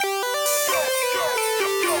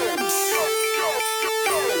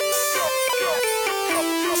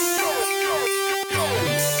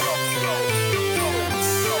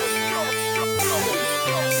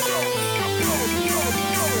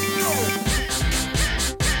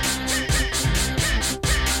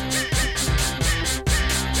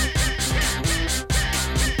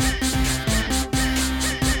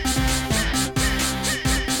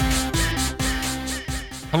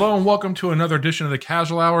Hello and welcome to another edition of the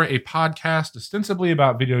Casual Hour, a podcast ostensibly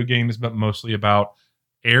about video games, but mostly about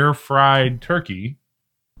air-fried turkey.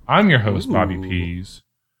 I'm your host, Bobby Pease.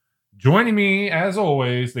 Joining me, as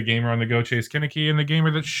always, the gamer on the go, Chase Kinnicky, and the gamer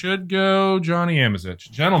that should go, Johnny Amizich.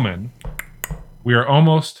 Gentlemen, we are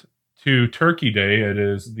almost to Turkey Day. It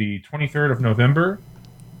is the 23rd of November,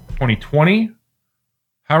 2020.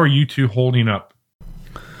 How are you two holding up?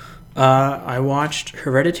 I watched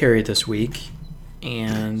Hereditary this week.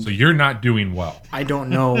 And so you're not doing well. I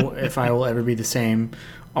don't know if I will ever be the same.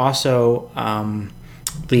 Also,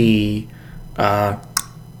 the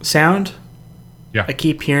sound. Yeah. I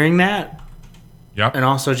keep hearing that. Yep. And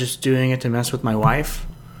also just doing it to mess with my wife.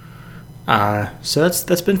 So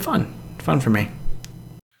that's been fun. Fun for me.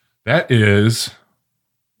 That is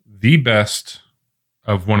the best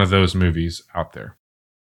of one of those movies out there.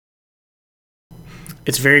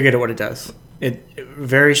 It's very good at what it does. It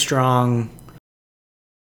very strong,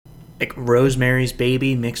 like Rosemary's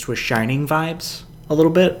Baby mixed with Shining vibes a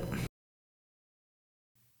little bit.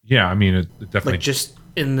 Yeah, I mean, it definitely... Like just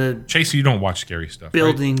in the... Chase, you don't watch scary stuff,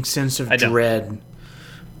 building right? Sense of dread.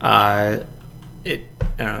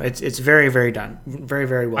 It's very, very done. Very,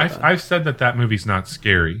 very well done. I've said that movie's not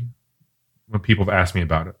scary when people have asked me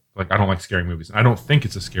about it. Like, I don't like scary movies. I don't think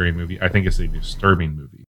it's a scary movie. I think it's a disturbing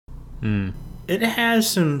movie. It has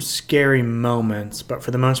some scary moments, but for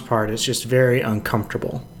the most part, it's just very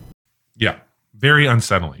uncomfortable. Yeah, very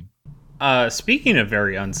unsettling. Speaking of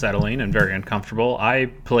very unsettling and very uncomfortable,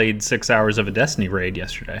 I played 6 hours of a Destiny raid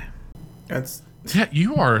yesterday. Yeah,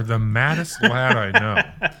 you are the maddest lad I know.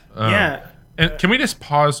 Yeah. And can we just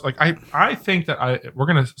pause? Like, I think that we're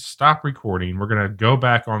going to stop recording. We're going to go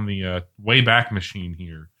back on the Wayback Machine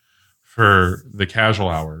here for the Casual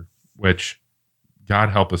Hour, which, God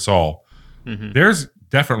help us all. Mm-hmm. There's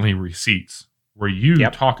definitely receipts where you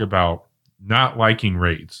talk about not liking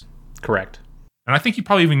raids. Correct. And I think you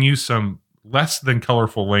probably even use some less than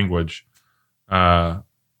colorful language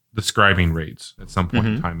describing raids at some point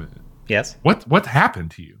in time. Yes. What happened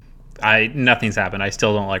to you? Nothing's happened. I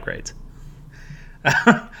still don't like raids.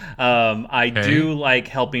 I do like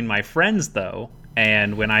helping my friends, though.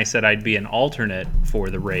 And when I said I'd be an alternate for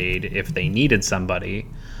the raid if they needed somebody,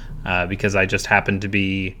 because I just happened to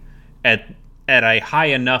be at a high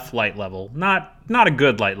enough light level, not a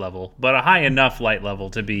good light level, but a high enough light level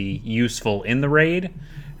to be useful in the raid.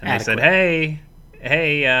 And Adequate. They said,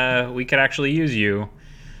 hey, we could actually use you.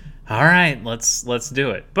 All right, let's do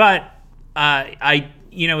it. But I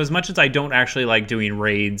as much as I don't actually like doing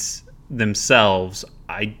raids themselves,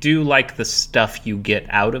 I do like the stuff you get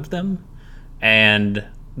out of them. And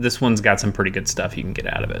this one's got some pretty good stuff you can get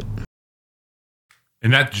out of it.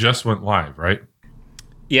 And that just went live, right?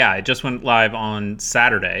 Yeah, it just went live on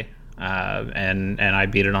Saturday, and I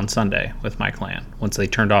beat it on Sunday with my clan once they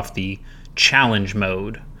turned off the challenge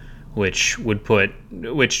mode, which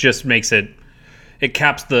just makes it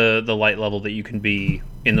caps the light level that you can be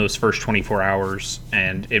in those first 24 hours,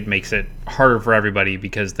 and it makes it harder for everybody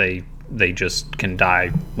because they just can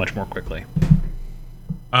die much more quickly.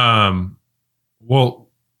 Well,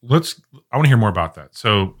 I want to hear more about that.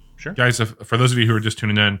 So, sure. Guys, for those of you who are just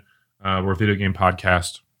tuning in, we're a video game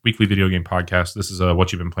podcast, weekly video game podcast. This is a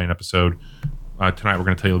What You've Been Playing episode. Tonight, we're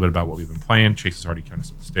going to tell you a little bit about what we've been playing. Chase has already kind of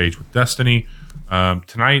set the stage with Destiny.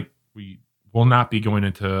 Tonight, we will not be going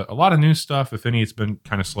into a lot of new stuff. If any, it's been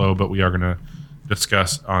kind of slow, but we are going to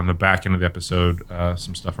discuss on the back end of the episode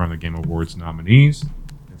some stuff around the Game Awards nominees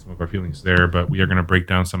and some of our feelings there. But we are going to break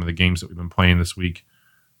down some of the games that we've been playing this week.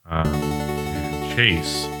 And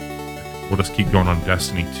Chase, we'll just keep going on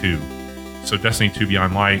Destiny 2. So Destiny 2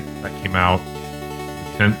 Beyond Light, that came out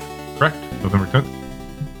the 10th, correct? November 10th?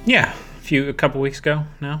 Yeah, a couple weeks ago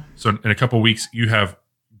now. So in a couple weeks, you have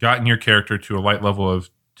gotten your character to a light level of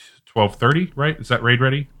 1230, right? Is that raid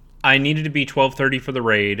ready? I needed to be 1230 for the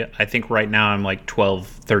raid. I think right now I'm like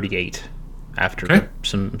 1238 after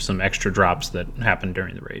some extra drops that happened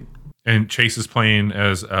during the raid. And Chase is playing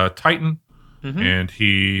as a Titan, and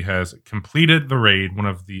he has completed the raid, one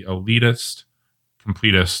of the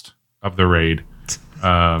completest of the raid.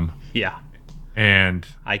 Yeah. And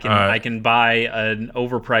I can buy an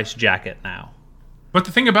overpriced jacket now. But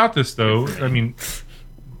the thing about this, though, I mean,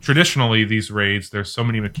 traditionally these raids, there's so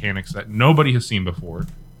many mechanics that nobody has seen before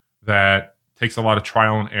that takes a lot of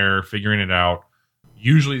trial and error figuring it out.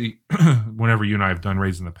 Usually, whenever you and I have done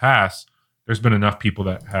raids in the past, there's been enough people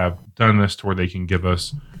that have done this to where they can give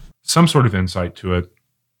us some sort of insight to it.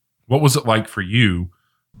 What was it like for you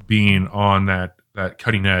being on that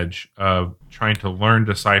cutting edge of trying to learn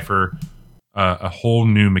decipher a whole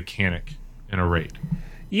new mechanic in a raid?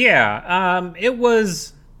 Yeah, it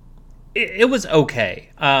was It was okay.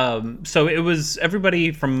 So it was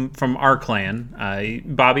everybody from our clan.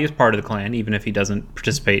 Bobby is part of the clan, even if he doesn't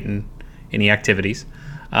participate in any activities.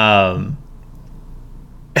 Um,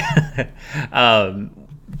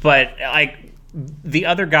 but like the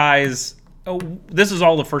other guys, this is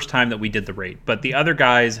all the first time that we did the raid. But the other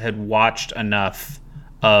guys had watched enough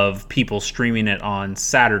of people streaming it on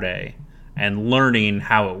Saturday and learning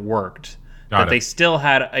how it worked. They still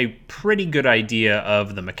had a pretty good idea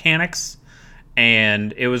of the mechanics,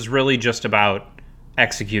 and it was really just about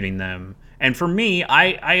executing them. And for me,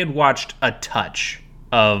 I had watched a touch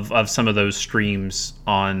of some of those streams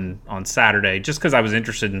on Saturday, just because I was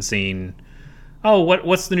interested in seeing,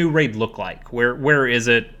 what's the new raid look like? Where is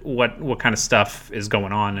it? What kind of stuff is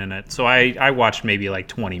going on in it? So I watched maybe like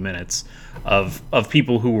 20 minutes of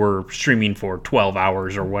people who were streaming for 12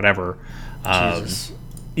 hours or whatever. Jesus.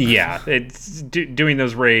 Yeah, it's doing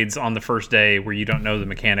those raids on the first day where you don't know the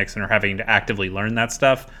mechanics and are having to actively learn that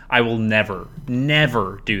stuff. I will never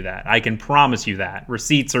do that. I can promise you that.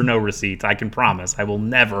 Receipts or no receipts, I can promise I will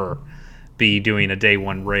never be doing a day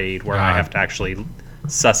one raid where I have to actually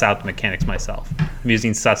suss out the mechanics myself. I'm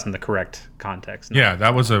using suss in the correct context.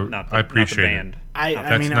 That was I appreciate it.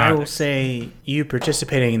 I will say you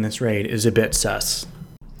participating in this raid is a bit sus.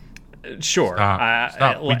 Sure.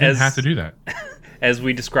 Stop. We didn't have to do that. As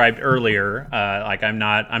we described earlier, I'm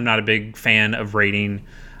not a big fan of raiding.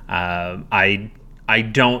 I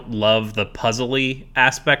don't love the puzzly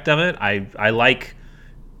aspect of it. I like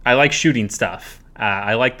shooting stuff.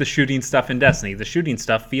 I like the shooting stuff in Destiny. The shooting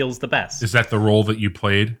stuff feels the best. Is that the role that you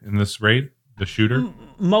played in this raid? The shooter?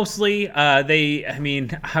 Mostly. I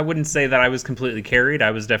wouldn't say that I was completely carried.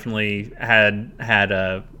 I was definitely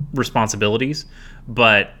had responsibilities,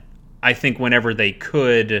 but I think whenever they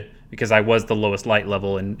could, because I was the lowest light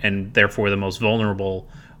level and therefore the most vulnerable,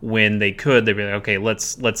 when they could, they'd be like, okay,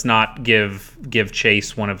 let's not give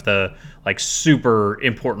Chase one of the like super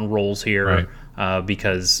important roles here, right,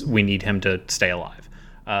 because we need him to stay alive.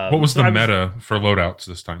 What was the meta for loadouts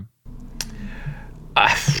this time?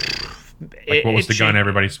 What was the gun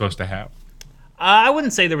everybody's supposed to have? I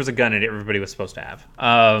wouldn't say there was a gun that everybody was supposed to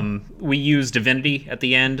have. We used Divinity at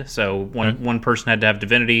the end, so one person had to have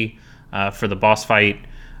Divinity for the boss fight.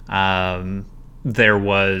 There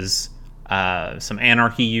was some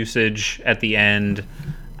Anarchy usage at the end.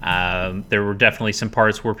 There were definitely some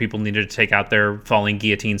parts where people needed to take out their falling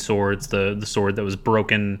guillotine swords, the sword that was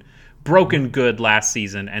broken good last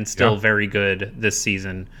season and still very good this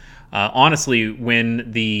season. Honestly,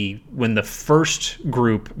 when the first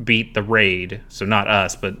group beat the raid, so not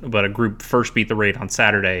us, but a group first beat the raid on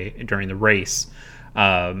Saturday during the race,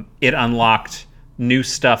 it unlocked new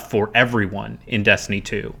stuff for everyone in Destiny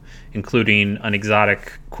 2, including an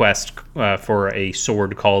exotic quest for a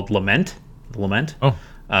sword called Lament,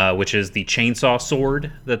 which is the chainsaw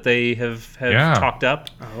sword that they have talked up.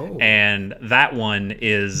 And that one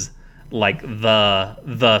is like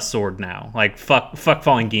the sword now. Like fuck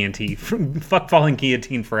falling guillotine, fuck falling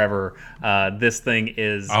guillotine forever. This thing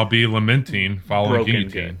is. I'll be lamenting falling guillotine.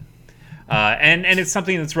 Good. And it's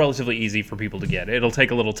something that's relatively easy for people to get. It'll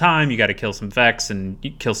take a little time. You got to kill some Vex and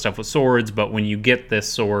kill stuff with swords. But when you get this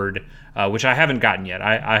sword, which I haven't gotten yet,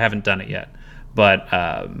 I haven't done it yet, but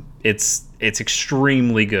it's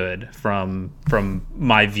extremely good from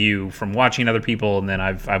my view, from watching other people, and then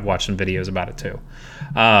I've watched some videos about it too.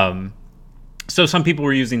 So some people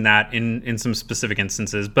were using that in some specific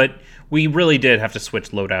instances, but we really did have to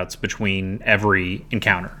switch loadouts between every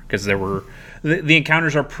encounter because the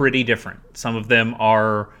encounters are pretty different. Some of them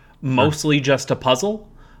are mostly just a puzzle.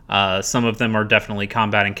 Some of them are definitely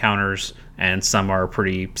combat encounters, and some are a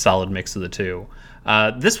pretty solid mix of the two.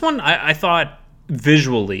 This one, I thought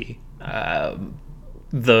visually,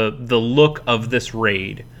 the look of this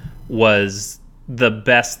raid was the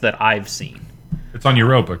best that I've seen. It's on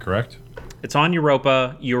Europa, correct? It's on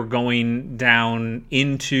Europa. You're going down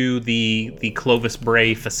into the Clovis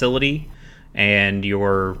Bray facility, and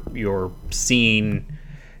you're seeing.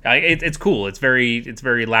 It's cool. It's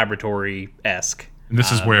very laboratory-esque. And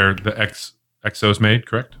this is where the XO's made,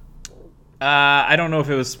 correct? I don't know if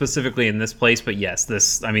it was specifically in this place, but yes,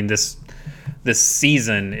 this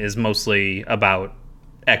season is mostly about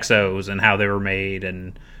XOs and how they were made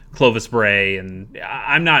and Clovis Bray, and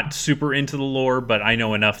I'm not super into the lore, but I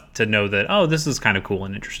know enough to know that this is kind of cool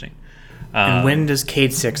and interesting. And when does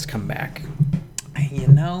Cade 6 come back?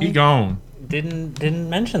 He gone. Didn't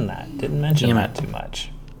mention that. Didn't mention that too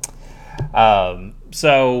much. And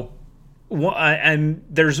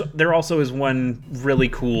there also is one really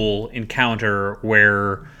cool encounter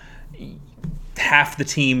where half the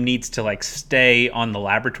team needs to like stay on the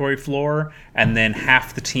laboratory floor, and then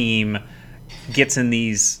half the team gets in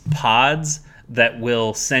these pods that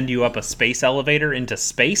will send you up a space elevator into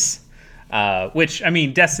space. Which, I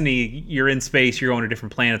mean, Destiny, you're in space, you're going to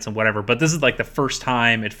different planets and whatever, but this is like the first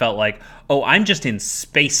time it felt like, oh, I'm just in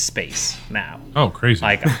space now. Oh, crazy.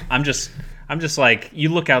 Like, I'm just like, you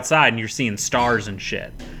look outside and you're seeing stars and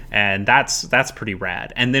shit. And that's pretty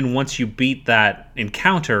rad. And then once you beat that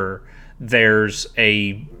encounter, there's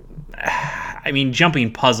I mean,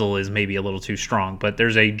 jumping puzzle is maybe a little too strong, but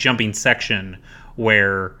there's a jumping section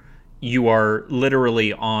where you are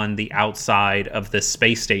literally on the outside of this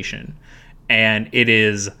space station. And it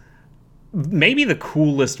is maybe the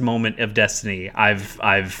coolest moment of Destiny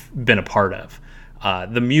I've been a part of.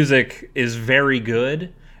 The music is very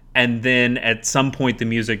good, and then at some point the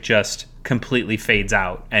music just completely fades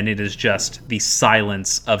out, and it is just the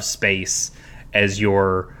silence of space as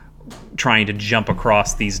you're trying to jump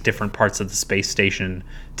across these different parts of the space station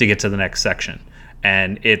to get to the next section.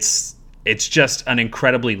 And it's just an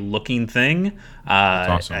incredibly looking thing.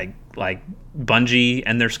 That's awesome. Like Bungie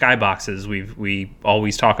and their skyboxes, we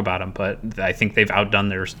always talk about them, but I think they've outdone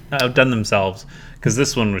themselves, because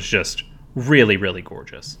this one was just really, really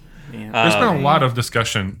gorgeous. Yeah. There's been a lot of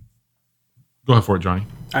discussion. Go ahead for it, Johnny.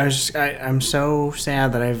 I'm so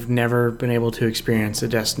sad that I've never been able to experience a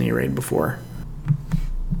Destiny raid before.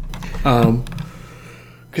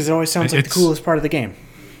 Because it always sounds like the coolest part of the game.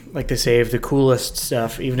 Like, they save the coolest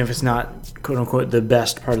stuff, even if it's not "quote unquote" the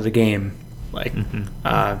best part of the game. Like,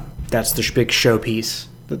 that's the big showpiece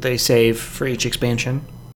that they save for each expansion.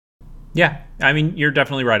 Yeah, I mean, you're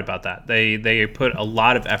definitely right about that. They put a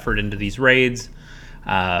lot of effort into these raids,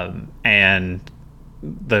 and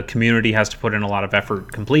the community has to put in a lot of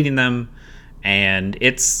effort completing them, and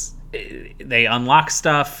they unlock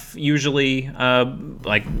stuff usually.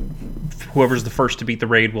 Like, whoever's the first to beat the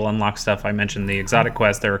raid will unlock stuff. I mentioned the exotic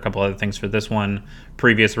quest. There are a couple other things for this one.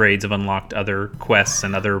 Previous raids have unlocked other quests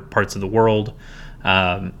and other parts of the world.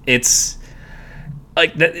 It's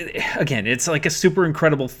like that, again, it's like a super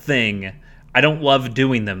incredible thing. I don't love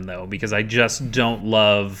doing them though, because I just don't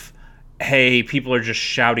love, hey, people are just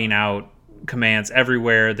shouting out commands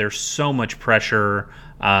everywhere. There's so much pressure.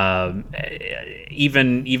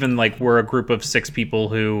 Even like, we're a group of 6 people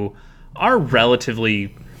who are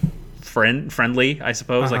relatively friendly, I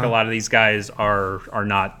suppose. Like, a lot of these guys are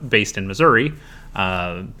not based in Missouri.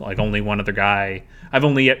 Like, only one other guy. I've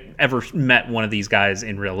only ever met one of these guys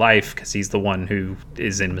in real life, because he's the one who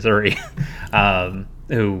is in Missouri,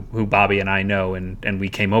 who Bobby and I know, and we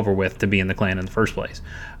came over with to be in the clan in the first place.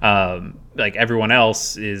 Like, everyone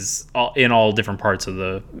else is in all different parts of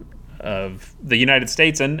the United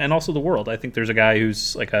States and also the world. I think there's a guy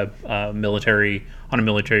who's like a military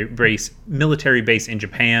base in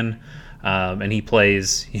Japan, and he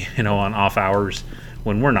plays, on off hours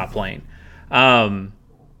when we're not playing.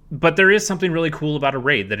 But there is something really cool about a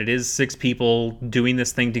raid, that it is 6 people doing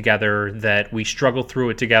this thing together, that we struggle through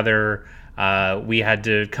it together. We had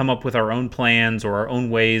to come up with our own plans or our own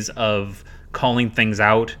ways of calling things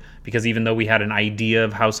out, because even though we had an idea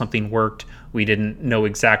of how something worked, we didn't know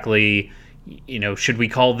exactly, should we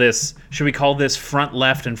call this front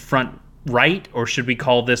left and front right, or should we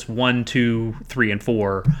call this 1, 2, 3, and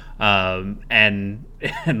 4? And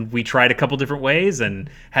we tried a couple different ways and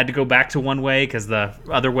had to go back to one way because the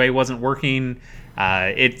other way wasn't working.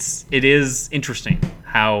 It is interesting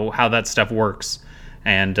how that stuff works,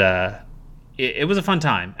 and it was a fun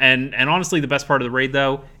time. And honestly, the best part of the raid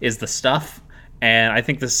though is the stuff. And I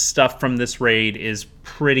think the stuff from this raid is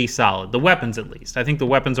pretty solid. The weapons, at least. I think the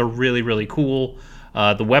weapons are really, really cool.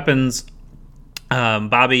 The weapons,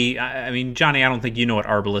 Bobby, I mean, Johnny, I don't think you know what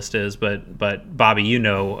Arbalist is, but Bobby, you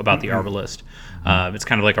know about the Arbalist. It's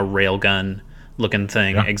kind of like a railgun looking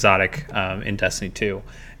thing, exotic, in Destiny 2.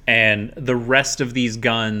 And the rest of these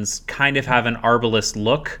guns kind of have an Arbalist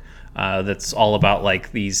look, that's all about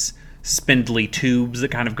like these spindly tubes that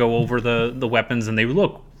kind of go over the weapons, and they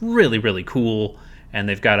look really, really cool. And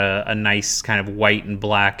they've got a nice kind of white and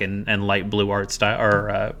black and light blue art style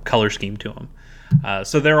or color scheme to them.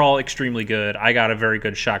 So they're all extremely good. I got a very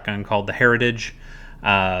good shotgun called the Heritage.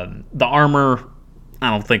 The armor, I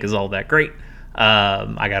don't think is all that great.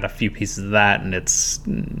 I got a few pieces of that, and it's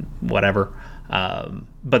whatever.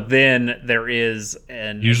 But then there is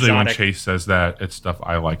an usually exotic... when Chase says that, it's stuff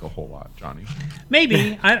I like a whole lot, Johnny.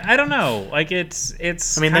 Maybe I don't know. Like it's.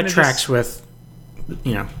 I mean, that tracks with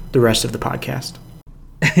the rest of the podcast.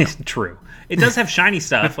 True. It does have shiny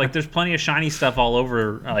stuff. Like, there's plenty of shiny stuff all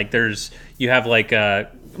over. Like, you have like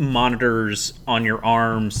monitors on your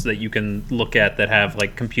arms that you can look at that have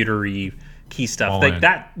like computery key stuff. All Like in.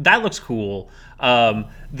 that looks cool.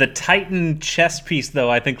 The Titan chest piece,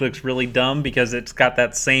 though, I think looks really dumb because it's got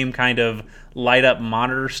that same kind of light up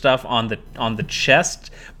monitor stuff on the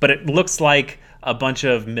chest, but it looks like a bunch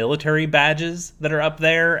of military badges that are up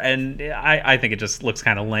there, and I think it just looks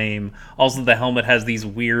kind of lame. Also, the helmet has these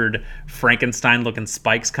weird Frankenstein-looking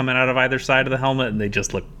spikes coming out of either side of the helmet, and they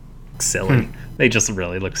just look silly. They just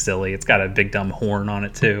really look silly. It's got a big dumb horn on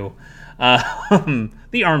it too.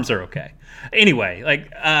 The arms are okay. Anyway, like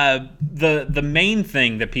the main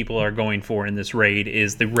thing that people are going for in this raid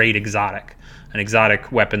is the raid exotic, an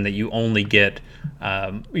exotic weapon that you only get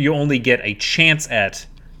a chance at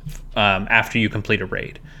after you complete a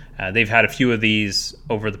raid. They've had a few of these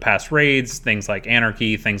over the past raids, things like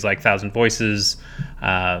Anarchy, things like Thousand Voices,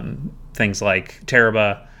 things like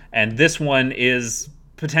Teraba, and this one is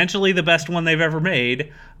potentially the best one they've ever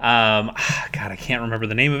made. God, I can't remember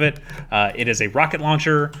the name of it. It is a rocket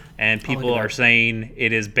launcher, and people are saying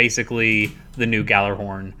it is basically the new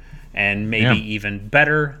Gallarhorn, and maybe even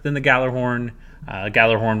better than the Gallarhorn.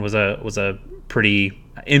 Gallarhorn was a pretty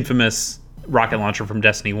infamous rocket launcher from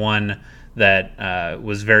Destiny 1 that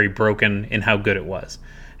was very broken in how good it was.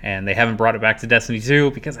 And they haven't brought it back to Destiny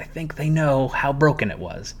 2 because I think they know how broken it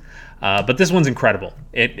was. But this one's incredible.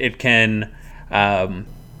 It can...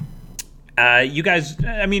 you guys,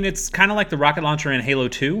 I mean, it's kind of like the rocket launcher in Halo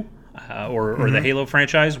 2 or the Halo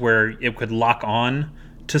franchise where it could lock on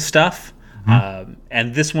to stuff.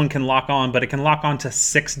 And this one can lock on, but it can lock on to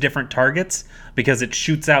 6 different targets because it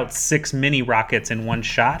shoots out 6 mini rockets in one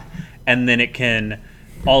shot. And then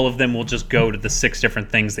all of them will just go to the 6 different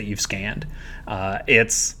things that you've scanned.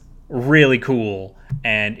 It's really cool.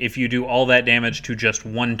 And if you do all that damage to just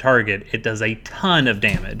one target, it does a ton of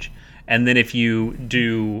damage. And then if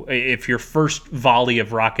your first volley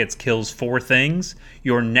of rockets kills 4 things,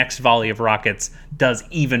 your next volley of rockets does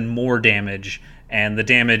even more damage. And the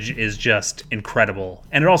damage is just incredible.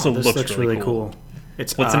 And it also looks really cool.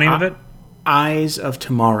 It's what's the name of it? Eyes of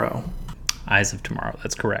Tomorrow. Eyes of Tomorrow,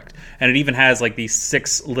 that's correct. And it even has like these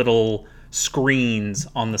 6 little screens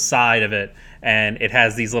on the side of it, and it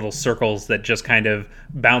has these little circles that just kind of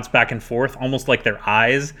bounce back and forth, almost like they're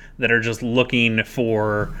eyes that are just looking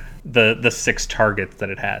for the 6 targets that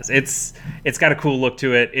it has. It's got a cool look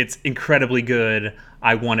to it. It's incredibly good.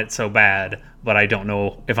 I want it so bad, but I don't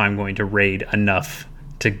know if I'm going to raid enough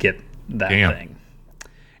to get that thing.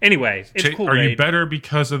 Anyway, it's a cool raid. Are you better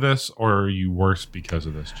because of this, or are you worse because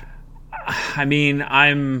of this, Jay? I mean,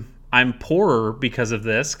 I'm poorer because of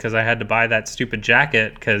this, because I had to buy that stupid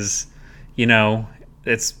jacket because,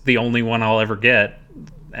 it's the only one I'll ever get,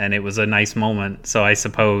 and it was a nice moment. So I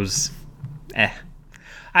suppose,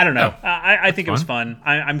 I don't know. I think it was fun.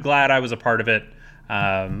 I'm glad I was a part of it.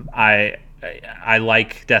 I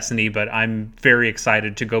like Destiny, but I'm very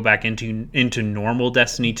excited to go back into normal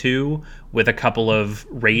Destiny 2 with a couple of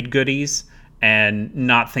raid goodies and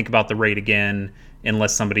not think about the raid again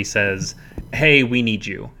unless somebody says, hey, we need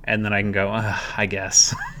you. And then I can go, I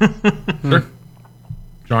guess. Sure.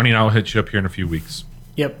 Johnny and I will hit you up here in a few weeks.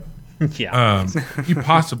 Yep. Yeah. You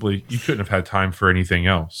couldn't have had time for anything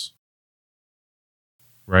else.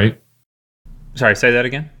 Right? Sorry, say that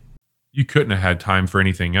again? You couldn't have had time for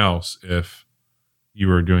anything else if you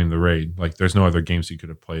were doing the raid. Like, there's no other games you could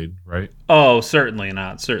have played, right? Oh, certainly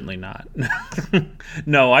not. Certainly not.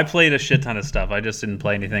 No, I played a shit ton of stuff. I just didn't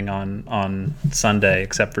play anything on Sunday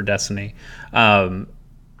except for Destiny.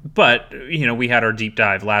 But, we had our deep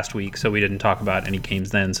dive last week, so we didn't talk about any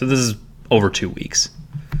games then. So this is over 2 weeks,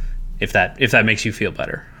 if that makes you feel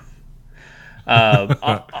better. I'll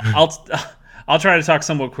try to talk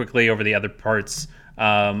somewhat quickly over the other parts.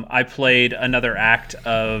 I played another act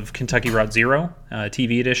of Kentucky Route Zero,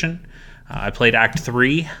 TV edition. I played Act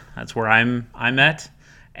 3. That's where I'm at.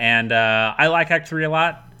 And I like Act 3 a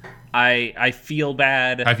lot. I feel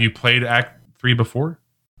bad. Have you played Act 3 before?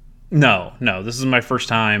 No. This is my first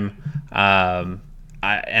time.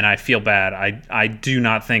 I feel bad. I do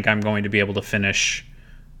not think I'm going to be able to finish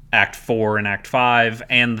Act 4 and Act 5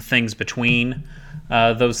 and the things between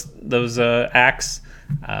those acts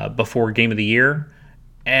before Game of the Year.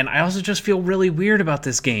 And I also just feel really weird about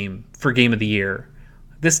this game for Game of the Year.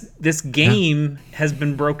 This game has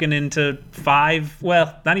been broken into 5,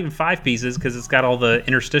 well, not even 5 pieces because it's got all the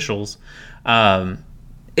interstitials.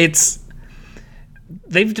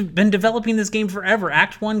 They've been developing this game forever.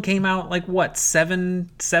 Act 1 came out like what,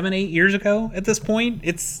 8 years ago at this point?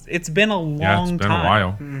 It's been a long time. Yeah, it's been a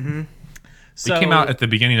while. Mm-hmm. So, it came out at the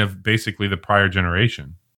beginning of basically the prior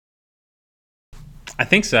generation. I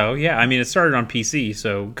think so, yeah. I mean, it started on PC,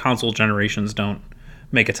 so console generations don't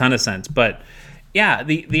make a ton of sense. But Yeah,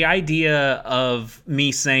 the idea of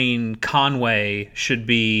me saying Conway should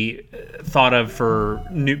be thought of for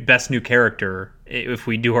best new character if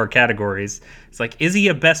we do our categories. It's like, is he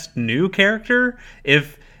a best new character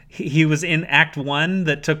if he was in Act 1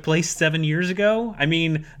 that took place 7 years ago? I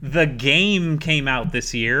mean, the game came out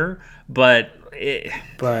this year, but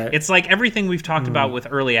it's like everything we've talked about with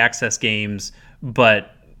early access games,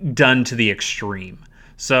 but done to the extreme.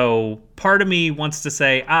 So part of me wants to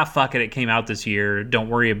say, fuck it came out this year. Don't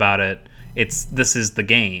worry about it. This is the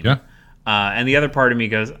game. Yeah. And the other part of me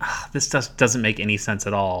goes, this doesn't make any sense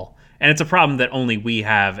at all. And it's a problem that only we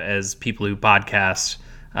have as people who podcast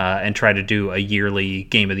and try to do a yearly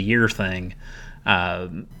Game of the Year thing.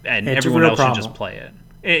 And it's everyone else problem. should just play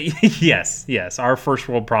it. Yes. Our first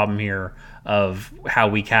world problem here of how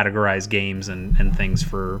we categorize games and things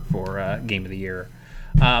for Game of the Year.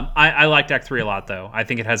 I liked Act 3 a lot, though. I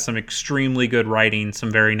think it has some extremely good writing,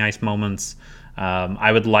 some very nice moments.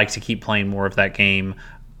 I would like to keep playing more of that game.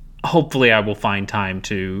 Hopefully, I will find time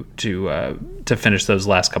to finish those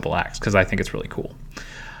last couple acts because I think it's really cool.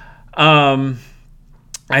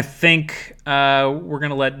 I think we're going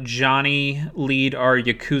to let Johnny lead our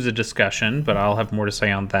Yakuza discussion, but I'll have more to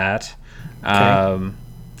say on that. Okay.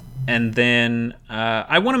 And then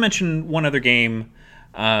I want to mention one other game.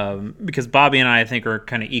 Because Bobby and I think, are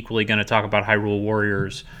kind of equally going to talk about Hyrule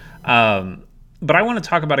Warriors. But I want to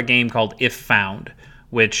talk about a game called If Found,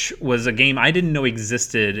 which was a game I didn't know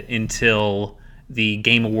existed until the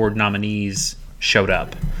Game Award nominees showed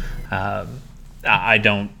up. I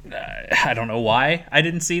don't know why I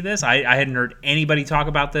didn't see this. I hadn't heard anybody talk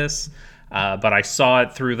about this. But I saw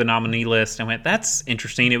it through the nominee list and went, that's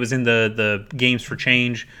interesting. It was in the Games for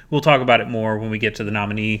Change. We'll talk about it more when we get to the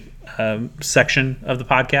nominee section of the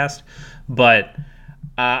podcast. But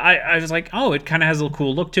I was like, it kind of has a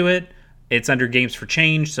cool look to it. It's under Games for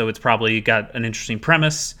Change, so it's probably got an interesting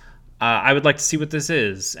premise. I would like to see what this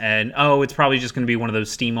is. And, it's probably just going to be one of those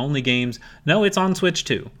Steam-only games. No, it's on Switch,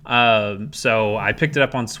 too. So I picked it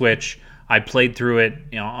up on Switch. I played through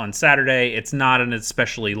it, on Saturday. It's not an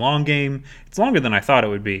especially long game. It's longer than I thought it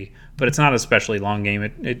would be, but it's not an especially long game.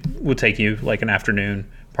 It will take you like an afternoon,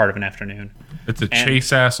 part of an afternoon. It's a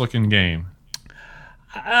chase-ass looking game.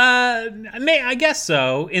 I guess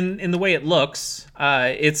so. In the way it looks,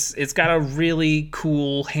 it's got a really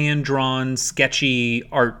cool, hand-drawn, sketchy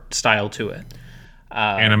art style to it.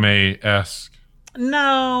 Anime-esque.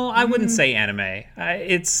 No, I wouldn't say anime.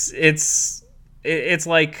 It's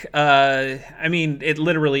like, it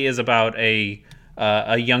literally is about a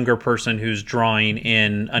younger person who's drawing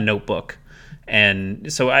in a notebook.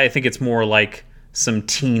 And so I think it's more like some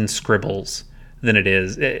teen scribbles than it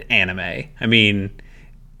is anime. I mean,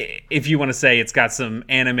 if you want to say it's got some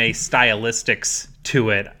anime stylistics to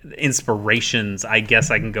it, inspirations, I guess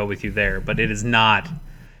I can go with you there. But it is not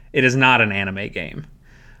an anime game.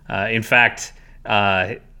 In fact,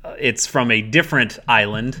 it's from a different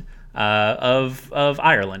island of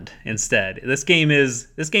Ireland instead. This game is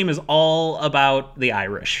all about the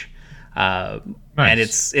Irish, nice. And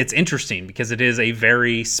it's interesting because it is a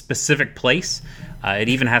very specific place. It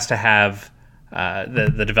even has to have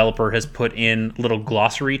the developer has put in little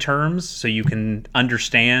glossary terms so you can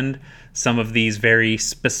understand some of these very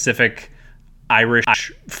specific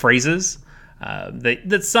Irish phrases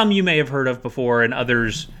that some you may have heard of before and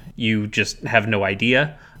others you just have no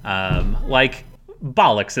idea. Like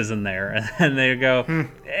bollocks is in there, and they go,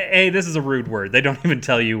 hey, this is a rude word. They don't even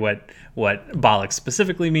tell you what bollocks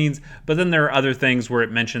specifically means, but then there are other things where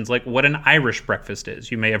it mentions like what an Irish breakfast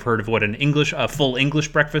is. You may have heard of what a full English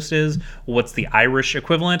breakfast is. What's the Irish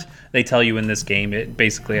equivalent? They tell you in this game. It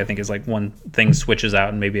basically, I think, is like one thing switches out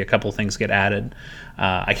and maybe a couple things get added.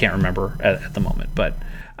 I can't remember at the moment, but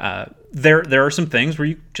there are some things where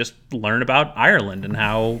you just learn about Ireland and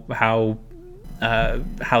how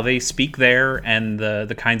they speak there and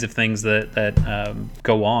the kinds of things that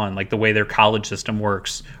go on, like the way their college system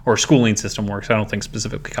works or schooling system works. I don't think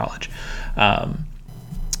specifically college.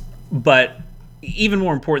 But even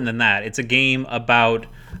more important than that, it's a game about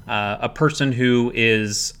a person who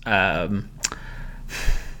is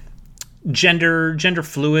gender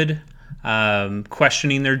fluid,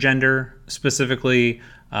 questioning their gender, specifically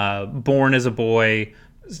born as a boy,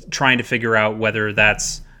 trying to figure out whether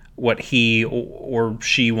that's what he or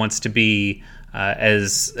she wants to be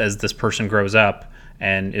as this person grows up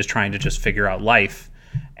and is trying to just figure out life.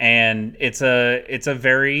 And it's a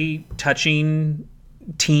very touching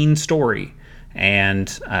teen story, and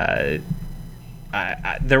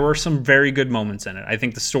there were some very good moments in it. I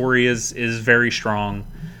think the story is very strong,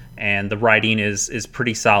 and the writing is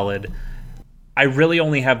pretty solid. I really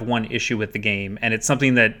only have one issue with the game, and it's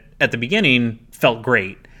something that at the beginning felt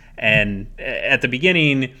great. And at the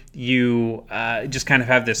beginning, you just kind of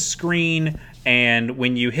have this screen, and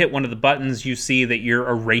when you hit one of the buttons, you see that you're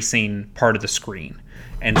erasing part of the screen.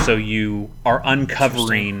 And so you are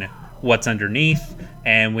uncovering what's underneath,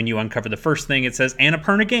 and when you uncover the first thing, it says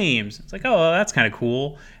Annapurna Games. It's like, oh, that's kind of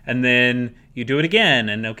cool. And then you do it again,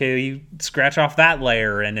 and okay, you scratch off that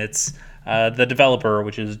layer, and it's the developer,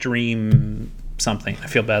 which is Dream something. I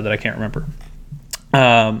feel bad that I can't remember.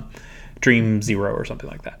 Dream Zero or something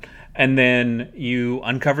like that. And then you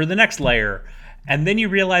uncover the next layer, and then you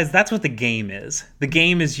realize that's what the game is. The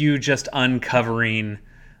game is you just uncovering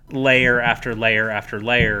layer after layer after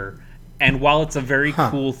layer. And while it's a very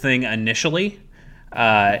cool thing initially,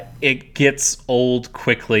 it gets old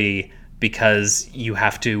quickly because you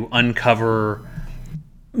have to uncover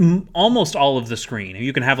almost all of the screen.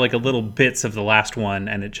 You can have like a little bits of the last one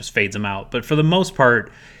and it just fades them out. But for the most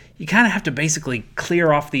part, you kind of have to basically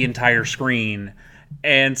clear off the entire screen.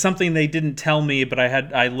 And something they didn't tell me, but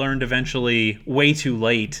I learned eventually way too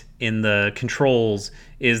late in the controls,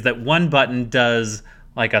 is that one button does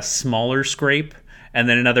like a smaller scrape, and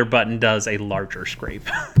then another button does a larger scrape.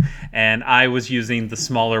 And I was using the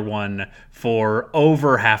smaller one for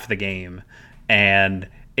over half the game, and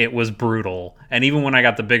it was brutal. And even when I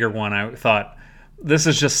got the bigger one, I thought, this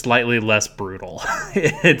is just slightly less brutal.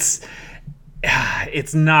 It's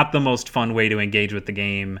not the most fun way to engage with the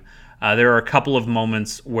game. There are a couple of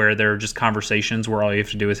moments where there are just conversations where all you have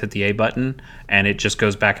to do is hit the A button, and it just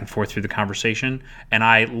goes back and forth through the conversation. And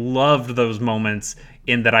I loved those moments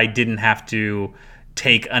in that I didn't have to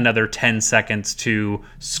take another 10 seconds to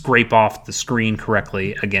scrape off the screen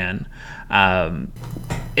correctly again.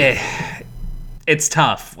 It's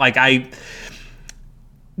tough. Like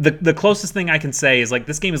the closest thing I can say is like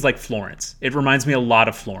this game is like Florence. It reminds me a lot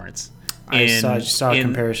of Florence. I saw a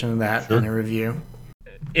comparison of that in a review.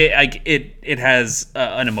 It has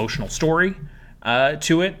an emotional story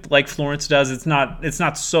to it, like Florence does. It's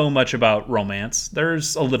not so much about romance.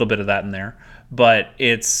 There's a little bit of that in there, but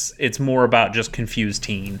it's more about just confused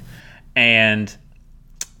teen, not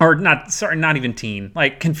even teen,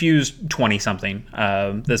 like confused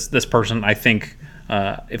 20-something. This person, I think,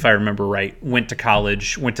 if I remember right, went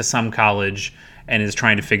to some college, and is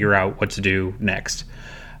trying to figure out what to do next.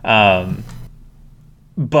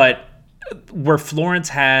 But where Florence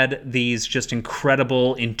had these just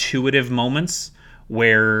incredible intuitive moments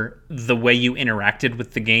where the way you interacted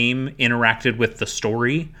with the game interacted with the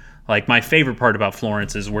story. Like my favorite part about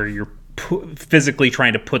Florence is where you're physically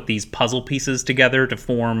trying to put these puzzle pieces together to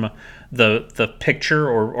form the picture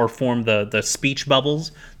or form the speech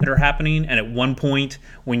bubbles that are happening. And at one point,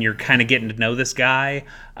 when you're kind of getting to know this guy,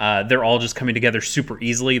 they're all just coming together super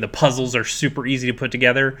easily. The puzzles are super easy to put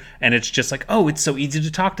together, and it's just like, oh, it's so easy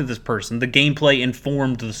to talk to this person. The gameplay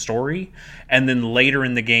informed the story, and then later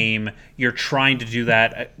in the game, you're trying to do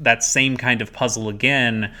that same kind of puzzle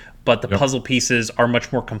again, but the puzzle pieces are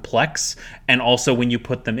much more complex, and also when you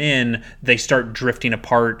put them in, they start drifting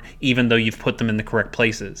apart even though you've put them in the correct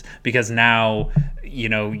places, because now, you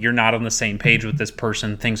know, you're not on the same page with this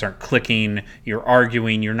person, things aren't clicking, you're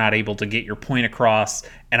arguing, you're not able to get your point across,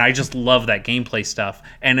 and I just love that gameplay stuff.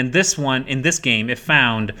 And in this game, it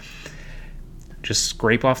found, just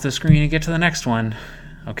scrape off the screen and get to the next one.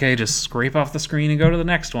 Okay, just scrape off the screen and go to the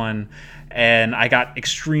next one. And I got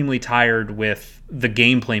extremely tired with the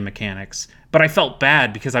gameplay mechanics, but I felt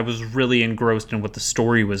bad because I was really engrossed in what the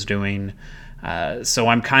story was doing. So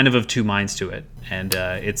I'm kind of two minds to it, and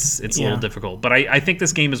it's a little difficult. But I think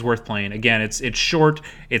this game is worth playing. Again, it's short,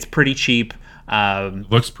 it's pretty cheap.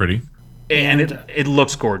 Looks pretty. And it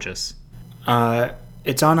looks gorgeous.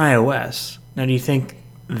 It's on iOS. Now, do you think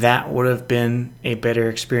that would have been a better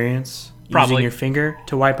experience? Probably. Using your finger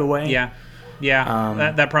to wipe away? Yeah.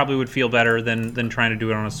 That probably would feel better than trying to do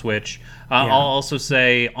it on a Switch. I'll also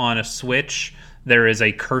say on a Switch, there is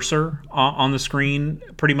a cursor on the screen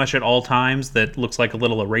pretty much at all times that looks like a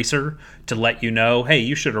little eraser to let you know, hey,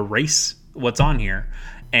 you should erase what's on here.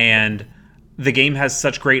 And the game has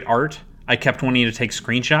such great art. I kept wanting to take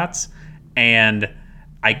screenshots, and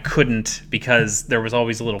I couldn't because there was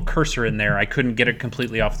always a little cursor in there. I couldn't get it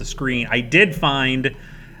completely off the screen. I did find,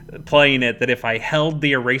 playing it, that if I held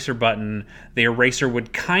the eraser button, the eraser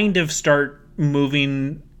would kind of start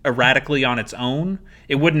moving erratically on its own.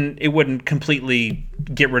 It wouldn't completely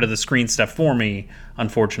get rid of the screen stuff for me,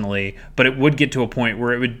 unfortunately, but it would get to a point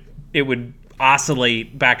where it would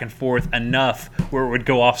oscillate back and forth enough where it would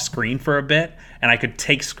go off screen for a bit, and I could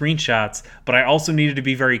take screenshots, but I also needed to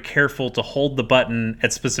be very careful to hold the button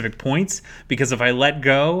at specific points, because if I let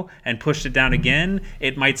go and pushed it down again,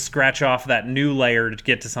 it might scratch off that new layer to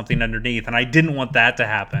get to something underneath, and I didn't want that to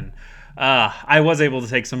happen. I was able to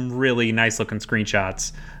take some really nice looking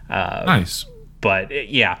screenshots. Nice. But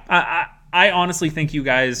yeah, I honestly think you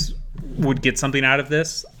guys would get something out of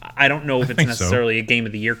this. I don't know if it's necessarily a game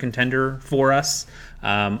of the year contender for us.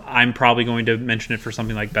 I'm probably going to mention it for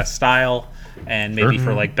something like best style and maybe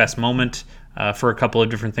for like best moment for a couple of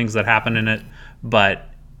different things that happen in it. But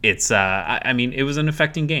it's, I mean, it was an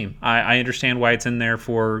affecting game. I understand why it's in there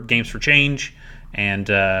for Games for Change, and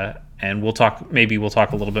we'll talk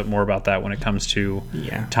a little bit more about that when it comes to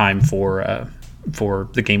time for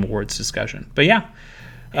the Game Awards discussion. But yeah,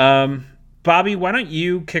 Bobby, why don't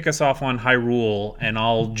you kick us off on Hyrule, and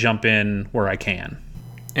I'll jump in where I can.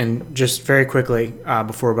 And just very quickly,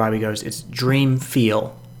 before Bobby goes, it's Dream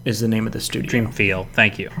Feel is the name of the studio. Dream Feel.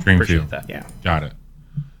 Thank you. Appreciate that. Yeah. Got it.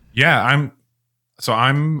 Yeah,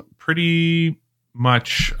 I'm pretty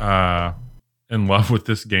much in love with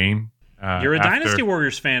this game. You're a Dynasty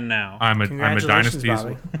Warriors fan now. I'm a Dynasty.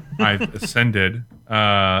 I've ascended.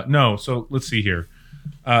 No, so let's see here.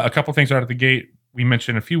 A couple things out of the gate. We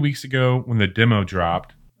mentioned a few weeks ago when the demo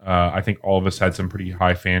dropped. I think all of us had some pretty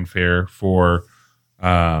high fanfare for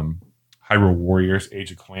Hyrule Warriors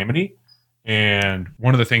Age of Calamity. And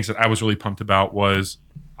one of the things that I was really pumped about was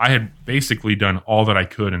I had basically done all that I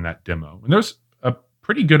could in that demo. And there's a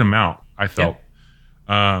pretty good amount, I felt.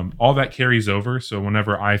 Yeah. All that carries over. So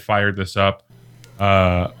whenever I fired this up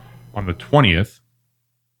on the 20th,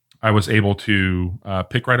 I was able to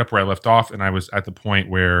pick right up where I left off. And I was at the point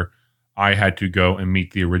where I had to go and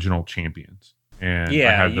meet the original champions. And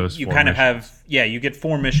I had those you four kind of missions. have, you get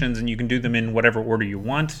 4 missions and you can do them in whatever order you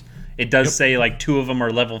want. It does say like 2 of them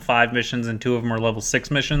are level 5 missions and 2 of them are level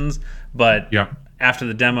 6 missions. But after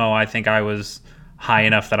the demo, I think I was high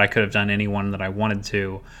enough that I could have done any one that I wanted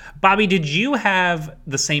to. Bobby, did you have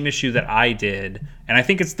the same issue that I did? And I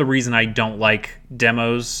think it's the reason I don't like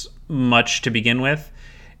demos much to begin with,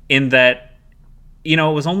 in that, it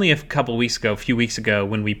was only a few weeks ago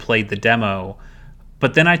when we played the demo,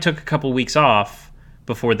 but then I took a couple weeks off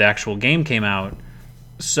before the actual game came out.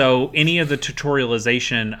 So any of the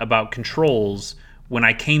tutorialization about controls, when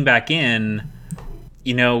I came back in,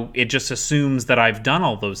 it just assumes that I've done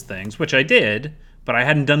all those things, which I did, but I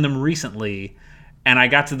hadn't done them recently. And I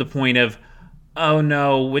got to the point of, oh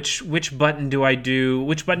no, which button do I do?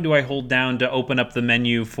 Which button do I hold down to open up the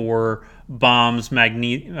menu for bombs,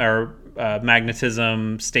 magnetism,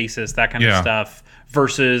 stasis, that kind of stuff,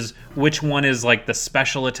 versus which one is like the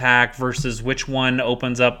special attack versus which one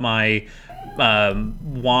opens up my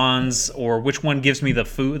wands, or which one gives me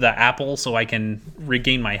the apple so I can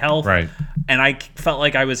regain my health. Right. And I felt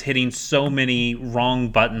like I was hitting so many wrong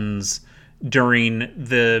buttons during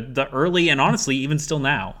the early, and honestly even still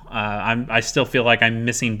now, I still feel like I'm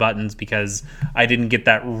missing buttons because I didn't get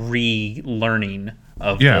that relearning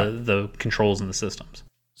of the controls and the systems.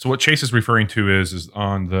 So what Chase is referring to is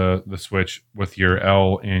on the Switch with your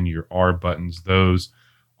L and your R buttons. Those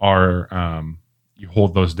are you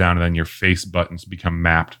hold those down, and then your face buttons become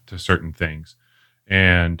mapped to certain things.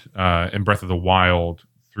 And in Breath of the Wild,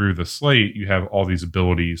 through the slate, you have all these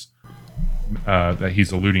abilities that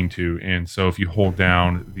he's alluding to. And so if you hold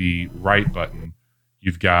down the right button,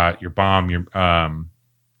 you've got your bomb,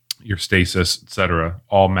 your stasis, etc.,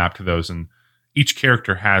 all mapped to those. And each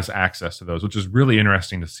character has access to those, which is really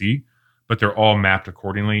interesting to see, but they're all mapped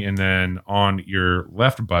accordingly. And then on your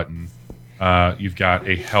left button, you've got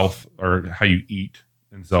a health, or how you eat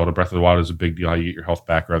in Zelda Breath of the Wild is a big deal, how you get your health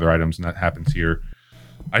back or other items, and that happens here.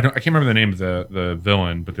 I can't remember the name of the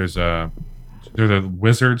villain, but they're the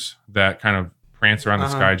wizards that kind of prance around the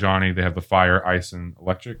sky, Johnny. They have the fire, ice, and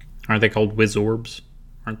electric. Aren't they called Wizorbs?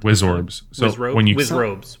 Wizorbs. So when you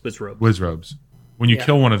Wizrobes. When you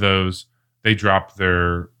kill one of those, they drop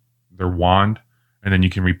their wand, and then you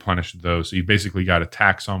can replenish those. So you basically got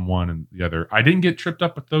attacks on one and the other. I didn't get tripped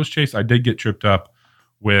up with those, Chase. I did get tripped up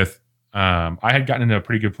with I had gotten into a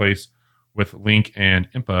pretty good place with Link and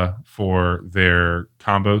Impa for their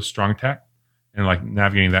combo strong attack, and like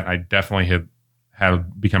navigating that, I definitely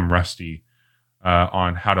have become rusty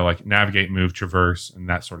on how to like navigate, move, traverse, and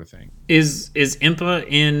that sort of thing. Is Impa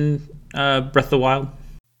in Breath of the Wild?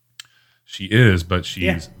 She is, but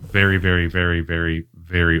she's very, very, very, very,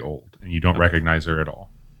 very old, and you don't recognize her at all.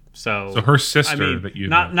 So her sister, I mean, that you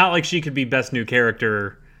not like she could be best new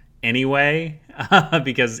character anyway,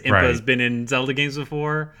 because Impa's been in Zelda games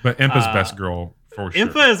before. But Impa's best girl for sure.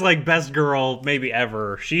 Impa is like best girl maybe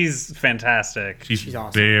ever. She's fantastic. She's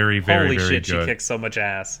awesome. Very, very, Holy very shit, good. She kicks so much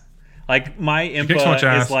ass. Like my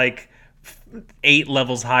Impa is like 8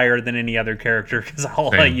 levels higher than any other character because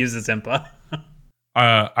all I use is Impa.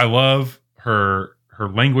 I love her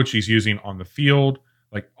language she's using on the field,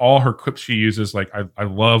 Like all her quips she uses, like I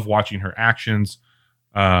love watching her actions.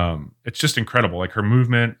 It's just incredible. Like her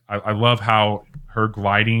movement, I love how her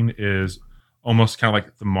gliding is almost kind of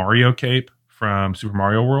like the Mario cape from Super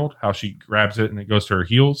Mario World, how she grabs it and it goes to her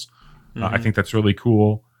heels. I think that's really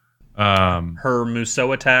cool. Her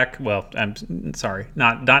Musou attack, well, I'm sorry,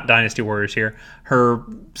 not Dynasty Warriors here. Her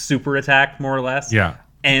super attack, more or less,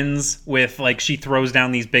 ends with like she throws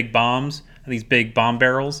down these big bombs, these big bomb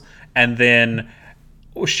barrels, and then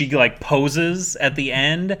she like poses at the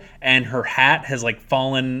end, and her hat has like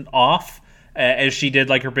fallen off as she did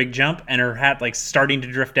like her big jump, and her hat like starting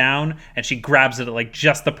to drift down, and she grabs it at like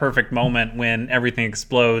just the perfect moment when everything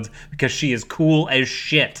explodes because she is cool as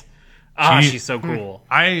shit. She's so cool.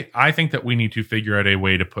 I think that we need to figure out a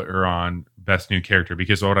way to put her on best new character,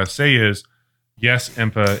 because what I say is, yes,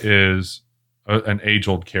 Impa is an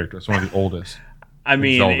age-old character. It's one of the oldest. I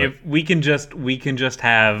mean, Zelda. If we can just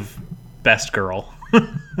have best girl.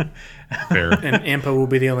 Fair. And Impa will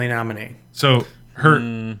be the only nominee. So her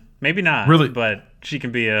maybe not really, but she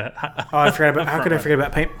can be a. I forgot about. How could I forget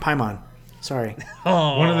about Paimon? Sorry.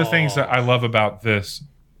 One of the things that I love about this,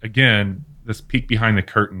 again, this peek behind the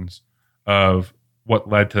curtains of what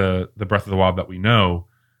led to the Breath of the Wild that we know.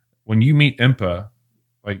 When you meet Impa,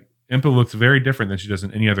 like Impa looks very different than she does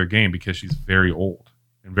in any other game because she's very old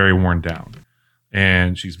and very worn down,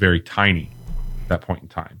 and she's very tiny at that point in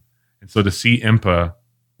time. And so to see Impa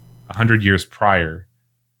 100 years prior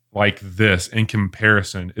like this in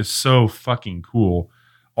comparison is so fucking cool.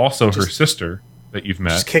 Also, her sister that you've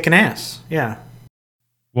met, she's kicking ass. Yeah.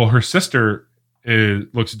 Well, her sister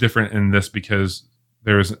looks different in this because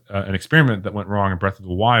there's an experiment that went wrong in Breath of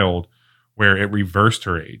the Wild where it reversed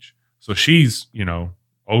her age. So she's,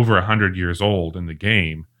 over 100 years old in the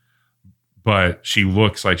game, but she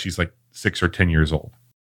looks like she's like 6 or 10 years old.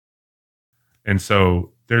 And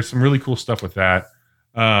so there's some really cool stuff with that.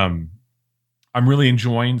 I'm really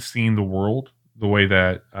enjoying seeing the world, the way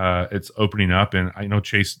that it's opening up. And I know,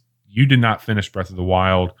 Chase, you did not finish Breath of the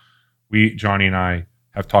Wild. Johnny and I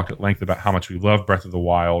have talked at length about how much we love Breath of the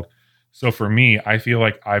Wild. So for me, I feel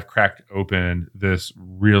like I've cracked open this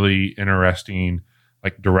really interesting,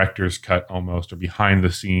 like director's cut almost, or behind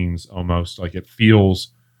the scenes almost. Like it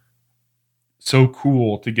feels so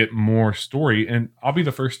cool to get more story. And I'll be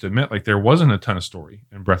the first to admit, like there wasn't a ton of story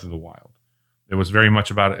in Breath of the Wild. It was very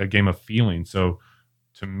much about a game of feeling. So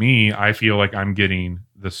to me, I feel like I'm getting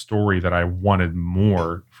the story that I wanted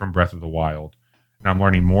more from Breath of the Wild. And I'm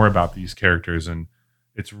learning more about these characters. And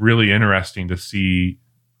it's really interesting to see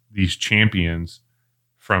these champions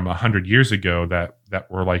from 100 years ago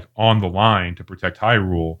that were like on the line to protect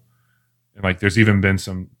Hyrule. And like there's even been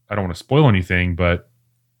some, I don't want to spoil anything, but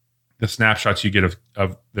the snapshots you get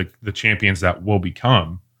of the champions that will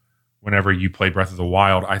become whenever you play Breath of the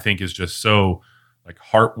Wild, I think is just so like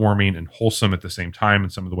heartwarming and wholesome at the same time in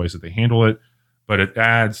some of the ways that they handle it. But it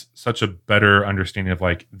adds such a better understanding of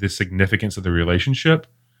like the significance of the relationship,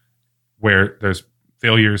 where there's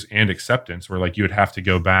failures and acceptance, where like you would have to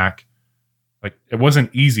go back. Like it wasn't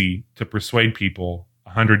easy to persuade people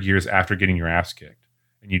 100 years after getting your ass kicked,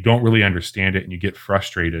 and you don't really understand it and you get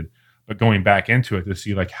frustrated. But going back into it to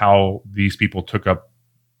see like how these people took up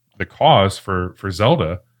the cause for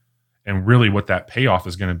Zelda, and really what that payoff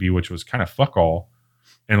is going to be, which was kind of fuck all.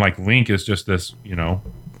 And like Link is just this,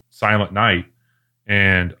 silent knight,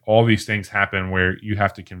 and all these things happen where you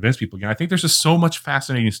have to convince people again. I think there's just so much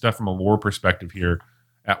fascinating stuff from a lore perspective here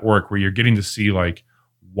at work, where you're getting to see like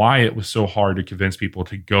why it was so hard to convince people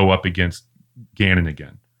to go up against Ganon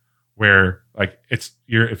again. Where like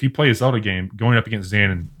if you play a Zelda game, going up against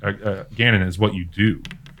Ganon is what you do,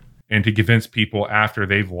 and to convince people after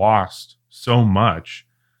they've lost so much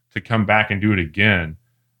to come back and do it again,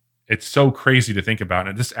 it's so crazy to think about.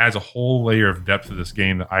 And it just adds a whole layer of depth to this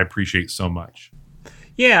game that I appreciate so much.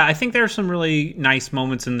 Yeah, I think there are some really nice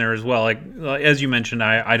moments in there as well. Like as you mentioned,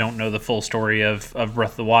 I don't know the full story of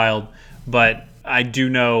Breath of the Wild, but I do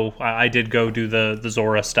know I did go do the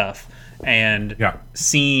Zora stuff, and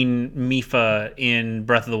seeing Mipha in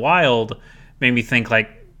Breath of the Wild made me think like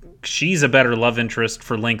she's a better love interest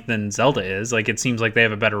for Link than Zelda is. Like it seems like they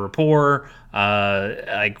have a better rapport.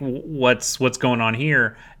 Like what's going on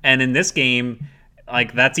here? And in this game,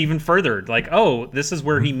 like that's even furthered. Like, oh, this is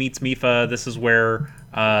where he meets Mipha. This is where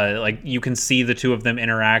like you can see the two of them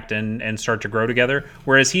interact and start to grow together.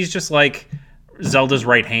 Whereas he's just like Zelda's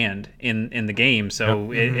right hand in the game.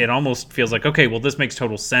 So it almost feels like, okay, well, this makes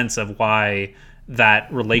total sense of why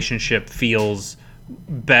that relationship feels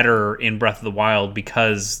better in Breath of the Wild,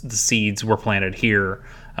 because the seeds were planted here.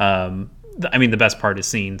 I mean, the best part is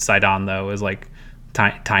seeing Sidon, though, is like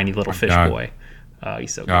tiny little fish boy.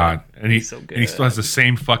 He's so God, good. and he's so good. And he still has the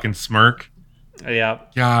same fucking smirk. Yeah.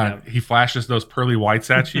 God, he flashes those pearly whites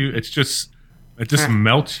at you. It just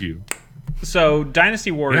melts you. So Dynasty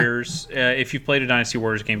Warriors, if you've played a Dynasty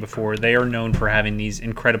Warriors game before, they are known for having these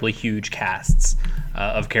incredibly huge casts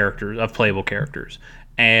of characters, of playable characters.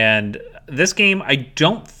 And this game, I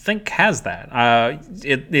don't think has that.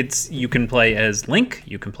 It's you can play as Link,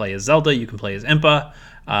 you can play as Zelda, you can play as Impa,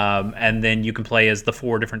 and then you can play as the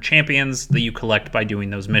 4 different champions that you collect by doing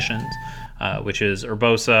those missions, which is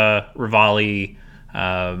Urbosa, Rivali,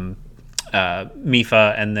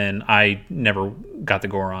 Mifa, and then I never got the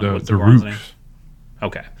Goron. What's the Goron's name?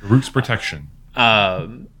 Okay. The Rook's Protection.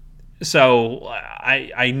 So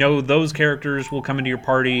I know those characters will come into your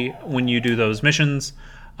party when you do those missions.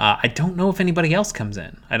 I don't know if anybody else comes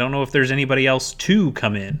in. I don't know if there's anybody else to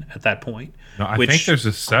come in at that point. No, I think there's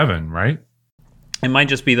a 7, right? It might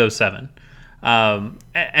just be those 7.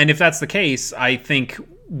 And if that's the case, I think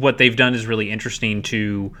what they've done is really interesting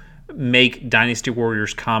to make Dynasty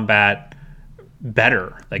Warriors combat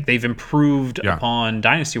better. Like, they've improved upon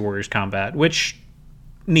Dynasty Warriors combat, which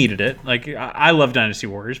needed it. Like, I love Dynasty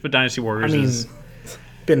Warriors, but Dynasty Warriors is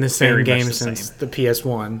been the same game since the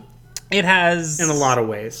PS1. It has, in a lot of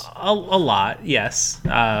ways. A lot, yes.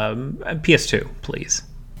 PS2, please.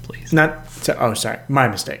 Sorry, my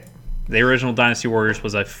mistake. The original Dynasty Warriors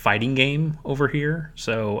was a fighting game over here,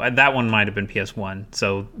 so that one might have been PS1.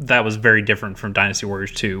 So that was very different from Dynasty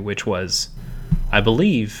Warriors 2, which was, I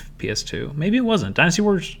believe, PS2. Maybe it wasn't. Dynasty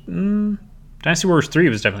Warriors 3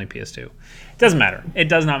 was definitely PS2. It doesn't matter. It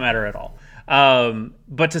does not matter at all.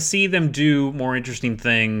 But to see them do more interesting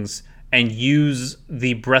things and use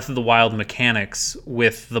the Breath of the Wild mechanics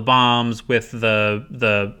with the bombs, with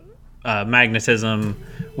the magnetism,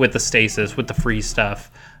 with the stasis, with the freeze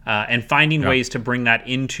stuff, and finding ways to bring that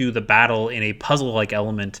into the battle in a puzzle-like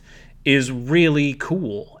element is really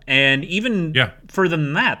cool. And even further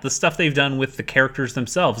than that, the stuff they've done with the characters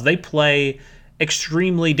themselves, they play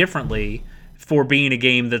extremely differently for being a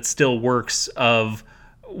game that still works of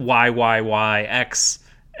YYYX,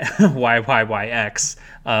 YYYX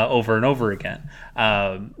over and over again.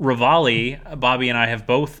 Rivali, Bobby and I have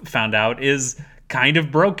both found out, is kind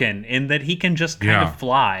of broken in that he can just kind of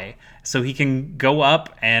fly. So he can go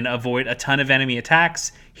up and avoid a ton of enemy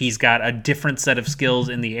attacks. He's got a different set of skills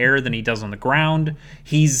in the air than he does on the ground.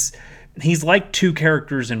 He's like 2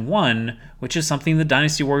 characters in one, which is something that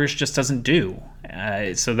Dynasty Warriors just doesn't do.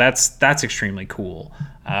 So that's extremely cool.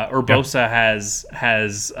 Urbosa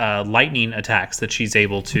has lightning attacks that she's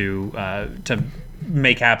able to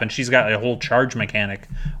make happen. She's got a whole charge mechanic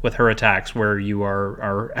with her attacks where you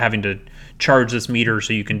are having to charge this meter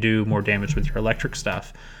so you can do more damage with your electric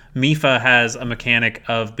stuff. Mifa has a mechanic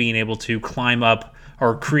of being able to climb up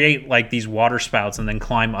or create like these water spouts and then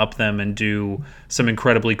climb up them and do some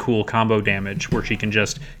incredibly cool combo damage where she can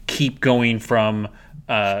just keep going from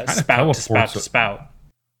spout to spout to spout.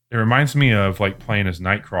 It reminds me of like playing as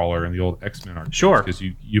Nightcrawler in the old X-Men arcades. Sure. Because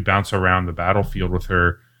you bounce around the battlefield with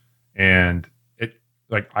her, and it,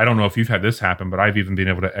 like, I don't know if you've had this happen, but I've even been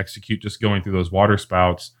able to execute just going through those water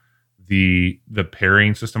spouts, the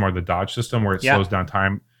parrying system or the dodge system where it slows down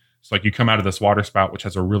time. It's like you come out of this water spout, which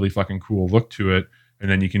has a really fucking cool look to it,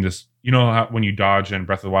 and then you can just, you know how when you dodge in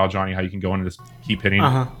Breath of the Wild, Johnny, how you can go in and just keep hitting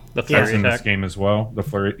the flurry that's in this game as well. The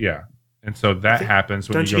flurry, and so that happens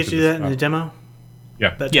when don't you get to do that in the demo?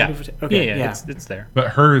 Yeah. Okay. Yeah. It's there. But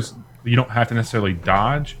hers, you don't have to necessarily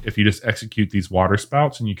dodge. If you just execute these water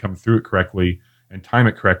spouts and you come through it correctly and time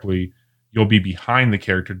it correctly, you'll be behind the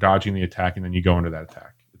character dodging the attack, and then you go into that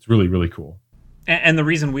attack. It's really, really cool. And the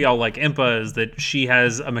reason we all like Impa is that she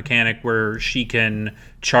has a mechanic where she can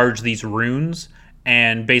charge these runes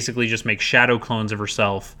and basically just make shadow clones of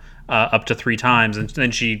herself up to 3 times. And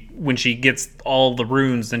then when she gets all the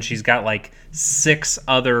runes, then she's got like 6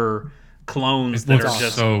 other clones that are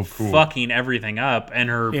just so cool, fucking everything up. And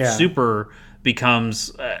her super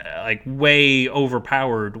becomes like way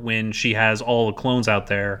overpowered when she has all the clones out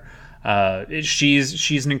there.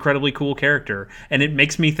 She's an incredibly cool character. And it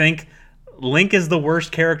makes me think Link is the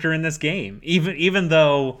worst character in this game, even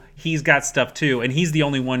though he's got stuff too, and he's the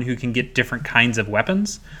only one who can get different kinds of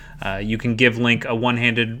weapons. You can give Link a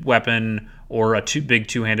one-handed weapon or a big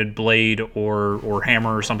two-handed blade or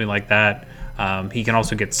hammer or something like that. He can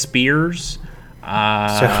also get spears.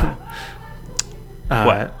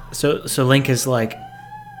 What? So Link is like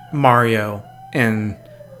Mario in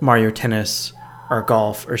Mario Tennis or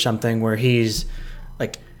Golf or something, where he's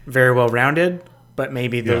like very well-rounded, but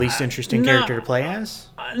maybe the least interesting character to play as?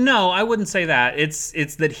 No, I wouldn't say that.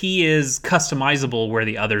 It's that he is customizable where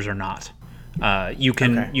the others are not. You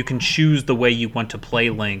can choose the way you want to play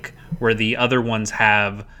Link, where the other ones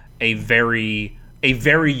have a very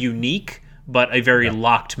unique but a very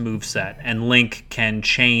locked moveset, and Link can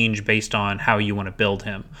change based on how you want to build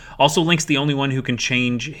him. Also, Link's the only one who can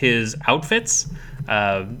change his outfits.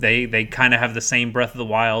 They kind of have the same Breath of the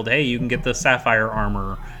Wild. Hey, you can get the sapphire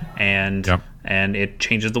armor, and it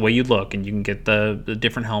changes the way you look, and you can get the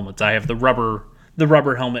different helmets. I have the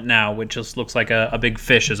rubber helmet now, which just looks like a big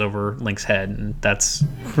fish is over Link's head, and that's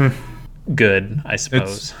good, I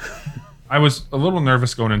suppose. I was a little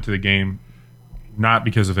nervous going into the game, not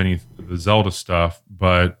because of any of the Zelda stuff,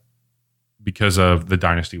 but because of the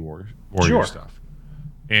Dynasty Warrior stuff.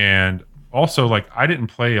 And also, like, I didn't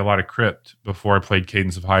play a lot of Crypt before I played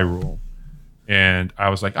Cadence of Hyrule. And I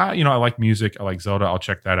was like, I like music. I like Zelda. I'll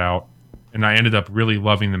check that out. And I ended up really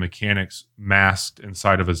loving the mechanics masked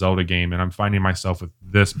inside of a Zelda game. And I'm finding myself with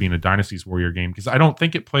this being a Dynasty Warrior game, because I don't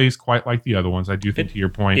think it plays quite like the other ones. I do think, to your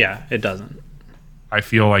point. Yeah, it doesn't. I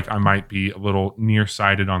feel like I might be a little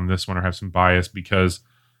nearsighted on this one or have some bias because,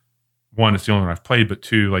 one, it's the only one I've played, but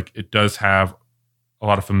two, like, it does have a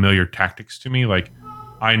lot of familiar tactics to me. Like,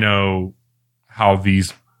 I know how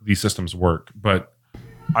these systems work, but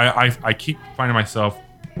I keep finding myself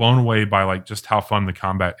blown away by, like, just how fun the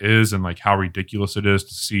combat is and, like, how ridiculous it is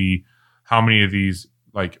to see how many of these,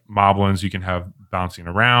 like, moblins you can have bouncing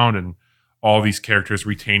around and all these characters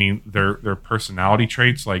retaining their personality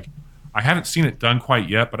traits. Like, I haven't seen it done quite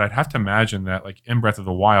yet, but I'd have to imagine that, like, in Breath of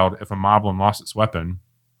the Wild, if a moblin lost its weapon,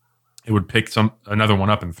 it would pick another one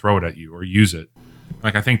up and throw it at you or use it.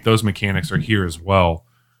 Like, I think those mechanics are here as well.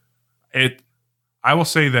 I will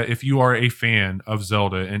say that if you are a fan of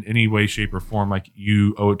Zelda in any way, shape, or form, like,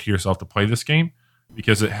 you owe it to yourself to play this game,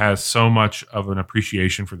 because it has so much of an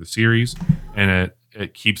appreciation for the series, and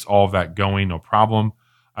it keeps all of that going, no problem.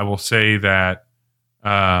 I will say that,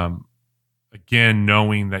 again,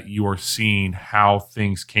 knowing that you are seeing how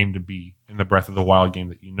things came to be in the Breath of the Wild game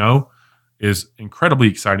that is incredibly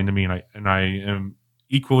exciting to me, and I am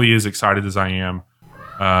equally as excited as I am,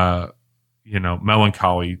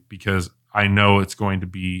 melancholy, because I know it's going to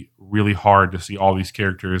be really hard to see all these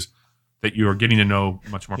characters that you are getting to know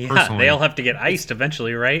much more personally. They all have to get iced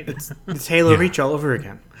eventually, right? It's Halo Reach all over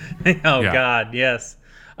again. God, yes.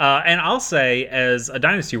 And I'll say, as a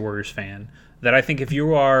Dynasty Warriors fan, that I think if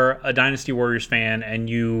you are a Dynasty Warriors fan and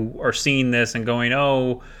you are seeing this and going,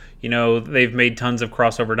 they've made tons of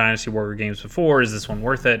crossover Dynasty Warrior games before, is this one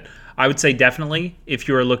worth it? I would say definitely, if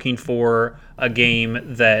you're looking for a game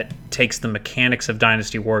that takes the mechanics of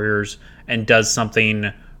Dynasty Warriors and does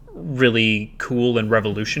something really cool and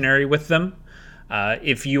revolutionary with them.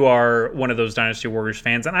 If you are one of those Dynasty Warriors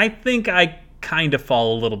fans, and I think I kind of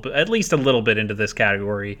fall at least a little bit into this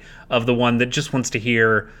category of the one that just wants to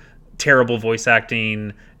hear terrible voice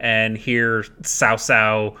acting and hear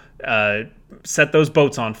Cao set those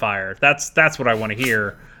boats on fire. That's what I want to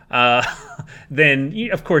hear. Then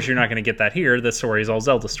of course you're not going to get that here. The story is all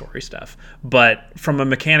Zelda story stuff. But from a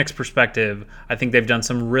mechanics perspective, I think they've done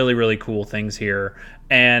some really, really cool things here.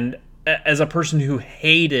 And as a person who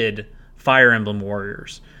hated Fire Emblem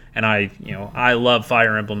Warriors, and I love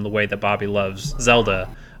Fire Emblem the way that Bobby loves Zelda,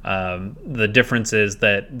 the difference is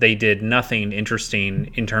that they did nothing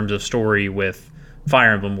interesting in terms of story with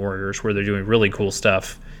Fire Emblem Warriors, where they're doing really cool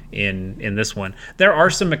stuff in this one. There are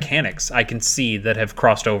some mechanics I can see that have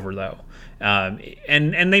crossed over, though.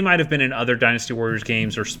 And they might have been in other Dynasty Warriors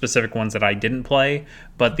games or specific ones that I didn't play,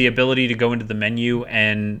 but the ability to go into the menu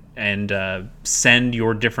and send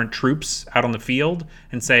your different troops out on the field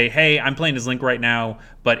and say, hey, I'm playing as Link right now,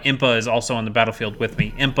 but Impa is also on the battlefield with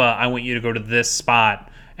me. Impa, I want you to go to this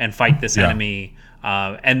spot and fight this enemy.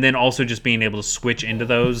 And then also just being able to switch into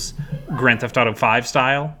those Grand Theft Auto 5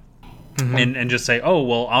 style. Mm-hmm. And just say, oh,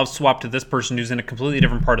 well, I'll swap to this person who's in a completely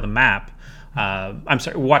different part of the map. I'm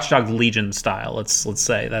sorry, Watch Dogs Legion style. Let's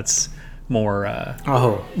say that's more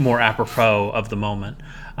apropos of the moment.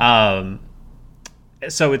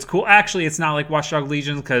 So it's cool. Actually, it's not like Watch Dogs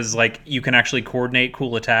Legion because like you can actually coordinate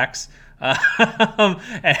cool attacks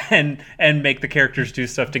and make the characters do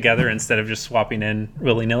stuff together instead of just swapping in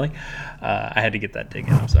willy nilly. I had to get that dig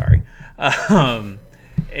in. I'm sorry.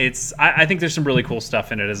 I think there's some really cool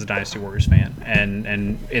stuff in it as a Dynasty Warriors fan,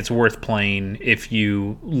 and it's worth playing if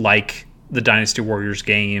you like the Dynasty Warriors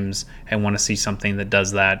games and want to see something that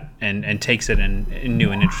does that and takes it in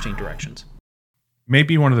new and interesting directions.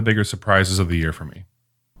 Maybe one of the bigger surprises of the year for me.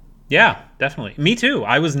 Yeah, definitely. Me too.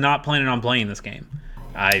 I was not planning on playing this game.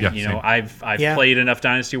 I've played enough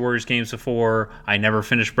Dynasty Warriors games before. I never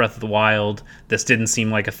finished Breath of the Wild. This didn't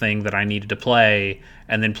seem like a thing that I needed to play.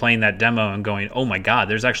 And then playing that demo and going, oh my god,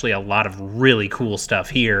 there's actually a lot of really cool stuff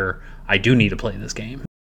here. I do need to play this game.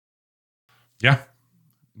 Yeah.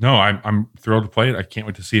 No, I'm thrilled to play it. I can't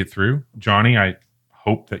wait to see it through. Johnny, I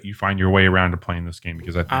hope that you find your way around to playing this game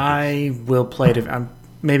because I will play it.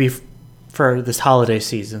 Maybe for this holiday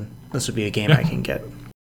season. This would be a game I can get.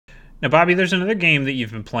 Now, Bobby, there's another game that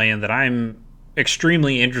you've been playing that I'm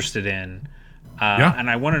extremely interested in. And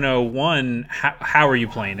I want to know, one, how are you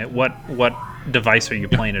playing it? What device are you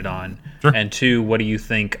playing it on? Sure. And two, what do you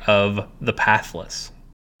think of The Pathless?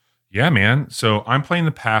 Yeah, man. So I'm playing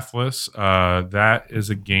The Pathless. That is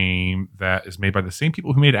a game that is made by the same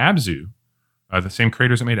people who made Abzu. The same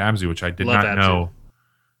creators that made Abzu, which I did Love not Abzu. know.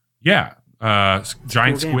 Yeah.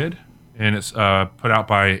 Giant cool Squid. And it's put out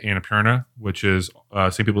by Annapurna, which is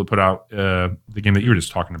same people that put out the game that you were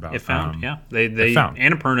just talking about. It Found, yeah. They Found.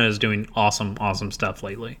 Annapurna is doing awesome stuff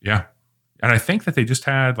lately. Yeah. And I think that they just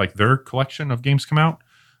had like their collection of games come out.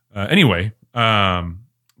 Anyway, The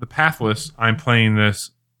Pathless, I'm playing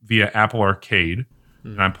this via Apple Arcade.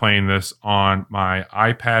 And I'm playing this on my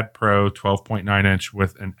iPad Pro 12.9 inch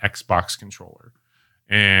with an Xbox controller.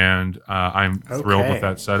 And I'm thrilled with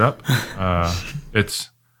that setup.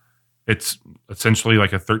 It's essentially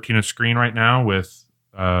like a 13-inch screen right now with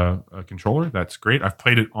a controller. That's great. I've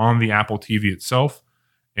played it on the Apple TV itself,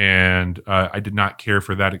 and I did not care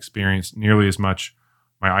for that experience nearly as much.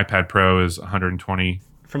 My iPad Pro is 120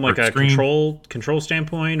 from like a screen. control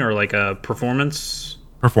standpoint, or like a performance.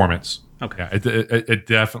 Okay, yeah, it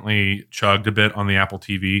definitely chugged a bit on the Apple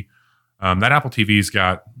TV. That Apple TV's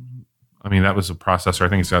got. I mean, that was a processor. I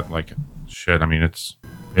think it's got like shit. I mean, it's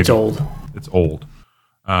old. It's old.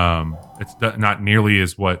 It's not nearly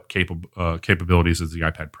as what capabilities as the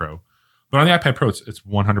iPad Pro, but on the iPad Pro, it's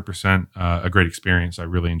 100% a great experience. I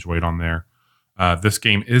really enjoyed on there. This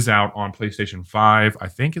game is out on PlayStation 5. I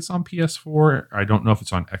think it's on PS4. I don't know if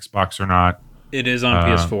it's on Xbox or not. It is on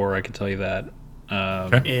PS4. I can tell you that.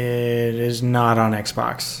 Okay. It is not on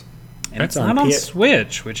Xbox. And it's not on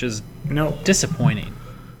Switch, which is disappointing.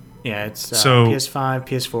 Yeah, it's PS5,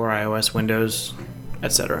 PS4, iOS, Windows,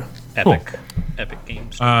 etc. Epic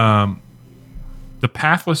games. The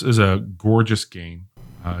Pathless is a gorgeous game.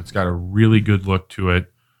 It's got a really good look to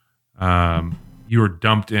it. You are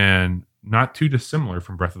dumped in not too dissimilar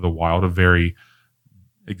from Breath of the Wild, a very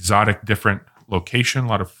exotic, different location, a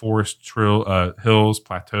lot of forest, hills,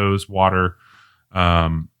 plateaus, water.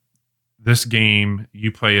 This game,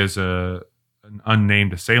 you play as an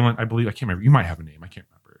unnamed assailant, I believe. I can't remember. You might have a name. I can't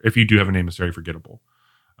remember. If you do have a name, it's very forgettable.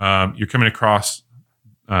 You're coming across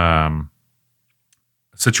a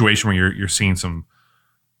situation where you're seeing some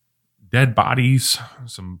dead bodies,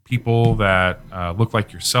 some people that look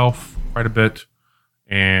like yourself quite a bit,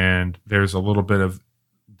 and there's a little bit of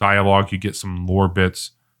dialogue. You get some lore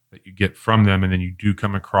bits that you get from them, and then you do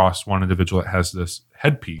come across one individual that has this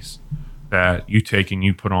headpiece that you take and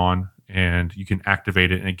you put on, and you can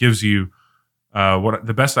activate it, and it gives you what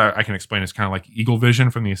the best I can explain is kind of like Eagle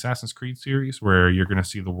Vision from the Assassin's Creed series, where you're going to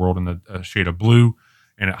see the world in a shade of blue,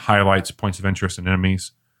 and it highlights points of interest and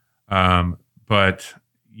enemies. But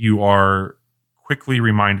you are quickly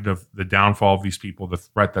reminded of the downfall of these people, the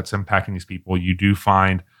threat that's impacting these people. You do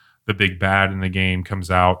find the big bad in the game comes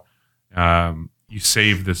out. You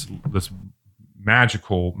save this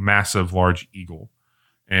magical, massive, large eagle.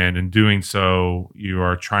 And in doing so, you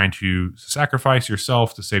are trying to sacrifice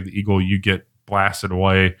yourself to save the eagle. You get blasted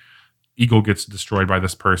away. Eagle gets destroyed by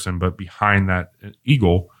this person, but behind that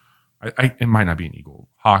eagle, it might not be an eagle.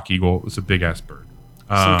 Hawk eagle. It's a big ass bird.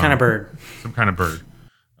 Some kind of bird.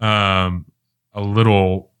 A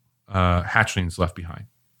little hatchling's left behind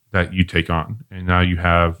that you take on, and now you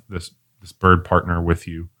have this bird partner with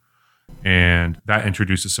you, and that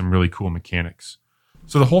introduces some really cool mechanics.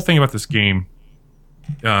 So the whole thing about this game,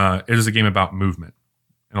 it is a game about movement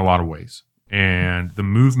in a lot of ways, and the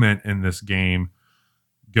movement in this game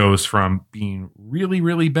goes from being really,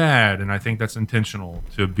 really bad, and I think that's intentional,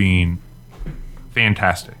 to being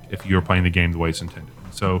fantastic if you're playing the game the way it's intended.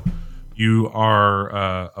 So you are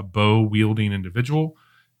a bow wielding individual,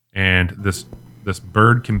 and this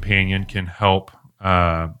bird companion can help,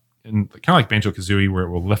 and kind of like Banjo-Kazooie, where it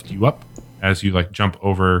will lift you up as you like jump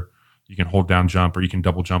over. You can hold down jump, or you can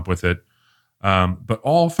double jump with it. But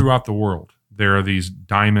all throughout the world, there are these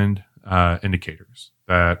diamond indicators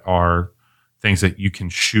that are things that you can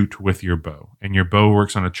shoot with your bow, and your bow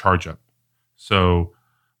works on a charge up. So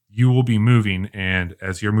you will be moving, and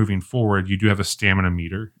as you're moving forward, you do have a stamina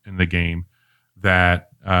meter in the game that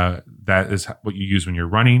is what you use when you're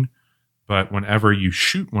running. but whenever you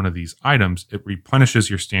shoot one of these items, it replenishes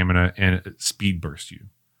your stamina and it speed bursts you.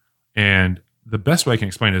 And the best way I can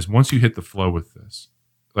explain it is once you hit the flow with this,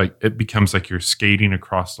 like it becomes like you're skating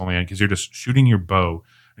across the land because you're just shooting your bow,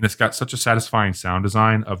 and it's got such a satisfying sound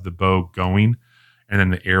design of the bow going and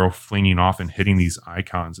then the arrow flinging off and hitting these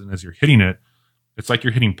icons. And as you're hitting it, it's like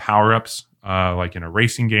you're hitting power-ups like in a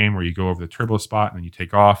racing game where you go over the turbo spot and then you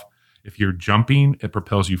take off. If you're jumping, it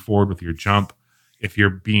propels you forward with your jump. If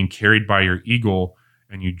you're being carried by your eagle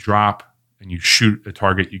and you drop and you shoot a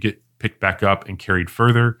target, you get picked back up and carried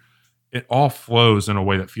further. It all flows in a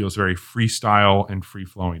way that feels very freestyle and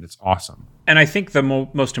free-flowing. It's awesome. And I think the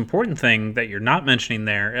most important thing that you're not mentioning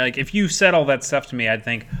there, like if you said all that stuff to me, I'd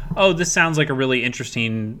think, oh, this sounds like a really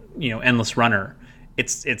interesting, endless runner.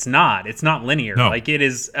 It's not. It's not linear. No. Like it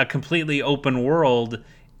is a completely open world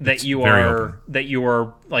that It's you very are open. that you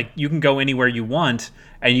are like you can go anywhere you want,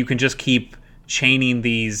 and you can just keep chaining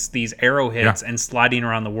these arrowheads and sliding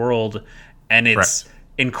around the world, and it's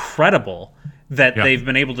incredible that they've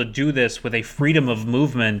been able to do this with a freedom of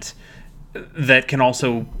movement that can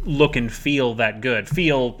also look and feel that good.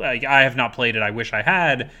 I have not played it. I wish I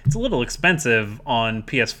had. It's a little expensive on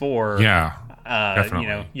PS4. Yeah,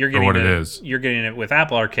 definitely. You're For getting what it. it is. You're getting it with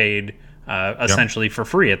Apple Arcade, essentially for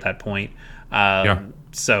free at that point.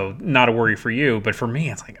 So not a worry for you, but for me,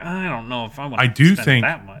 it's like I don't know if I want to spend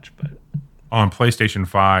that much. But on PlayStation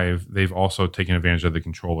 5, they've also taken advantage of the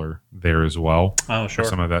controller there as well. Oh, sure. For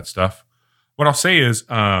some of that stuff. What I'll say is,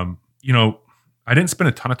 I didn't spend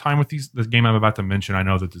a ton of time with this game I'm about to mention. I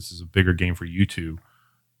know that this is a bigger game for you two,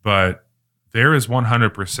 but there is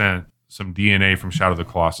 100% some DNA from Shadow of the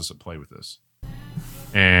Colossus at play with this.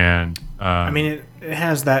 And it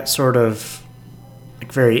has that sort of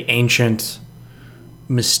like very ancient,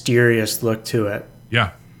 mysterious look to it.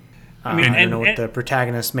 Yeah. I don't know what the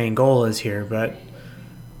protagonist's main goal is here, but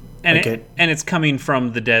it's coming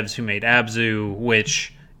from the devs who made Abzu,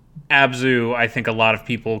 which Abzu, I think a lot of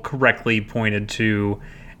people correctly pointed to,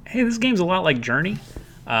 hey, this game's a lot like Journey.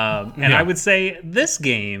 I would say this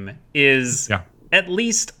game is at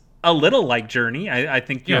least a little like Journey. I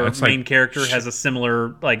think your main character has a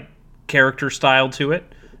similar like character style to it,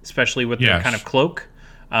 especially with the kind of cloak.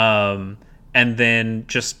 And then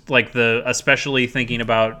just like especially thinking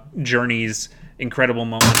about Journey's incredible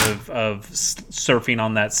moment of surfing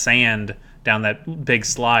on that sand down that big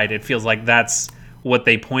slide, it feels like that's what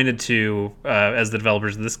they pointed to as the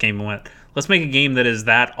developers of this game and went, let's make a game that is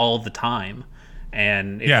that all the time.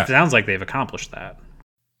 And it sounds like they've accomplished that.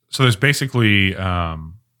 So there's basically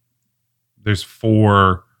there's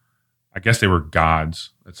 4, I guess they were gods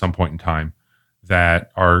at some point in time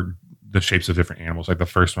that are the shapes of different animals. Like the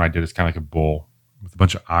first one I did is kind of like a bull with a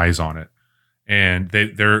bunch of eyes on it. And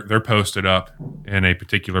they're posted up in a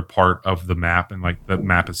particular part of the map, and like the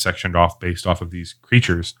map is sectioned off based off of these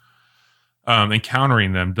creatures.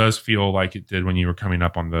 Encountering them does feel like it did when you were coming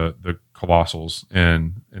up on the Colossals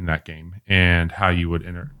in that game, and how you would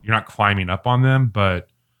enter. You're not climbing up on them, but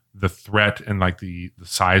the threat and like the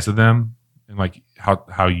size of them and like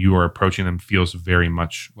how you are approaching them feels very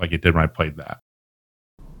much like it did when I played that.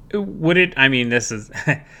 Would it? I mean, this is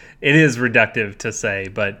it is reductive to say,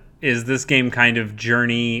 but is this game kind of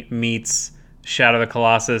Journey meets Shadow of the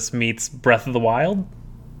Colossus meets Breath of the Wild?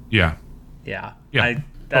 Yeah. Totally.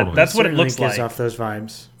 That's what it looks gives like. off those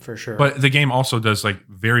vibes for sure. But the game also does like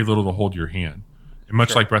very little to hold your hand. And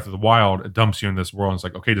much like Breath of the Wild, it dumps you in this world and it's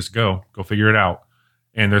like, okay, just go figure it out.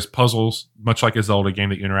 And there's puzzles, much like a Zelda game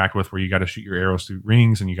that you interact with, where you got to shoot your arrows through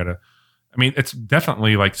rings, and you got to. I mean, it's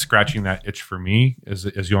definitely like scratching that itch for me. As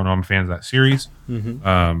you all know, I'm a fan of that series.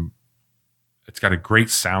 Mm-hmm. It's got a great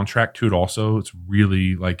soundtrack to it. Also, it's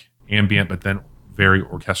really like ambient, but then very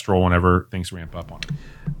orchestral whenever things ramp up on it.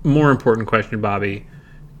 More important question, Bobby.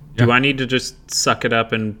 Do I need to just suck it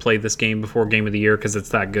up and play this game before Game of the Year because it's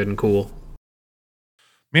that good and cool?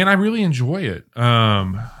 Man, I really enjoy it.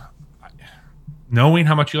 Knowing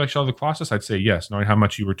how much you like Shadow of the Colossus, I'd say yes. Knowing how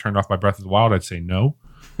much you were turned off by Breath of the Wild, I'd say no.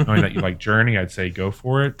 Knowing that you like Journey, I'd say go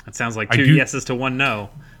for it. That sounds like 2 yeses to 1 no.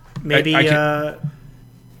 Maybe, do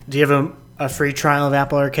you have a free trial of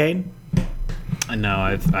Apple Arcade?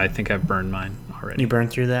 No, I think I've burned mine already. You burned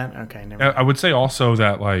through that? Okay, never mind. I would say also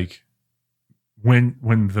that like when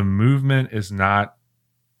the movement is not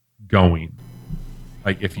going,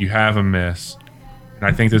 like if you have a miss, and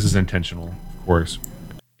I think this is intentional, of course,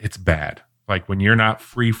 it's bad. Like when you're not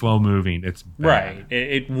free flow moving, it's bad. Right.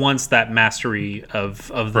 It wants that mastery of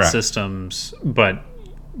the systems, but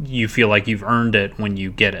you feel like you've earned it when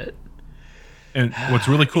you get it. And what's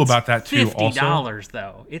really cool about that too, $50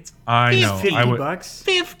 though. It's I know $50. $50. It's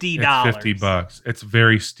 $50. It's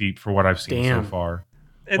very steep for what I've seen so far.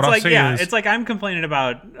 It's like, yeah, it's like I'm complaining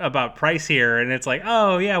about price here, and it's like,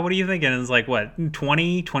 oh yeah, what are you thinking? And it's like, what,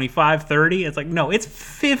 20, 25, 30? It's like, no, it's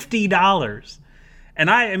 $50. And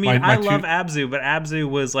I mean, I love Abzu, but Abzu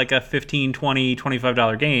was like a $15, $20,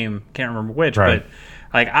 $25 game. Can't remember which, right.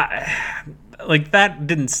 But like that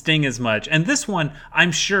didn't sting as much. And this one,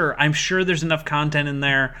 I'm sure there's enough content in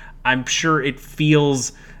there. I'm sure it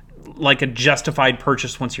feels like a justified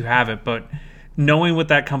purchase once you have it, but knowing what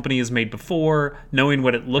that company has made before, knowing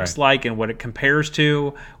what it looks like and what it compares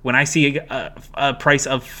to, when I see a price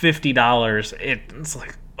of $50, it's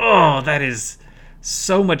like, oh, that is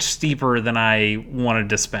so much steeper than I wanted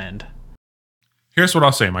to spend. Here's what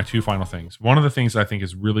I'll say, my two final things. One of the things I think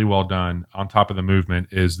is really well done on top of the movement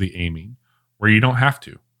is the aiming, where you don't have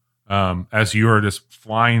to. As you are just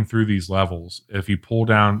flying through these levels, if you pull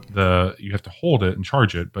down you have to hold it and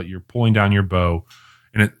charge it, but you're pulling down your bow,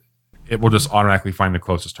 and it will just automatically find the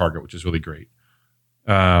closest target, which is really great.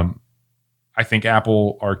 I think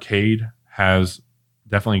Apple Arcade has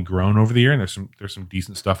definitely grown over the year, and there's some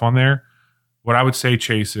decent stuff on there. What I would say,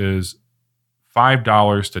 Chase, is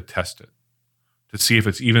 $5 to test it, to see if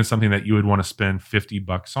it's even something that you would want to spend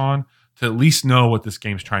 $50 on, to at least know what this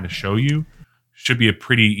game's trying to show you. Should be a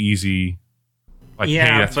pretty easy, like, hey,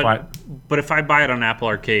 that's fine. But if I buy it on Apple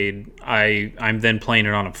Arcade, I'm then playing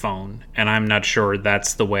it on a phone, and I'm not sure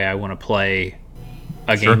that's the way I want to play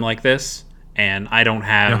a game like this. And I don't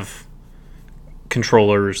have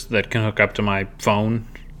controllers that can hook up to my phone,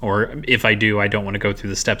 or if I do, I don't want to go through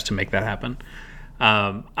the steps to make that happen.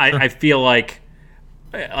 I feel like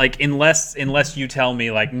unless you tell me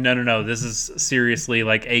like no, this is seriously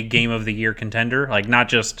like a game of the year contender, like not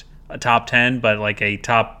just a top 10, but like a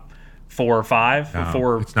top 4 or 5.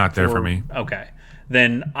 No, it's not there for me. Okay,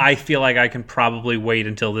 then I feel like I can probably wait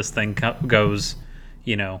until this thing goes,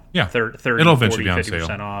 30, it'll eventually 40, be on 50%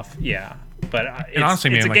 sale. off. Yeah, but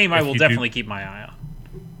honestly, it's man, a game I will definitely keep my eye on.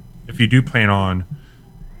 If you do plan on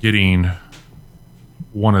getting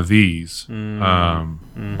one of these, I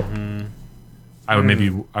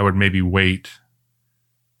would maybe wait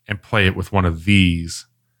and play it with one of these.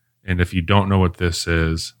 And if you don't know what this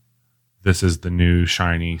is the new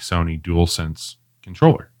shiny Sony DualSense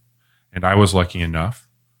controller. And I was lucky enough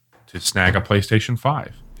to snag a PlayStation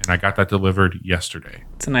 5, and I got that delivered yesterday.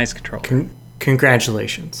 It's a nice controller.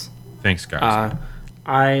 Congratulations. Thanks, guys.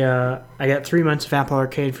 I got 3 months of Apple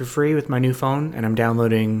Arcade for free with my new phone, and I'm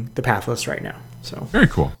downloading the Pathless right now. So very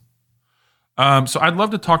cool. So I'd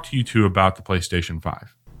love to talk to you two about the PlayStation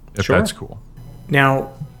 5, if that's cool.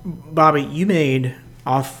 Now, Bobby, you made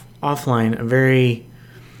offline a very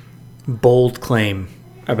bold claim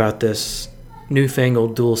about this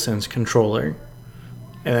newfangled DualSense controller,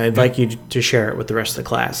 and I'd like you to share it with the rest of the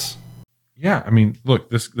class. Yeah, I mean, look,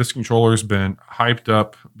 this controller's been hyped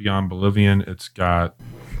up beyond Bolivian. It's got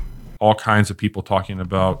all kinds of people talking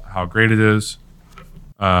about how great it is.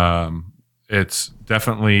 It's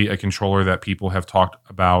definitely a controller that people have talked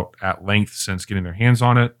about at length since getting their hands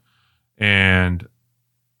on it. And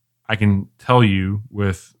I can tell you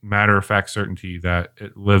with matter-of-fact certainty that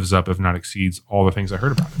it lives up, if not exceeds, all the things I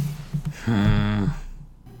heard about it.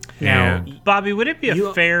 Now, Bobby, would it be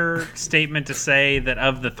a fair statement to say that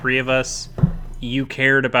of the three of us, you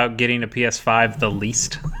cared about getting a PS5 the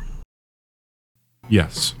least?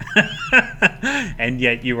 Yes. And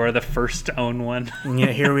yet you are the first to own one. And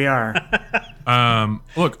yet here we are.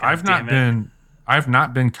 Look, I've not been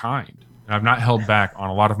kind. I've not held back on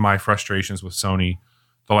a lot of my frustrations with Sony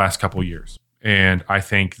the last couple of years. And I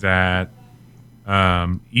think that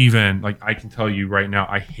even like I can tell you right now,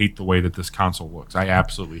 I hate the way that this console looks. I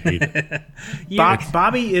absolutely hate it.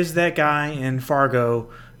 Bobby is that guy in Fargo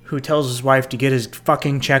who tells his wife to get his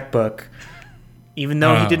fucking checkbook, even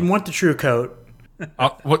though he didn't want the True Coat.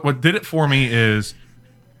 What did it for me is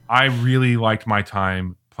I really liked my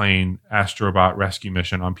time playing Astrobot Rescue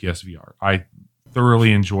Mission on PSVR. I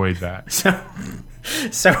thoroughly enjoyed that.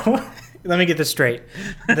 So let me get this straight.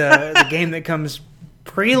 The game that comes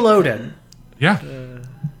preloaded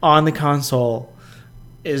on the console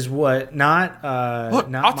is what? Not look,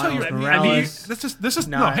 not I'll Miles tell you. Morales. This is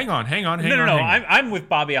no. Hang on. No. I'm with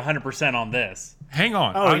Bobby 100% on this. Hang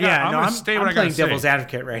on. Oh I'm playing devil's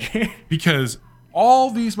advocate right here. Because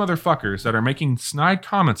all these motherfuckers that are making snide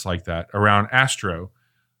comments like that around Astro,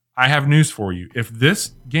 I have news for you. If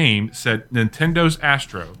this game said Nintendo's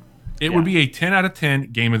Astro, it would be a 10 out of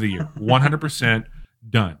 10 game of the year. 100%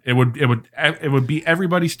 done. It would be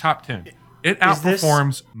everybody's top 10. It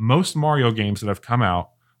outperforms most Mario games that have come out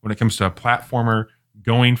when it comes to a platformer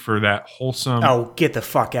going for that wholesome. Oh, get the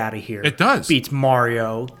fuck out of here. It does. Beats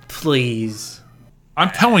Mario, please. I'm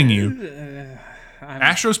telling you.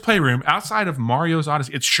 Astro's Playroom, outside of Mario's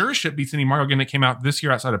Odyssey, it sure as shit beats any Mario game that came out this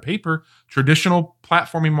year outside of paper. Traditional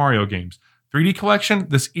platforming Mario games. 3D Collection,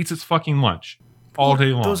 this eats its fucking lunch all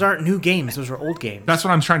day long. Those aren't new games. Those are old games. That's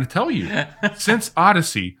what I'm trying to tell you. Since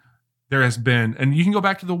Odyssey, there has been, and you can go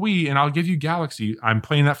back to the Wii, and I'll give you Galaxy. I'm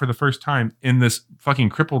playing that for the first time in this fucking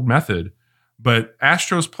crippled method. But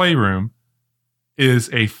Astro's Playroom is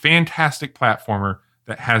a fantastic platformer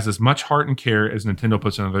that has as much heart and care as Nintendo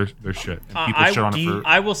puts into their shit. And people shit on it for...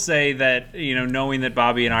 I will say that, knowing that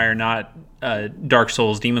Bobby and I are not Dark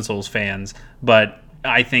Souls, Demon Souls fans, but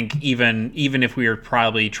I think even if we were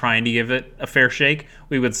probably trying to give it a fair shake,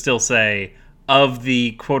 we would still say of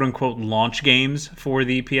the quote-unquote launch games for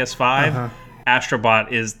the PS5,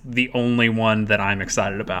 Astrobot is the only one that I'm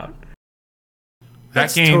excited about.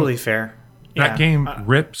 That's totally fair. That game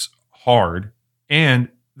rips hard, and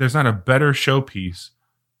there's not a better showpiece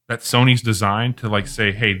that Sony's designed to like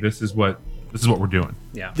say, hey, this is what we're doing.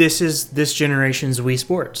 Yeah. This is this generation's Wii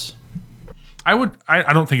Sports. I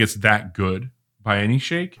don't think it's that good by any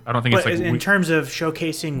shake. I don't think it's like in terms of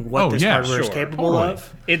showcasing what this hardware is capable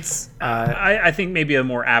of. It's I think maybe a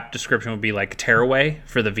more apt description would be like Tearaway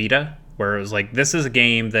for the Vita, where it was like this is a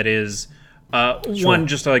game that is one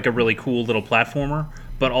just like a really cool little platformer,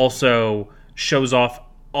 but also shows off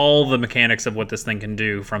all the mechanics of what this thing can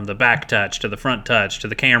do, from the back touch to the front touch to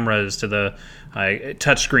the cameras to the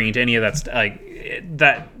touch screen to any of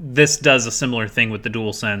that. This does a similar thing with the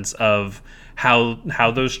DualSense of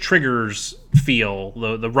how those triggers feel,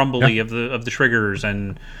 the rumbly of the triggers,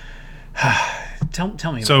 and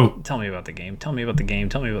tell me about the game. Tell me about the game.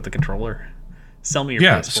 Tell me about the controller. Sell me your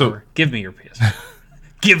PS4. Give me your PS4.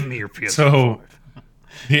 Give me your PS4. So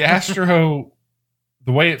the Astro,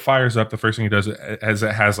 the way it fires up, the first thing it does is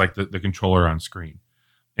it has like the controller on screen,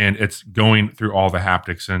 and it's going through all the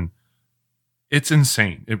haptics, and it's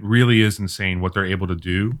insane. It really is insane what they're able to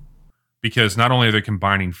do, because not only are they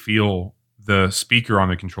combining feel, the speaker on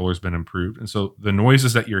the controller has been improved, and so the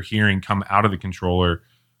noises that you're hearing come out of the controller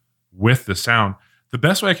with the sound. The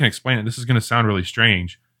best way I can explain it, this is going to sound really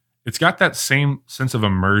strange, it's got that same sense of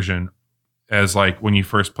immersion as like when you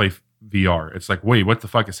first play VR. It's like, wait, what the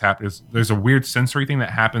fuck is happening? There's a weird sensory thing that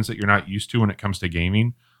happens that you're not used to when it comes to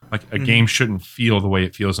gaming. Like a game shouldn't feel the way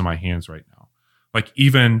it feels in my hands right now. Like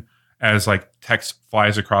even as like text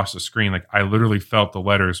flies across the screen, like I literally felt the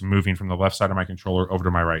letters moving from the left side of my controller over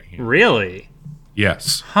to my right hand. Really?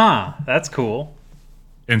 Yes. Huh. That's cool.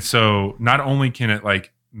 And so not only can it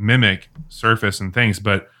like mimic surface and things,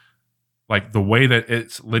 but like the way that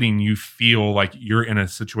it's letting you feel like you're in a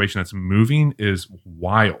situation that's moving is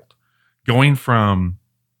wild. Going from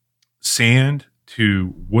sand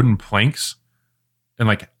to wooden planks, and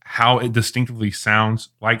like how it distinctively sounds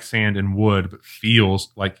like sand and wood, but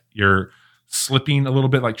feels like you're slipping a little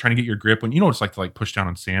bit, like trying to get your grip when you know what it's like to like push down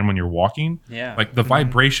on sand when you're walking. Yeah. Like the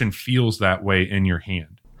vibration feels that way in your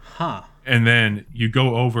hand. Huh. And then you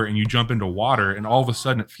go over and you jump into water, and all of a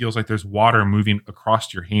sudden it feels like there's water moving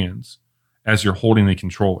across your hands as you're holding the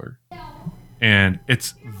controller. And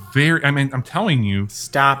it's very, I mean, I'm telling you.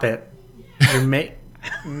 Stop it. You're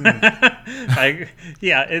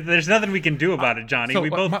there's nothing we can do about it, Johnny. So, we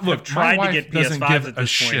both have tried to get PS5s at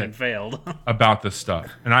this point and failed. About this stuff.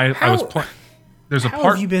 And I was playing. There's a how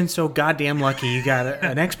part. Have you been so goddamn lucky? You got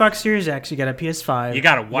an Xbox Series X, you got a PS5. You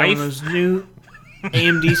got a wife. You got one of those new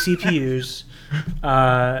AMD CPUs.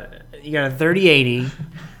 You got a 3080.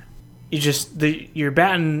 You're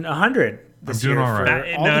batting 100 this year. I'm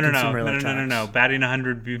doing all right. No. Batting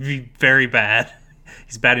 100 would be very bad.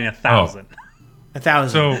 He's batting 1,000. 1,000.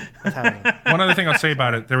 So 1,000. one other thing I'll say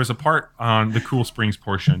about it, there was a part on the Cool Springs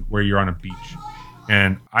portion where you're on a beach,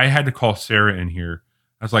 and I had to call Sarah in here.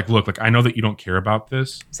 I was like, look, I know that you don't care about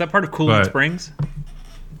this. Is that part of Cooling Springs?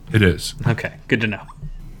 It is. Okay, good to know.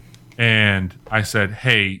 And I said,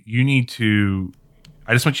 hey,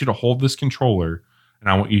 I just want you to hold this controller, and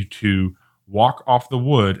I want you to walk off the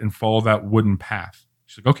wood and follow that wooden path.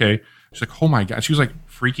 She's like, okay. She's like, oh my God. She was like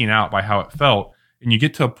freaking out by how it felt. And you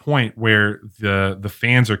get to a point where the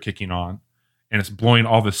fans are kicking on, and it's blowing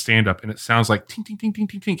all the sand up, and it sounds like tink, tink, tink,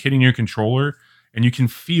 tink, tink, tink, hitting your controller. And you can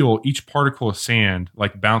feel each particle of sand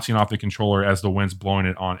like bouncing off the controller as the wind's blowing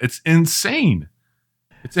it on. It's insane.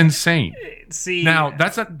 It's insane. See, now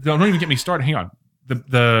that's not. Don't even get me started. Hang on.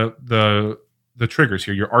 The triggers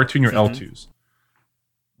here, your R2 and your L2s.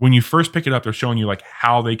 When you first pick it up, they're showing you like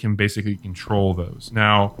how they can basically control those.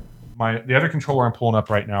 Now, the other controller I'm pulling up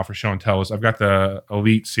right now for show and tell is I've got the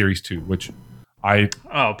Elite Series 2, which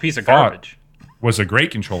piece of garbage. Was a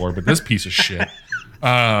great controller, but this piece of shit.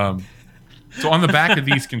 So on the back of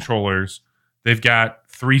these controllers, they've got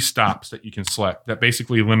 3 stops that you can select that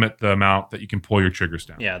basically limit the amount that you can pull your triggers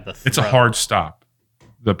down. Yeah, it's a hard stop.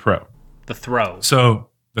 The Pro. The throw.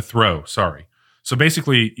 So the throw, sorry. So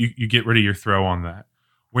basically you get rid of your throw on that.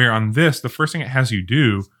 Where on this, the first thing it has you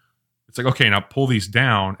do, it's like, okay, now pull these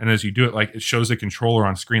down. And as you do it, like it shows the controller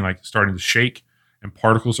on screen, like starting to shake and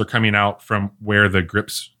particles are coming out from where the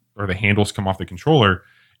grips or the handles come off the controller.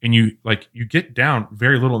 And you get down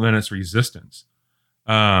very little, then it's resistance.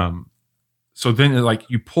 So then like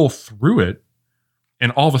you pull through it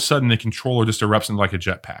and all of a sudden the controller just erupts into like a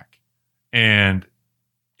jetpack. And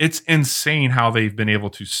it's insane how they've been able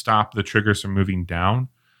to stop the triggers from moving down.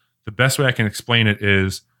 The best way I can explain it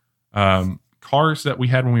is cars that we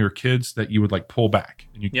had when we were kids that you would like pull back.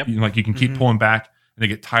 And you can keep pulling back and they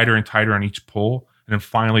get tighter and tighter on each pull. And then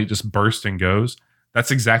finally it just bursts and goes.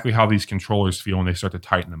 That's exactly how these controllers feel when they start to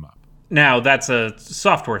tighten them up. Now that's a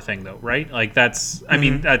software thing, though, right? Like that's, I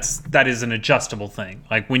mean, that is an adjustable thing.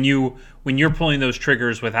 Like when you're pulling those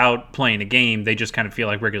triggers without playing a game, they just kind of feel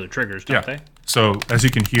like regular triggers, don't they? So as you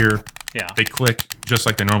can hear, they click just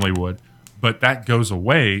like they normally would, but that goes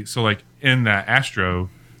away. So like in that Astro,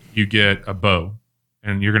 you get a bow,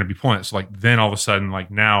 and you're going to be pulling it. So like then all of a sudden,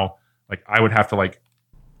 like now, like I would have to like,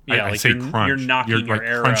 I say crunch. You're knocking your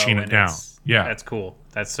arrow, crunching it down. Yeah, that's cool.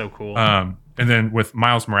 That's so cool. And then with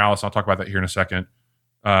Miles Morales, I'll talk about that here in a second.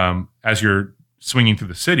 As you're swinging through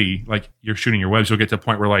the city, like you're shooting your webs, you'll get to a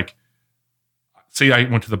point where like, say I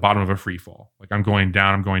went to the bottom of a free fall. Like I'm going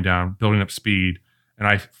down, building up speed, and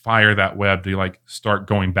I fire that web to like start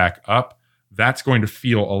going back up. That's going to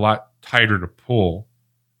feel a lot tighter to pull.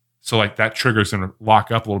 So like that trigger is going to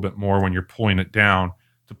lock up a little bit more when you're pulling it down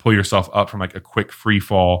to pull yourself up from like a quick free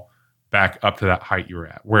fall back up to that height you were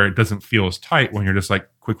at, where it doesn't feel as tight when you're just like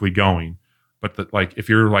quickly going. But like if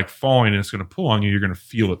you're like falling and it's going to pull on you, you're going to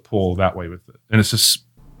feel it pull that way with it. And it's just,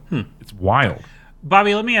 it's wild.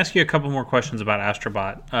 Bobby, let me ask you a couple more questions about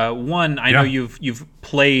Astrobot. One, I know you've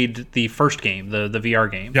played the first game, the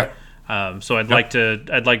VR game. Yeah. So I'd like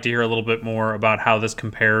to hear a little bit more about how this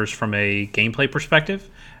compares from a gameplay perspective.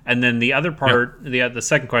 And then the other part, the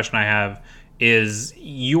second question I have is,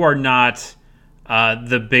 you are not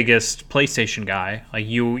the biggest PlayStation guy. Like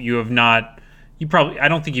you have not. I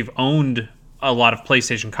don't think you've owned a lot of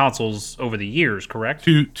PlayStation consoles over the years, correct?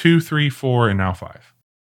 2, 3, 4, and now 5.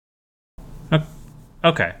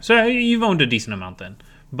 Okay, so you've owned a decent amount then,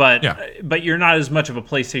 but you're not as much of a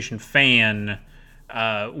PlayStation fan.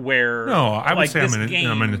 Where I would say I'm a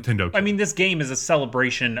Nintendo kid. I mean, this game is a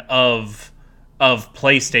celebration of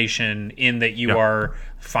PlayStation in that you are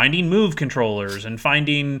finding Move controllers and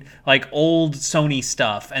finding like old Sony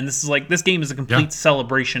stuff, and this game is a complete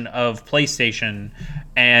celebration of PlayStation.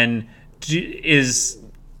 And is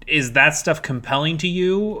that stuff compelling to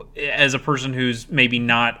you as a person who's maybe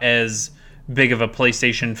not as big of a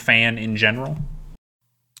PlayStation fan in general?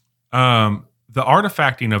 The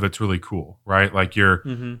artifacting of it's really cool, right? Like you're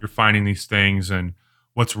finding these things, and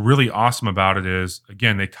what's really awesome about it is,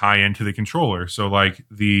 again, they tie into the controller. So like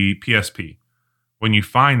the PSP, when you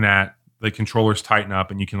find that the controllers tighten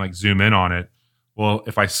up and you can like zoom in on it. Well,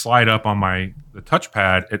 if I slide up on the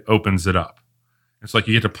touchpad, it opens it up. It's like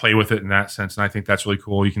you get to play with it in that sense, and I think that's really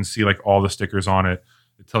cool. You can see like all the stickers on it.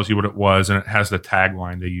 It tells you what it was, and it has the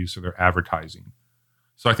tagline they use for their advertising.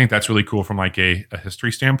 So I think that's really cool from like a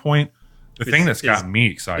history standpoint. The thing that's got me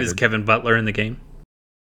excited is Kevin Butler in the game.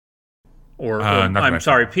 Or I'm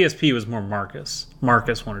sorry, PSP was more Marcus.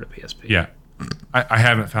 Marcus wanted a PSP. Yeah, I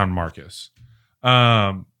haven't found Marcus.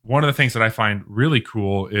 One of the things that I find really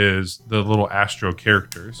cool is the little Astro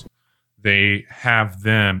characters. They have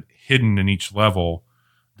them hidden in each level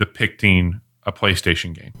depicting a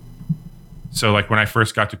PlayStation game. So like when I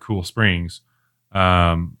first got to Cool Springs,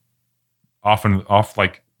 often off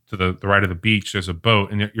like to the right of the beach, there's a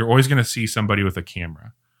boat, and you're always going to see somebody with a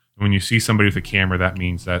camera. And when you see somebody with a camera, that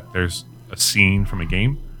means that there's a scene from a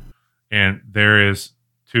game. And there is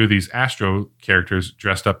 2 of these Astro characters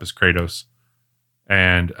dressed up as Kratos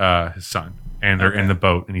and his son. And they're in the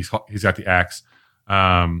boat, and he's got the axe.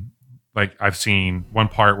 Like I've seen one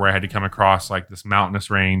part where I had to come across like this mountainous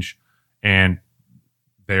range, and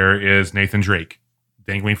there is Nathan Drake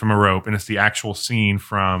dangling from a rope, and it's the actual scene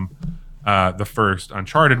from the first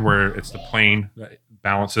Uncharted where it's the plane that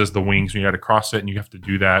balances the wings and you got to cross it, and you have to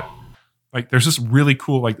do that. Like there's this really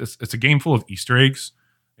cool, like it's a game full of Easter eggs,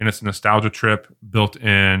 and it's a nostalgia trip built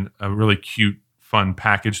in a really cute, fun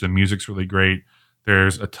package. The music's really great.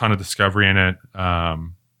 There's a ton of discovery in it.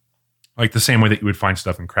 Like the same way that you would find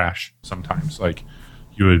stuff in Crash sometimes. Like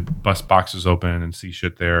you would bust boxes open and see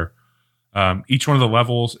shit there. Each one of the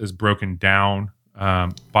levels is broken down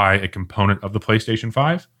by a component of the PlayStation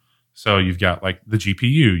 5. So you've got like the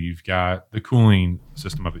GPU, you've got the cooling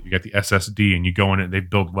system of it, you got the SSD, and you go in and they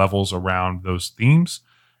build levels around those themes,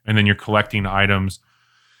 and then you're collecting items.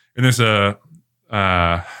 And there's a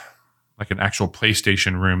like an actual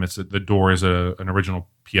PlayStation room. It's the door is an original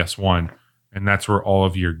PS1, and that's where all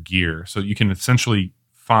of your gear. So you can essentially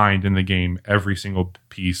find in the game every single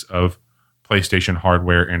piece of PlayStation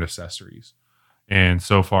hardware and accessories. And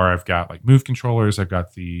so far, I've got like Move controllers. I've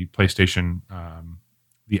got the PlayStation,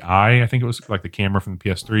 the Eye. I think it was like the camera from the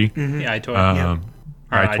PS3. Mm-hmm. The iToy.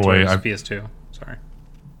 iToy. I've PS2. Sorry.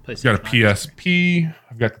 I've got a PSP.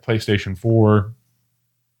 I've got the PlayStation 4.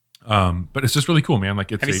 But it's just really cool, man.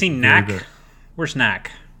 Like, have you seen Knack? Where's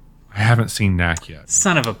Knack? I haven't seen Knack yet.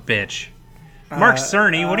 Son of a bitch. Mark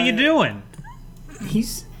Cerny, what are you doing?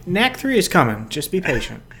 Knack 3 is coming. Just be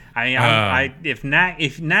patient. If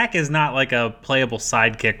Knack is not like a playable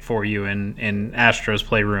sidekick for you in Astro's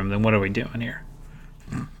Playroom, then what are we doing here?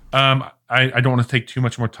 I don't want to take too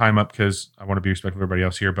much more time up because I want to be respectful of everybody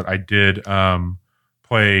else here, but I did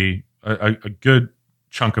play a good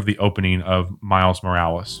chunk of the opening of Miles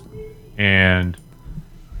Morales, and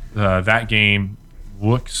that game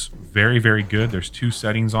looks very, very good. There's 2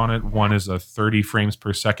 settings on it. One is a 30 frames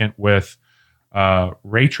per second with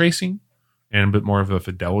ray tracing and a bit more of a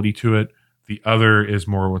fidelity to it. The other is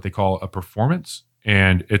more what they call a performance,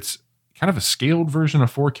 and it's kind of a scaled version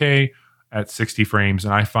of 4K at 60 frames,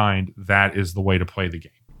 and I find that is the way to play the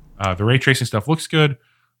game. The ray tracing stuff looks good,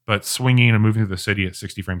 but swinging and moving through the city at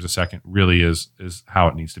 60 frames a second really is how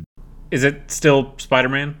it needs to be. Is it still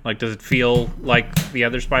Spider-Man? Like, does it feel like the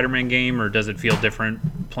other Spider-Man game, or does it feel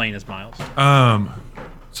different playing as Miles?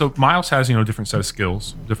 So Miles has, different set of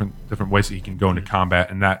skills, different ways that he can go into combat,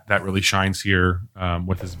 and that really shines here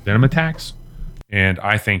with his venom attacks. And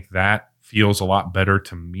I think that feels a lot better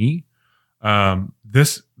to me.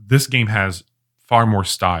 This game has far more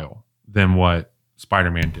style than what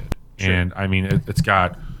Spider-Man did. Sure. And I mean, it's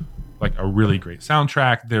got like a really great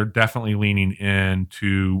soundtrack. They're definitely leaning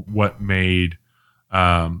into what made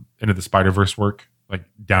Into the Spider-Verse work, like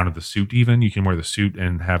down to the suit even. You can wear the suit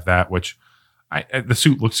and have that, which the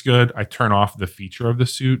suit looks good. I turn off the feature of the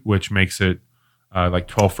suit, which makes it like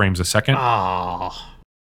 12 frames a second. Oh.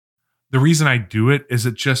 The reason I do it is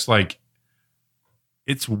it just like,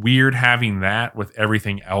 it's weird having that with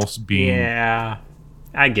everything else being. Yeah,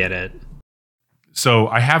 I get it. So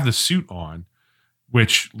I have the suit on,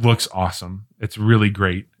 which looks awesome. It's really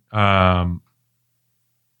great. I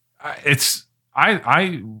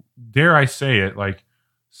dare I say it, like,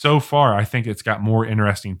 so far, I think it's got more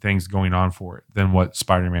interesting things going on for it than what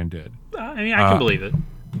Spider-Man did. I mean, I can believe it.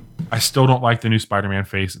 I still don't like the new Spider-Man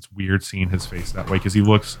face. It's weird seeing his face that way because he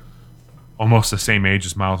looks almost the same age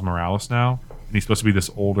as Miles Morales now. And he's supposed to be this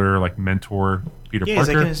older, like, mentor Peter Parker. Yeah, he's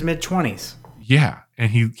like in his mid-20s. Yeah, and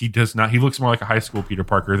he does not. He looks more like a high school Peter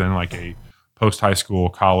Parker than like a post-high school,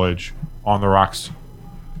 college, on the rocks.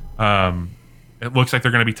 It looks like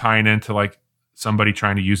they're going to be tying into, like, somebody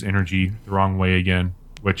trying to use energy the wrong way again,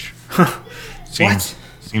 which seems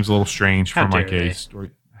a little strange from like a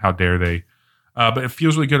story. How dare they? But it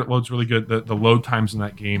feels really good. It loads really good. The load times in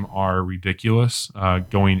that game are ridiculous.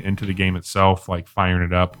 Going into the game itself, like firing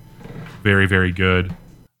it up, very, very good.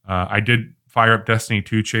 I did fire up Destiny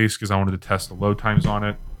 2 Chase because I wanted to test the load times on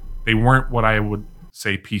it. They weren't what I would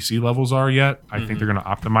say PC levels are yet. I think they're going to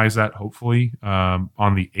optimize that hopefully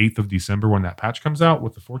on the 8th of December when that patch comes out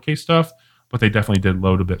with the 4K stuff. But they definitely did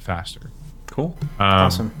load a bit faster. Cool.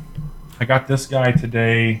 Awesome. I got this guy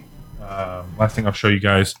today. Last thing I'll show you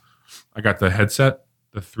guys. I got the headset,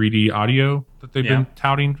 the 3D audio that they've been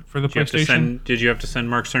touting for the PlayStation. Did you have to send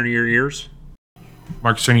Mark Cerny your ears?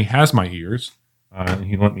 Mark Cerny has my ears. And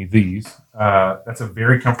he lent me these. That's a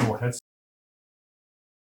very comfortable headset.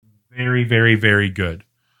 Very, very, very good.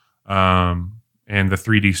 And the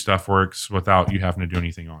 3D stuff works without you having to do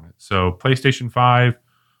anything on it. So PlayStation 5,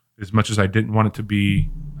 as much as I didn't want it to be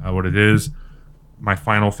what it is, my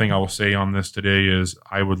final thing I will say on this today is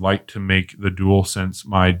I would like to make the DualSense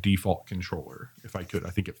my default controller if I could.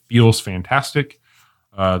 I think it feels fantastic.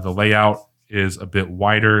 The layout is a bit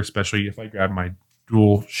wider, especially if I grab my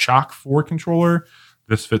DualShock 4 controller.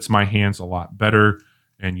 This fits my hands a lot better,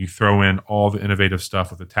 and you throw in all the innovative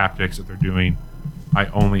stuff with the tactics that they're doing. I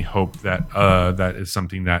only hope that that is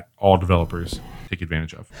something that all developers take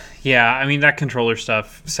advantage of. Yeah, I mean, that controller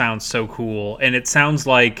stuff sounds so cool, and it sounds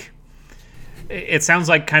like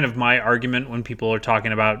kind of my argument when people are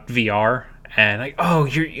talking about VR and like, oh,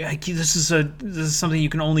 this is something you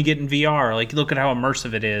can only get in VR. Like, look at how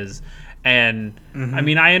immersive it is. And I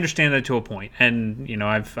mean, I understand that to a point. And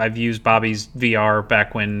I've used Bobby's VR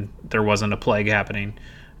back when there wasn't a plague happening.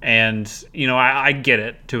 And, you know, I get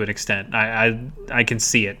it to an extent. I can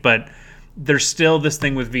see it. But there's still this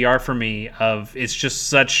thing with VR for me of it's just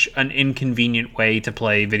such an inconvenient way to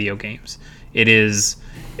play video games. It is,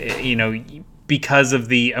 you know, because of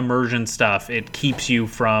the immersion stuff, it keeps you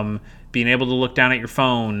from being able to look down at your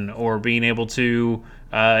phone or being able to,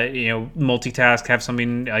 multitask, have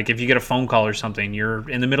something, like if you get a phone call or something, you're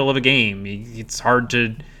in the middle of a game. It's hard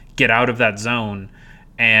to get out of that zone,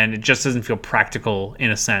 and it just doesn't feel practical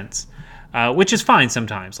in a sense, which is fine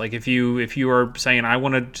sometimes. Like if you are saying, I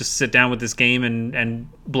want to just sit down with this game and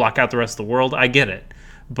block out the rest of the world, I get it.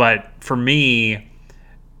 But for me,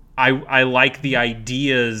 I like the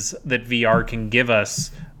ideas that VR can give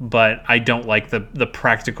us, but I don't like the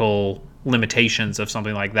practical limitations of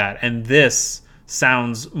something like that. And this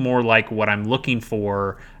sounds more like what I'm looking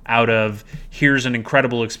for out of, here's an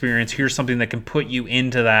incredible experience, here's something that can put you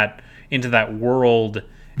into that world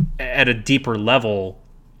at a deeper level,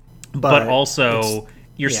 but also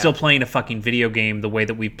you're still playing a fucking video game the way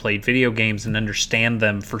that we've played video games and understand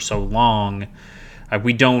them for so long.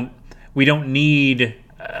 We don't need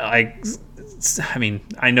I mean,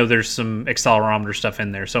 I know there's some accelerometer stuff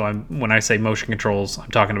in there, so when I say motion controls,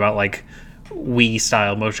 I'm talking about like Wii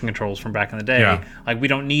style motion controls from back in the day. Yeah. Like we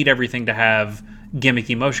don't need everything to have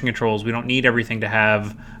gimmicky motion controls. We don't need everything to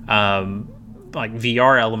have like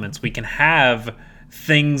VR elements. We can have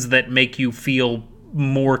things that make you feel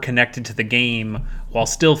more connected to the game while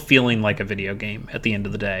still feeling like a video game at the end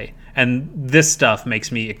of the day. And this stuff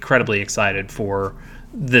makes me incredibly excited for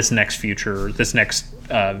this next future, this next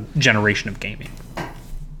generation of gaming.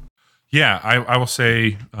 Yeah, I will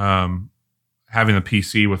say having the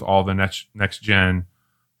PC with all the next gen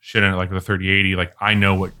shit in it, like the 3080, like I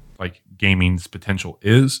know what like gaming's potential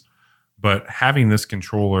is, but having this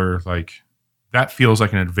controller, like that feels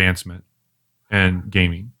like an advancement in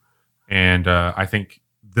gaming. And I think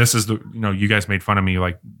this is you guys made fun of me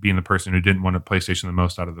like being the person who didn't want a PlayStation the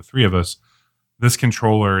most out of the three of us. This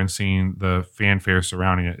controller and seeing the fanfare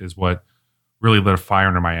surrounding it is what really lit a fire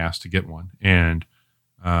under my ass to get one. And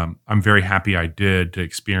I'm very happy I did to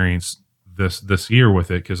experience this year with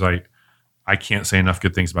it, because I can't say enough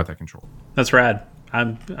good things about that controller. That's rad.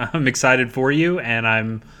 I'm excited for you, and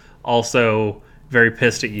I'm also very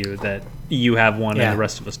pissed at you that you have one and the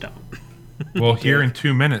rest of us don't. Well, here in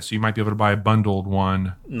 2 minutes, you might be able to buy a bundled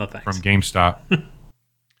one from GameStop.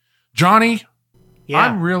 Johnny,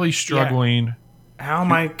 I'm really struggling. Yeah. How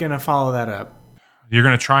am I going to follow that up? You're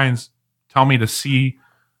going to try and tell me to see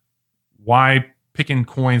why picking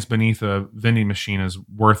coins beneath a vending machine is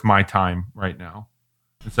worth my time right now,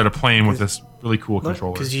 instead of playing with this really cool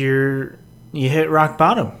controller. Because you hit rock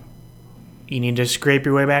bottom. You need to scrape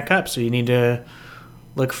your way back up. So you need to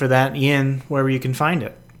look for that yin wherever you can find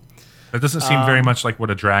it. That doesn't seem very much like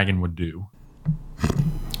what a dragon would do.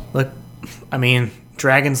 Look, I mean,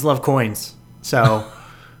 dragons love coins. So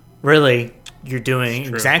really, you're doing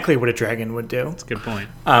exactly what a dragon would do. That's a good point.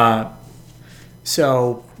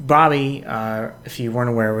 So Bobby, if you weren't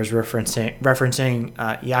aware, was referencing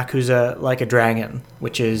Yakuza Like a Dragon,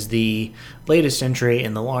 which is the latest entry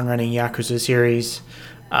in the long-running Yakuza series.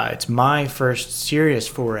 It's my first serious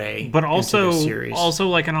foray, but also into this series. Also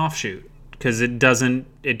like an offshoot, because it doesn't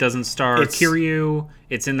star Kiryu.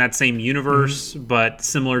 It's in that same universe, but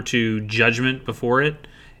similar to Judgment before it.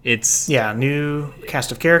 It's new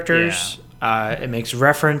cast of characters. Yeah. It makes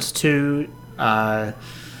reference to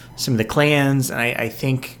some of the clans, and I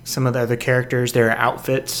think some of the other characters, their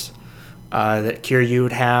outfits that Kiryu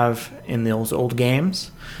would have in those old games.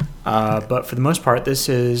 But for the most part, this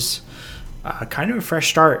is kind of a fresh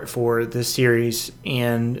start for this series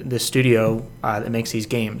and the studio that makes these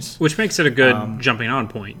games. Which makes it a good jumping on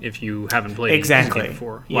point if you haven't played this game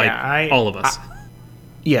before. All of us.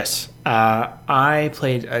 Yes. I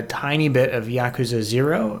played a tiny bit of Yakuza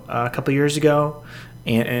 0 a couple years ago,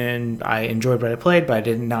 and I enjoyed what I played, but I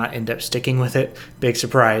did not end up sticking with it. Big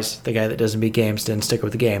surprise. The guy that doesn't beat games didn't stick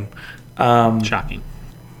with the game. Shocking.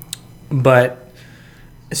 But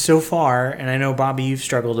so far, and I know, Bobby, you've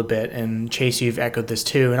struggled a bit, and Chase, you've echoed this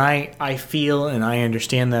too, and I feel and I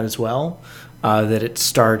understand that as well, that it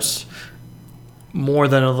starts more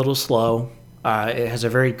than a little slow. It has a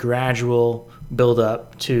very gradual build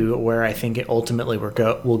up to where I think it ultimately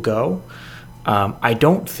will go. I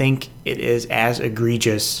don't think it is as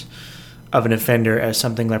egregious of an offender as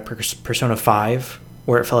something like Persona 5,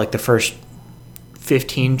 where it felt like the first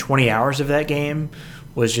 15, 20 hours of that game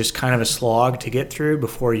was just kind of a slog to get through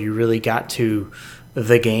before you really got to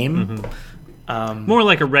the game. Mm-hmm. More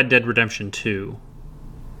like a Red Dead Redemption 2.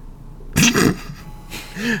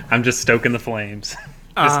 I'm just stoking the flames.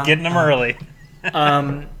 Just getting them early.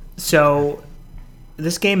 So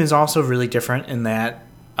this game is also really different in that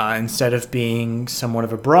instead of being somewhat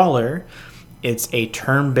of a brawler, it's a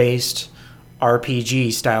turn-based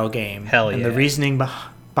RPG style game. Hell yeah. And the reasoning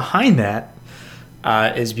behind that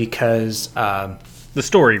is because the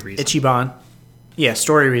story reasons. Ichiban,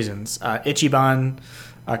 story reasons. Ichiban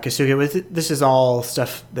Kasuga, this is all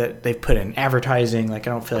stuff that they've put in advertising. Like,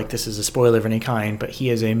 I don't feel like this is a spoiler of any kind, but he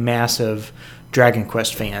is a massive Dragon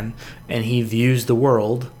Quest fan, and he views the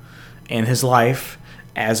world and his life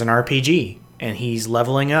as an RPG. And he's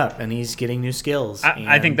leveling up, and he's getting new skills.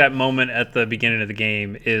 I think that moment at the beginning of the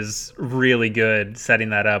game is really good,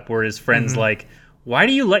 setting that up, where his friend's like, why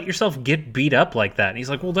do you let yourself get beat up like that? And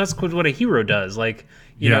he's like, well, that's what a hero does. Like,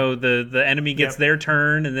 you know, the enemy gets their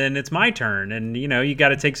turn, and then it's my turn. And, you know, you got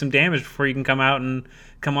to take some damage before you can come out and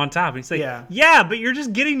come on top. And he's like, yeah, but you're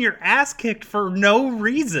just getting your ass kicked for no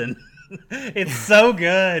reason. It's so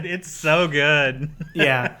good. It's so good.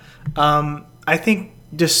 Yeah. I think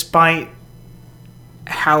despite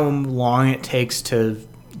how long it takes to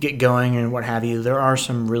get going and what have you, there are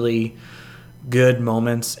some really good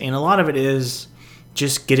moments, and a lot of it is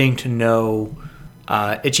just getting to know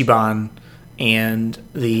Ichiban and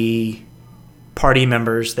the party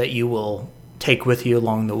members that you will take with you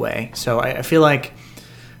along the way. So I feel like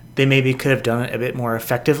they maybe could have done it a bit more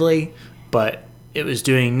effectively, but it was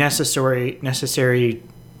doing necessary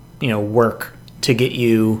work to get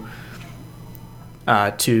you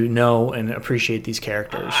to know and appreciate these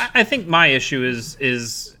characters. I think my issue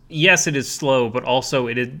is yes, it is slow, but also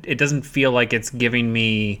it doesn't feel like it's giving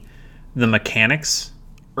me the mechanics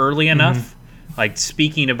early enough. Like,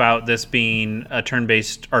 speaking about this being a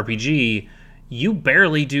turn-based RPG, you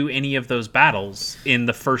barely do any of those battles in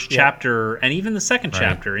the first chapter and even the second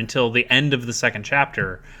chapter until the end of the second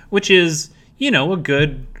chapter, which is, you know, a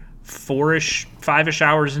good 5-ish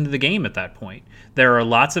hours into the game at that point. There are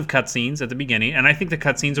lots of cutscenes at the beginning, and I think the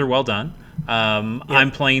cutscenes are well done.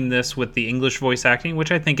 I'm playing this with the English voice acting,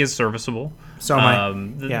 which I think is serviceable. So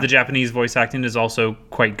am I. The Japanese voice acting is also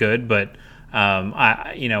quite good, but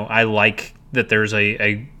I like that there's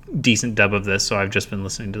a decent dub of this, so I've just been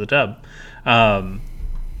listening to the dub.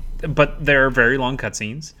 But there are very long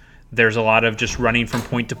cutscenes. There's a lot of just running from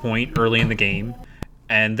point to point early in the game,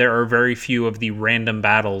 and there are very few of the random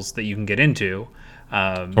battles that you can get into.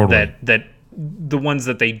 Totally. That the ones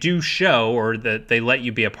that they do show or that they let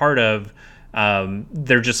you be a part of,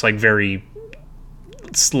 they're just like very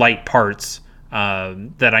slight parts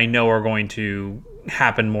that I know are going to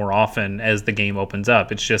happen more often as the game opens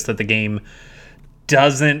up. It's just that the game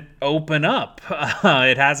doesn't open up.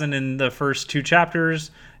 It hasn't in the first 2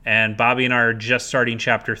 chapters, and Bobby and I are just starting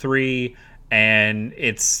chapter 3, and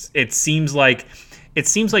it seems like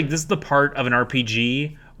this is the part of an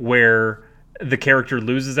RPG where the character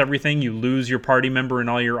loses everything. You lose your party member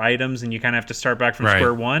and all your items, and you kind of have to start back from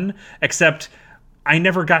square one. Except I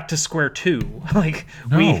never got to square 2. Like,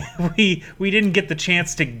 no. we didn't get the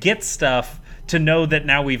chance to get stuff to know that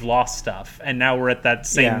now we've lost stuff, and now we're at that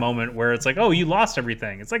same moment where it's like, oh, you lost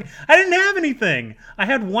everything. It's like, I didn't have anything. I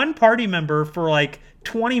had one party member for like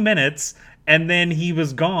 20 minutes, and then he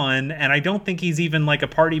was gone, and I don't think he's even like a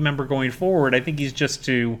party member going forward. I think he's just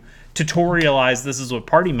to tutorialize this is what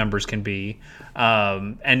party members can be.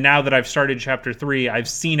 And now that I've started chapter 3, I've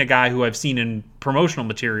seen a guy who I've seen in promotional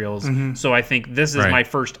materials. So I think this is my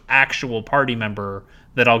first actual party member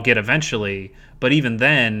that I'll get eventually. But even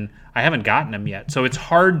then, I haven't gotten him yet. So it's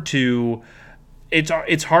hard to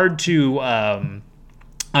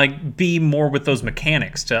like be more with those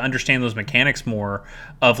mechanics, to understand those mechanics more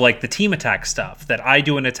of like the team attack stuff, that I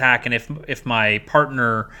do an attack, and if my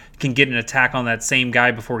partner can get an attack on that same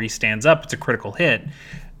guy before he stands up, it's a critical hit.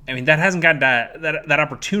 I mean, that hasn't gotten that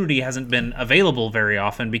opportunity hasn't been available very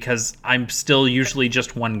often because I'm still usually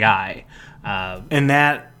just one guy. And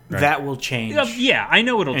that will change. Yeah, I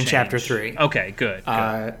know it'll change. In chapter 3. Okay, good.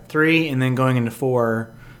 3, and then going into 4,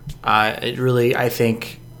 it really, I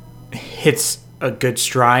think, hits a good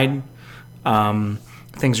stride.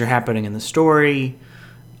 Things are happening in the story.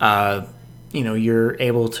 You're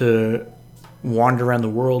able to wander around the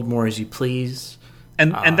world more as you please.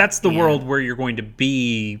 And that's the world where you're going to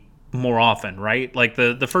be more often, right? Like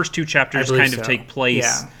the first 2 chapters kind of take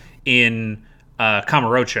place in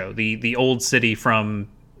Kamurocho, the old city from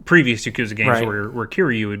previous Yakuza games where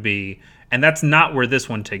Kiryu would be. And that's not where this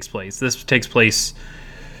one takes place. This takes place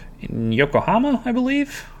in Yokohama, I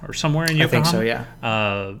believe, or somewhere in Yokohama. I think so,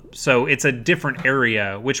 yeah. So it's a different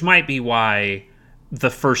area, which might be why the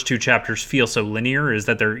first 2 chapters feel so linear, is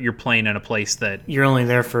that you're playing in a place that you're only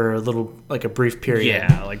there for a brief period.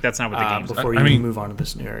 Yeah, like that's not what the game's before you move on to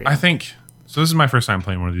this new area. I think so. This is my first time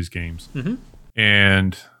playing one of these games,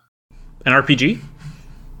 and an RPG.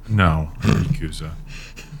 No, Yakuza.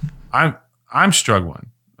 I'm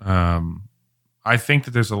struggling. I think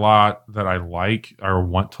that there's a lot that I like or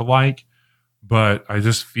want to like, but I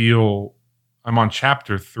just feel I'm on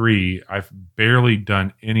chapter 3. I've barely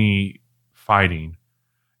done any fighting,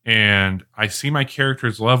 and I see my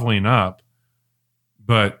characters leveling up,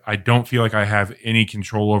 but I don't feel like I have any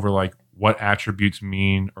control over like what attributes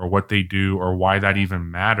mean or what they do or why that even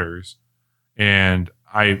matters. And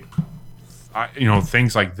I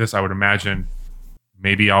things like this, I would imagine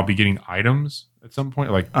maybe I'll be getting items at some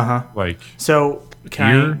point, like So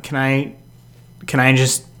can I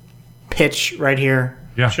just pitch right here?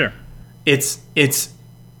 yeah, Sure. It's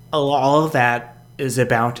all of that is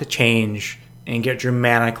about to change and get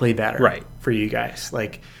dramatically better, Right. for you guys.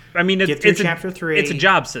 Like, I mean, it's chapter 3. It's a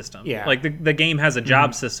job system. Yeah. Like the game has a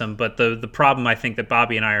job system, but the problem I think that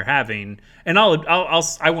Bobby and I are having, and I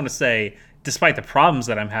want to say, despite the problems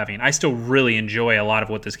that I'm having, I still really enjoy a lot of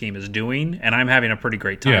what this game is doing, and I'm having a pretty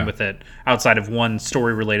great time with it. Outside of one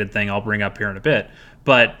story related thing I'll bring up here in a bit,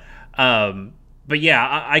 but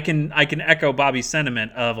yeah, I can echo Bobby's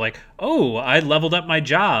sentiment of like, oh, I leveled up my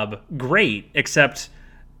job, great, except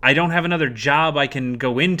I don't have another job I can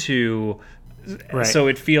go into. Right. So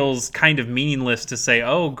it feels kind of meaningless to say,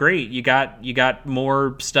 "Oh, great, you got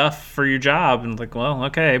more stuff for your job," and like, well,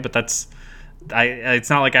 okay, but it's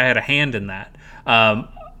not like I had a hand in that.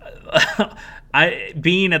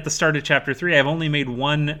 Being at the start of chapter 3, I've only made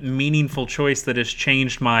one meaningful choice that has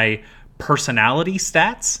changed my personality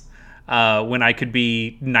stats. When I could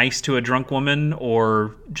be nice to a drunk woman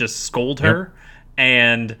or just scold her,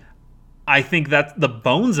 and I think that the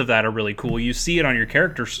bones of that are really cool. You see it on your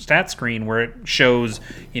character stat screen where it shows,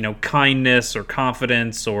 kindness or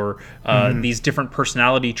confidence or these different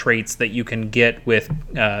personality traits that you can get with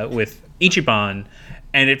Ichiban,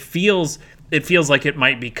 and it feels like it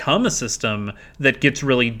might become a system that gets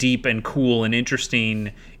really deep and cool and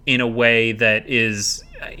interesting in a way that is,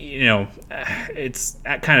 it's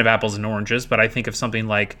kind of apples and oranges, but I think of something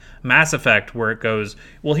like Mass Effect where it goes,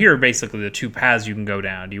 well, here are basically the two paths you can go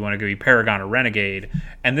down. Do you want to go be Paragon or Renegade?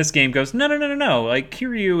 And this game goes, no. Like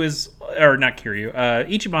Ichiban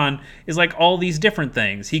is like all these different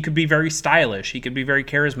things. He could be very stylish. He could be very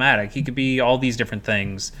charismatic. He could be all these different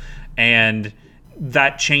things. And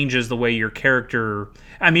that changes the way your character,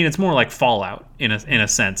 I mean, it's more like Fallout in a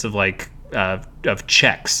sense of like, of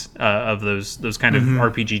checks, of those kind of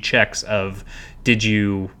RPG checks of do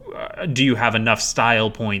you have enough style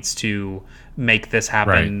points to make this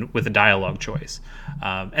happen with a dialogue choice,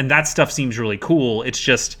 and that stuff seems really cool. It's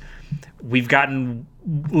just we've gotten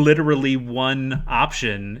literally one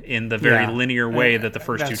option in the very linear way that the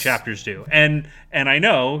first two chapters do, and I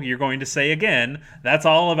know you're going to say again that's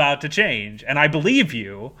all about to change, and I believe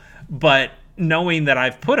you, but knowing that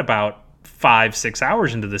I've put about 5-6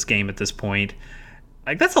 hours into this game at this point,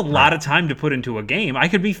 like that's a lot of time to put into a game. I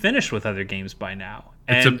could be finished with other games by now.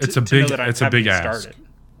 And it's a big ask.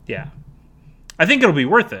 Yeah, I think it'll be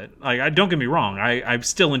worth it. Like, don't get me wrong, I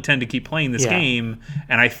still intend to keep playing this game,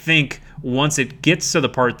 and I think once it gets to the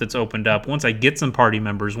part that's opened up, once I get some party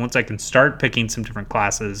members, once I can start picking some different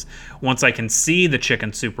classes, once I can see the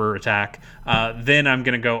chicken super attack, then I'm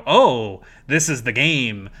gonna go, oh, this is the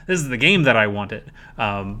game. This is the game that I wanted.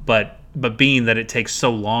 But being that it takes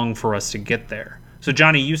so long for us to get there. So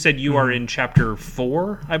Johnny, you said you are in chapter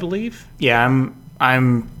 4, I believe? Yeah,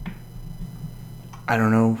 I'm I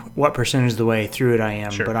don't know what percentage of the way through it I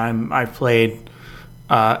am, but I've played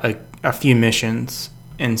a few missions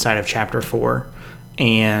inside of chapter 4,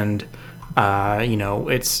 and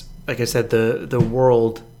it's like I said, the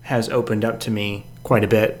world has opened up to me quite a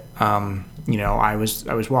bit. I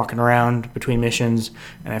was walking around between missions,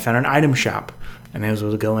 and I found an item shop, and I was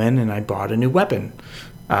able to go in and I bought a new weapon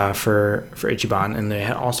for Ichiban, and they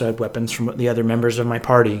also had weapons from the other members of my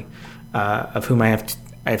party, of whom I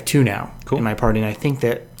have 2 now in my party, and I think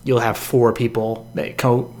that you'll have 4 people that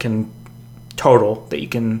can total that you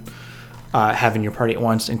can have in your party at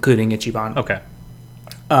once, including Ichiban. Okay.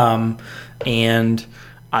 And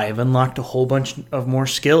I've unlocked a whole bunch of more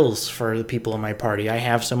skills for the people in my party. I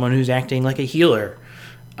have someone who's acting like a healer.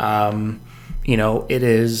 It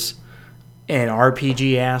is an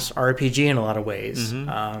RPG in a lot of ways.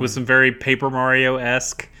 With some very Paper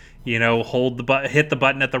Mario-esque, hit the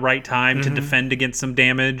button at the right time to defend against some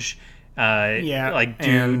damage.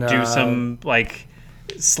 Do some like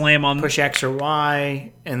slam on push X or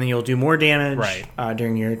Y, and then you'll do more damage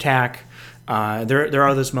during your attack. There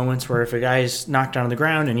are those moments where if a guy's knocked down on the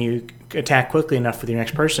ground and you attack quickly enough with your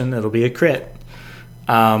next person, it'll be a crit.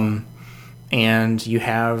 And you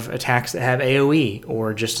have attacks that have AoE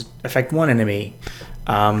or just affect one enemy.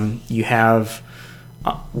 You have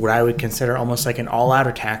what I would consider almost like an all-out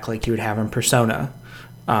attack like you would have in Persona,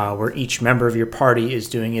 where each member of your party is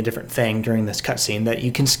doing a different thing during this cutscene that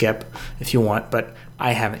you can skip if you want, but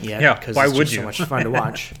I haven't yet because it's just so much fun to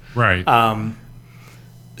watch. Right.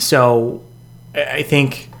 So I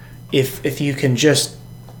think if you can just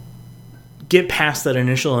get past that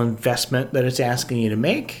initial investment that it's asking you to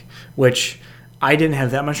make, which I didn't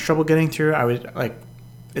have that much trouble getting through. I was like,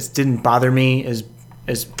 it didn't bother me as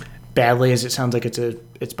badly as it sounds like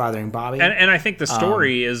it's bothering Bobby. And I think the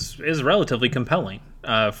story is relatively compelling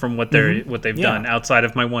from what they've done outside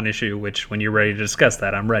of my one issue, which when you're ready to discuss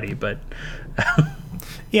that, I'm ready. But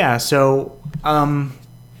yeah, so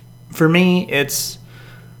for me, it's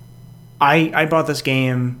I bought this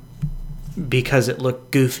game because it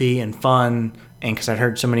looked goofy and fun, and because I'd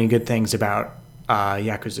heard so many good things about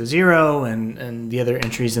Yakuza 0 and the other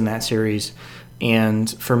entries in that series. And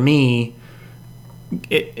for me,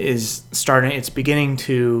 it's beginning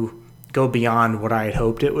to go beyond what I had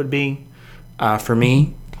hoped it would be for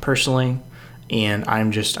me personally. And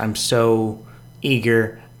I'm so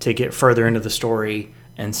eager to get further into the story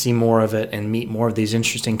and see more of it and meet more of these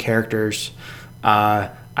interesting characters. I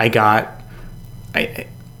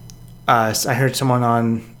heard someone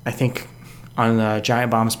on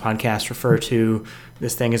Giant Bomb's podcast refer to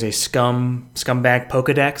this thing as a scumbag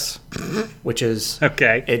Pokedex, which is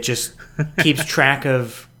okay. It just keeps track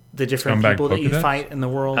of the different people that you fight in the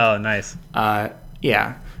world. Oh, nice.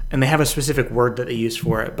 Yeah, and they have a specific word that they use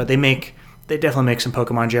for it, but they definitely make some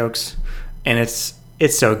Pokemon jokes, and it's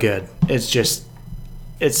so good. It's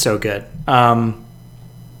so good. I'm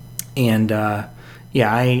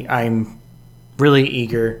really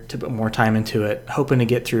eager to put more time into it, hoping to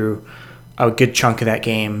get through a good chunk of that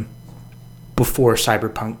game before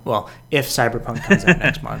Cyberpunk. Well, if Cyberpunk comes out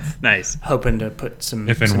next month. Nice. Hoping to put some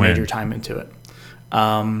major time into it.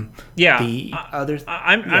 I'm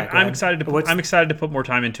excited to put more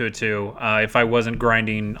time into it too. If I wasn't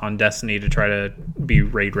grinding on Destiny to try to be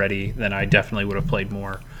raid ready, then I definitely would have played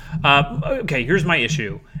more. Okay, here's my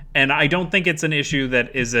issue, and I don't think it's an issue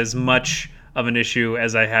that is as much of an issue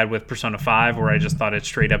as I had with Persona 5, where I just thought it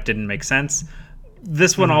straight up didn't make sense.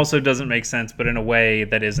 This one also doesn't make sense, but in a way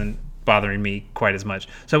that isn't bothering me quite as much.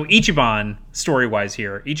 So Ichiban, story-wise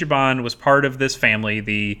here, Ichiban was part of this family,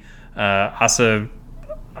 the Arakawa.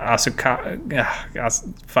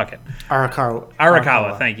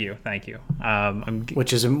 Thank you.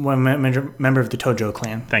 Which is one member of the Tojo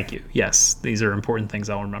clan. Thank you. Yes, these are important things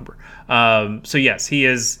I'll remember. So yes,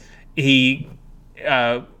 he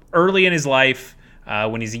early in his life,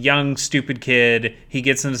 when he's a young, stupid kid, he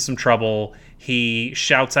gets into some trouble. He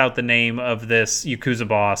shouts out the name of this Yakuza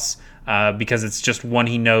boss because it's just one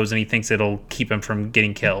he knows and he thinks it'll keep him from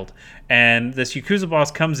getting killed. And this Yakuza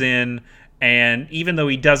boss comes in, and even though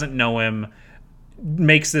he doesn't know him,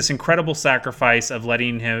 makes this incredible sacrifice of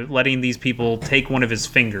letting these people take one of his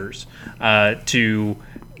fingers to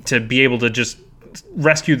be able to just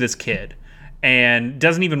rescue this kid. And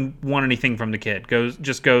doesn't even want anything from the kid.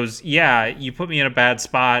 Goes, yeah, you put me in a bad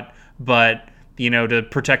spot, but to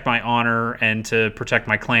protect my honor and to protect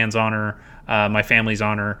my clan's honor, my family's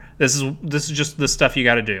honor, this is just the stuff you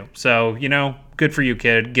got to do. So good for you,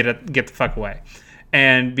 kid. Get the fuck away.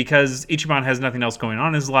 And because Ichiban has nothing else going on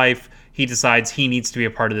in his life, he decides he needs to be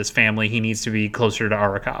a part of this family. He needs to be closer to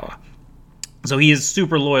Arakawa. So he is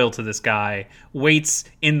super loyal to this guy, waits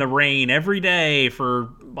in the rain every day for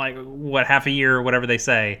half a year or whatever they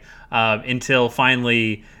say, until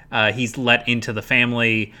finally he's let into the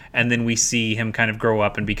family, and then we see him kind of grow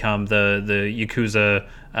up and become the Yakuza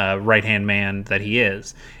right-hand man that he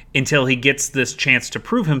is, until he gets this chance to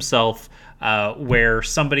prove himself where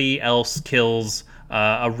somebody else kills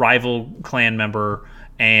a rival clan member,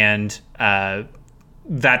 and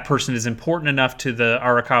that person is important enough to the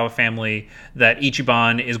Arakawa family that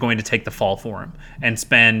Ichiban is going to take the fall for him and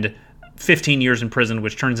spend 15 years in prison,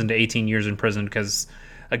 which turns into 18 years in prison because,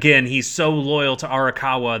 again, he's so loyal to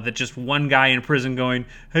Arakawa that just one guy in prison going,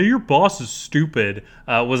 hey, your boss is stupid,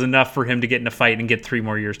 was enough for him to get in a fight and get 3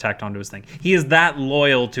 more years tacked onto his thing. He is that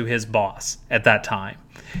loyal to his boss at that time.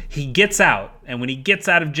 He gets out, and when he gets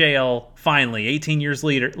out of jail, finally, 18 years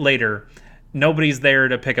later, nobody's there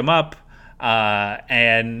to pick him up.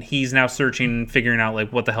 And he's now searching, figuring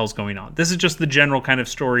out what the hell's going on. This is just the general kind of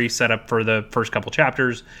story set up for the first couple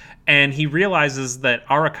chapters. And he realizes that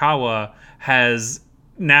Arakawa has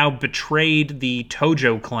now betrayed the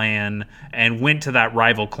Tojo clan and went to that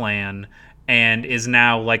rival clan and is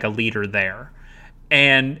now a leader there.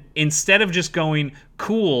 And instead of just going,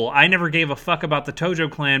 cool, I never gave a fuck about the Tojo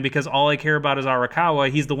clan because all I care about is Arakawa.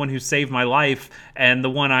 He's the one who saved my life and the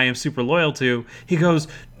one I am super loyal to. He goes,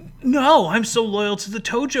 no, I'm so loyal to the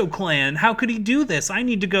Tojo clan. How could he do this? I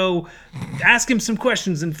need to go ask him some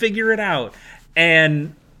questions and figure it out.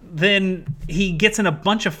 And then he gets in a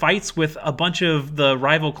bunch of fights with a bunch of the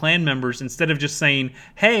rival clan members instead of just saying,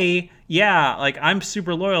 hey, yeah, like, I'm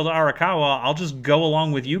super loyal to Arakawa. I'll just go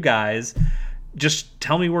along with you guys. Just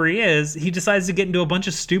tell me where he is. He decides to get into a bunch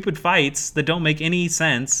of stupid fights that don't make any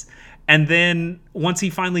sense. And then once he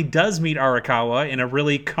finally does meet Arakawa in a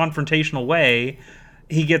really confrontational way,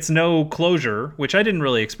 he gets no closure, which I didn't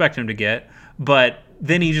really expect him to get. But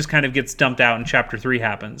then he just kind of gets dumped out and Chapter 3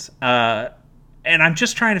 happens. And I'm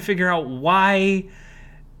just trying to figure out why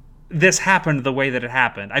this happened the way that it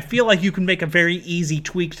happened. I feel like you can make a very easy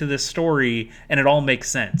tweak to this story and it all makes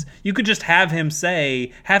sense. You could just have him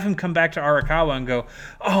come back to Arakawa and go,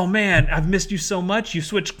 oh man, I've missed you so much. You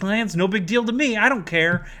switched clans. No big deal to me. I don't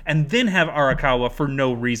care. And then have Arakawa for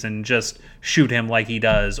no reason just shoot him like he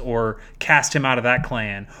does or cast him out of that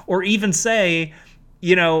clan. Or even say,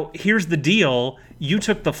 here's the deal. You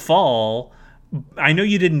took the fall. I know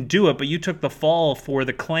you didn't do it, but you took the fall for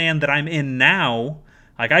the clan that I'm in now.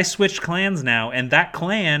 Like, I switched clans now, and that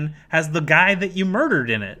clan has the guy that you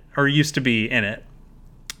murdered in it, or used to be in it.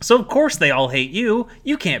 So, of course, they all hate you.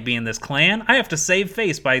 You can't be in this clan. I have to save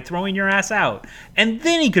face by throwing your ass out. And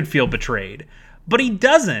then he could feel betrayed. But he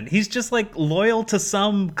doesn't. He's just, like, loyal to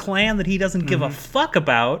some clan that he doesn't give a fuck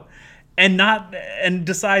about, and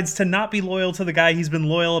decides to not be loyal to the guy he's been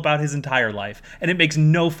loyal about his entire life. And it makes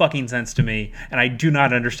no fucking sense to me, and I do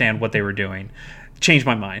not understand what they were doing. Change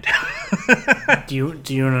my mind. Do you want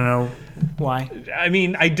to know why? I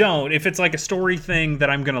mean, I don't. If it's like a story thing that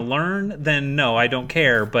I'm going to learn, then no, I don't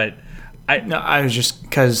care. But I was just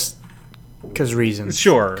because reasons.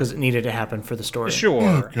 Sure. Because it needed to happen for the story. Sure.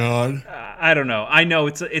 Oh, God. I don't know. I know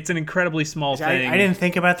it's an incredibly small thing. I didn't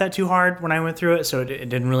think about that too hard when I went through it, so it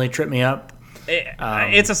didn't really trip me up.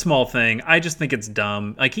 It's a small thing. I just think it's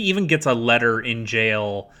dumb. Like, he even gets a letter in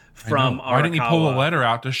jail from Arakawa. Why didn't he pull a letter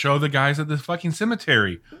out to show the guys at the fucking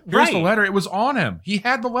cemetery? Here's the letter. It was on him. He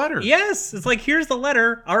had the letter. Yes. It's like, here's the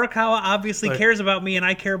letter. Arakawa obviously cares about me and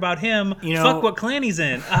I care about him. Fuck what clan he's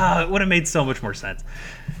in. It would have made so much more sense.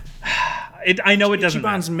 I know it doesn't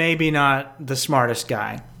Ichiban's maybe not the smartest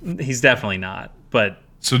guy. He's definitely not. But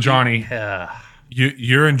so, Johnny,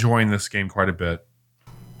 you're enjoying this game quite a bit.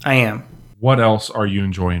 I am. What else are you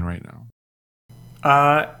enjoying right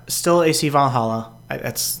now? Still AC Valhalla.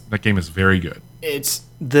 That game is very good. It's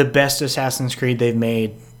the best Assassin's Creed they've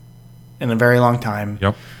made in a very long time.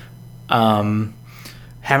 Yep. Haven't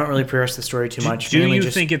really progressed the story too much. Do you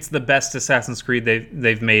think it's the best Assassin's Creed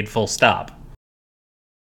they've made? Full stop.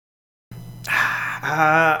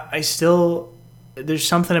 There's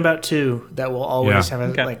something about 2 that will always have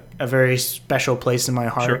a very special place in my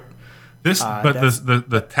heart. Sure.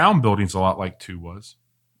 The town building's a lot like 2 was.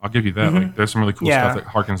 I'll give you that. Mm-hmm. Like, there's some really cool stuff that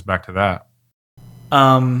harkens back to that.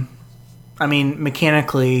 I mean,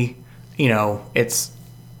 mechanically, it's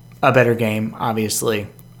a better game, obviously.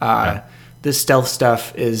 The stealth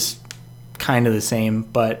stuff is kind of the same,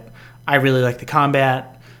 but I really like the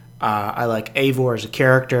combat. I like Eivor as a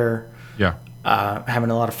character. Yeah.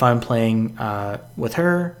 Having a lot of fun playing with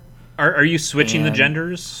her. Are you switching the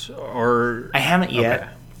genders, or I haven't yet?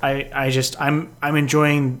 Okay. I'm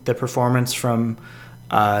enjoying the performance from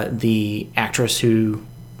the actress who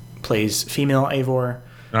plays female Eivor.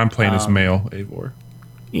 I'm playing as male Eivor.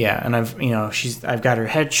 Yeah, and I've got her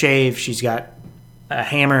head shaved. She's got a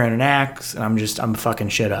hammer and an axe, and I'm fucking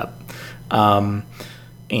shit up.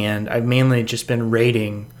 And I've mainly just been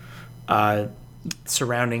raiding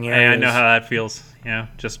surrounding areas. Hey, I know how that feels.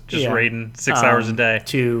 Just raiding 6 hours a day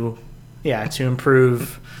to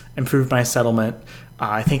improve my settlement.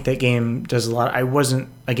 I think that game does a lot. I wasn't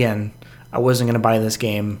going to buy this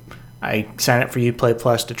game. I signed up for Uplay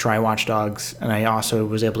Plus to try Watch Dogs, and I also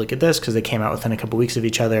was able to get this because they came out within a couple weeks of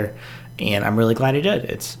each other, and I'm really glad I did.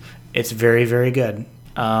 It's very, very good.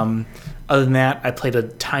 Other than that, I played a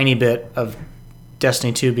tiny bit of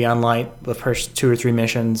Destiny 2 Beyond Light, the first 2 or 3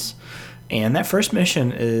 missions, and that first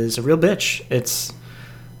mission is a real bitch.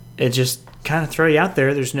 It just kind of throw you out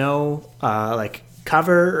there. There's no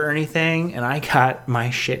cover or anything, and I got my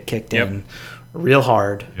shit kicked in real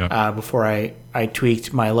hard before I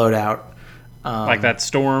tweaked my loadout. Like that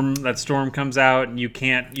storm comes out and you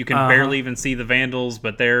can barely even see the vandals,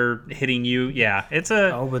 but they're hitting you. Yeah,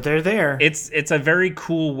 but they're there. It's a very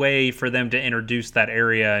cool way for them to introduce that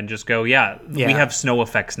area and just go, we have snow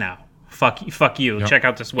effects now. Fuck you. Yep. Check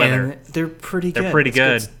out this weather. And they're pretty good. They're pretty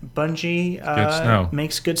good. Bungie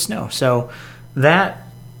makes good snow. So that,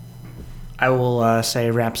 I will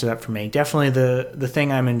say, wraps it up for me. Definitely the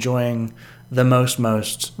thing I'm enjoying the most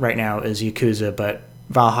right now is Yakuza, but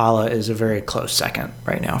Valhalla is a very close second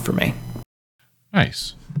right now for me.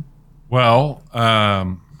 Nice. Well,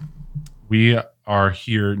 we are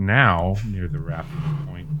here now near the wrapping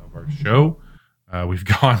point of our show. We've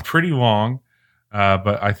gone pretty long,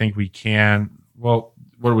 but I think we can. Well,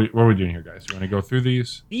 what are we doing here, guys? You want to go through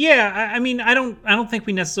these? Yeah, I mean, I don't think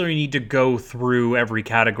we necessarily need to go through every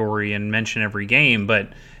category and mention every game,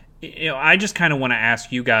 but I just kind of want to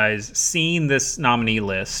ask you guys, seeing this nominee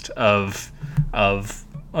list of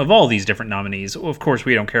all these different nominees. Of course,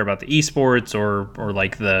 we don't care about the esports or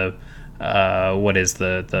like the what is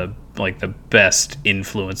the like the best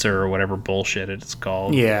influencer or whatever bullshit it's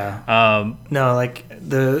called. Yeah. No, like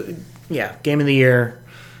Game of the Year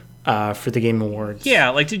for the Game Awards.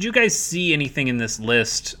 Yeah, like did you guys see anything in this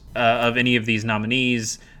list of any of these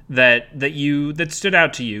nominees that stood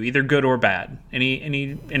out to you, either good or bad?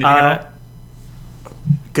 Anything at all?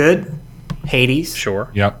 Good. Hades. Sure.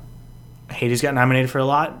 Yep. Hades got nominated for a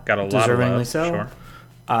lot. Got a lot deservingly of love. so.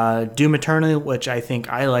 Sure. Doom Eternal, which I think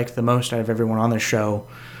I like the most out of everyone on this show.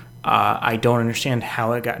 I don't understand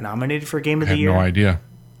how it got nominated for Game of the Year. I have no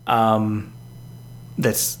idea.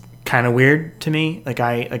 That's kind of weird to me. Like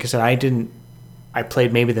I said, I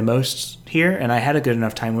played maybe the most here, and I had a good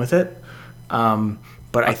enough time with it.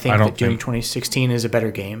 But I think that Doom 2016 is a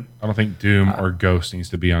better game. I don't think Doom or Ghost needs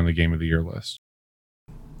to be on the Game of the Year list.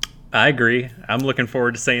 I agree. I'm looking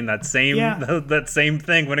forward to saying that same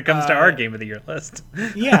thing when it comes to our Game of the Year list.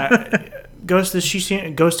 Yeah, Ghost of Tsushima,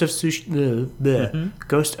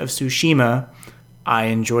 I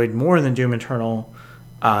enjoyed more than Doom Eternal.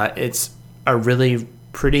 It's a really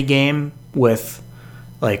pretty game with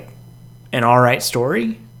like an alright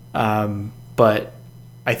story, but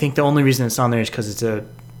I think the only reason it's on there is because it's a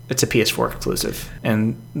PS4 exclusive,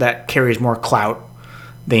 and that carries more clout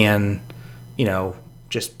than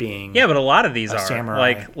just being. Yeah, but a lot of these are samurai.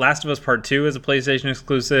 Like Last of Us Part 2 is a PlayStation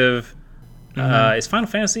exclusive. Mm-hmm. Is Final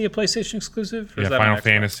Fantasy a PlayStation exclusive? Or is that Final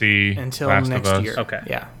Fantasy until Last next of Us. year. Okay.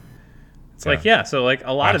 Yeah. It's so like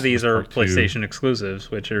a lot of these are PlayStation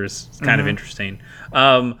exclusives, which is kind of interesting.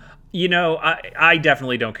 I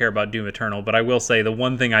definitely don't care about Doom Eternal, but I will say the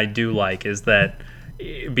one thing I do like is that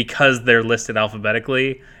because they're listed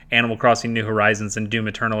alphabetically, Animal Crossing New Horizons and Doom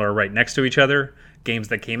Eternal are right next to each other. Games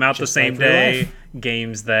that came out just the same day,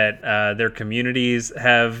 games that their communities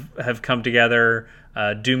have come together.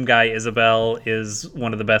 Doom Guy Isabelle is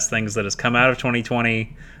one of the best things that has come out of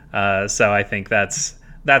 2020. So I think that's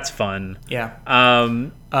fun. Yeah.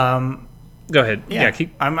 Go ahead. Yeah.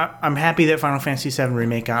 I'm happy that Final Fantasy VII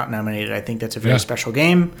Remake got nominated. I think that's a very special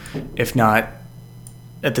game, if not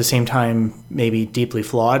at the same time maybe deeply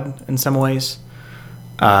flawed in some ways.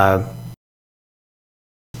 But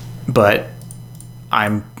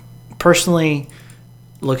I'm personally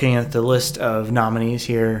looking at the list of nominees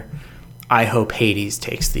here. I hope Hades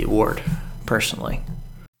takes the award, personally.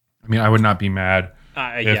 I mean, I would not be mad.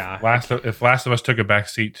 If Last of Us took a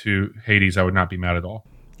backseat to Hades, I would not be mad at all.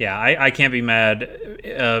 Yeah, I can't be mad.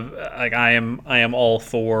 Like I am all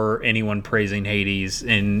for anyone praising Hades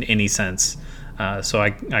in any sense. So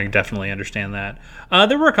I definitely understand that.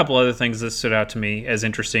 There were a couple other things that stood out to me as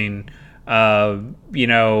interesting.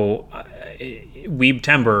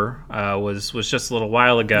 Weebtember was just a little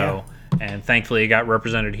while ago, and thankfully it got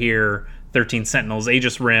represented here. 13 Sentinels,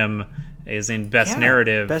 Aegis Rim is in Best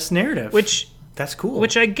Narrative. Best Narrative. That's cool.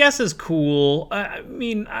 Which I guess is cool. I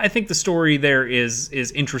mean, I think the story there is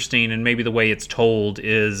interesting, and maybe the way it's told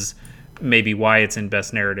is maybe why it's in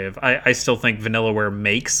Best Narrative. I still think Vanillaware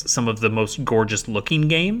makes some of the most gorgeous looking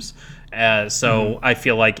games, so I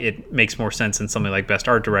feel like it makes more sense in something like Best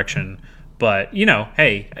Art Direction. But,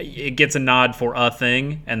 hey, it gets a nod for a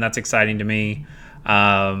thing, and that's exciting to me.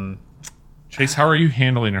 Chase, how are you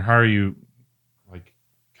handling, or how are you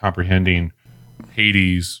comprehending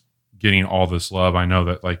Hades getting all this love? I know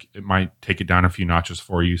that it might take it down a few notches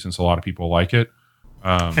for you since a lot of people like it.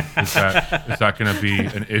 Is that going to be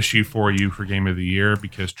an issue for you for Game of the Year?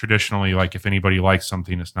 Because traditionally, if anybody likes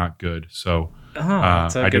something, it's not good. So I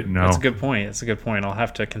didn't know. That's a good point. I'll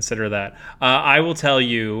have to consider that. I will tell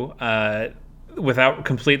you, without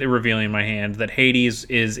completely revealing my hand, that Hades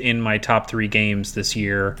is in my top 3 games this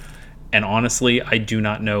year. And honestly, I do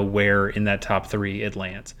not know where in that top 3 it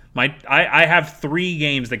lands. I have 3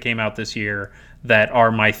 games that came out this year that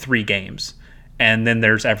are my 3 games. And then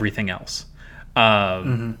there's everything else.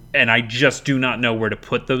 And I just do not know where to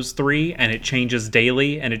put those 3, and it changes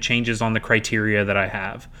daily, and it changes on the criteria that I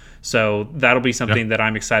have. So that'll be something that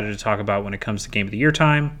I'm excited to talk about when it comes to Game of the Year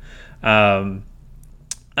time.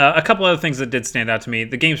 A couple other things that did stand out to me.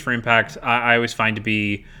 The games for impact, I always find to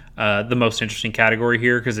be the most interesting category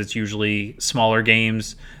here because it's usually smaller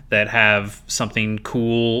games that have something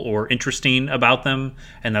cool or interesting about them,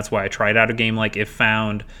 and that's why I tried out a game like If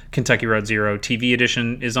Found. Kentucky Road Zero TV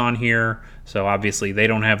edition is on here, so obviously they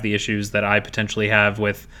don't have the issues that I potentially have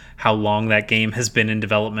with how long that game has been in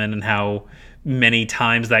development and how many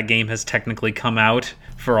times that game has technically come out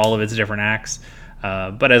for all of its different acts.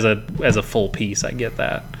 But as a full piece, I get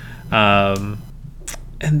that. And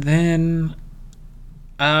then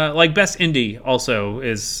like best indie also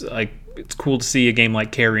is like, it's cool to see a game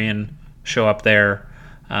like Carrion show up there.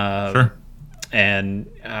 Sure. And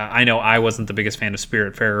I know I wasn't the biggest fan of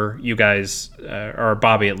Spiritfarer. You guys, or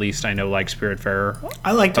Bobby at least, I know liked Spiritfarer.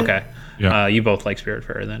 I liked it. Okay. Yeah. You both like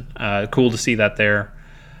Spiritfarer then. Cool to see that there.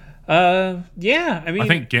 Yeah, I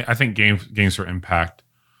mean, I think games for impact,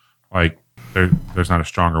 like there's not a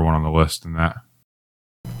stronger one on the list than that.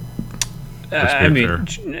 I mean,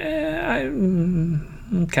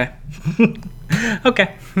 okay.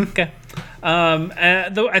 Okay.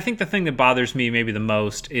 Though I think the thing that bothers me maybe the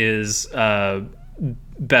most is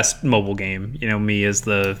best mobile game. You know, me as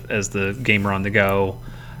the gamer on the go.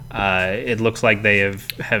 It looks like they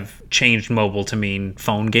have changed mobile to mean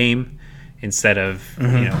phone game instead of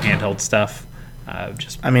handheld stuff.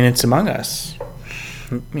 I mean, it's Among Us.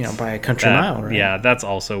 By a country mile, right? Yeah, that's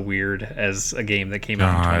also weird as a game that came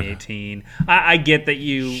out in 2018. I get that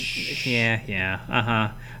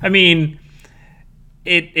I mean,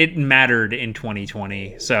 it mattered in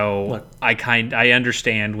 2020, so look, I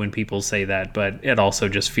understand when people say that, but it also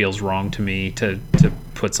just feels wrong to me to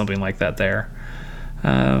put something like that there.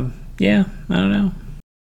 Yeah, I don't know.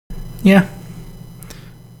 Yeah.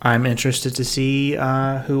 I'm interested to see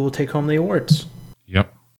who will take home the awards.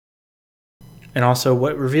 Yep. And also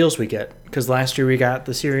what reveals we get, because last year we got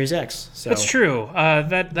the Series X. So. That's true.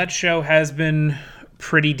 That show has been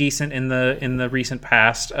pretty decent in the recent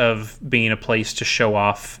past of being a place to show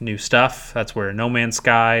off new stuff. That's where No Man's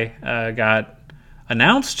Sky got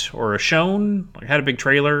announced or shown. Like, had a big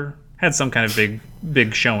trailer, had some kind of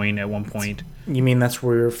big showing at one point. You mean that's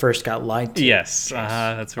where we first got lied to? Yes.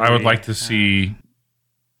 That's where I would like to see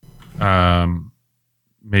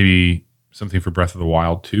maybe something for Breath of the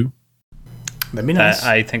Wild 2. That'd be nice.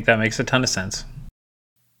 I think that makes a ton of sense.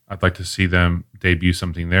 I'd like to see them debut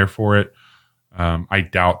something there for it. I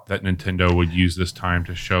doubt that Nintendo would use this time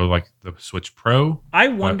to show like the Switch Pro. I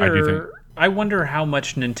wonder how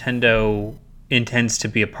much Nintendo intends to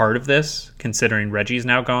be a part of this, considering Reggie's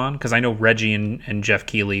now gone. Because I know Reggie and Jeff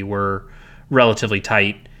Keighley were relatively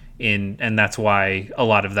tight and that's why a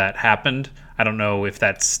lot of that happened. I don't know if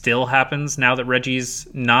that still happens now that Reggie's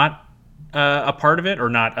not a part of it or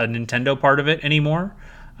not a Nintendo part of it anymore.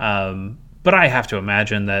 But I have to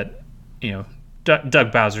imagine that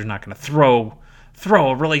Doug Bowser's not going to throw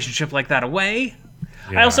a relationship like that away.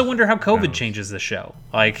 Yeah, I also wonder how COVID changes the show.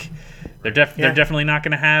 Like they're definitely not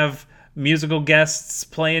going to have musical guests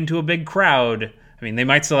play into a big crowd. I mean, they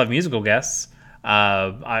might still have musical guests.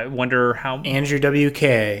 I wonder how Andrew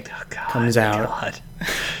WK comes out. God.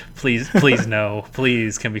 Please no.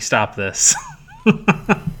 Please, can we stop this?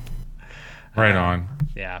 Right on.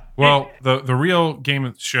 Yeah. Well, the real Game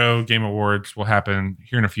Awards will happen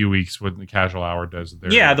here in a few weeks when the Casual Hour does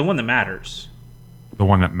their. Yeah, the one that matters. The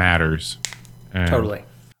one that matters. And totally.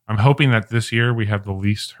 I'm hoping that this year we have the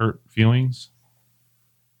least hurt feelings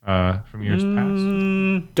from years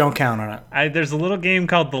past. Don't count on it. There's a little game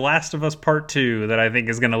called The Last of Us Part 2 that I think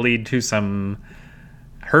is going to lead to some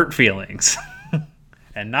hurt feelings.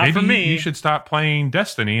 And not Maybe for me. You should stop playing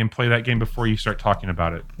Destiny and play that game before you start talking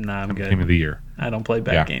about it. Nah, I'm good. Game of the year. I don't play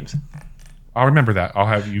bad games. I'll remember that. I'll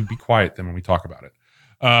have you be quiet then when we talk about it.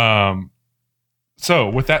 So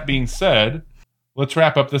with that being said, let's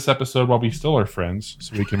wrap up this episode while we still are friends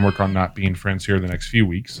so we can work on not being friends here the next few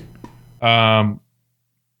weeks.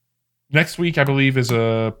 Next week, I believe, is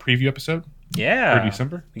a preview episode. Yeah. For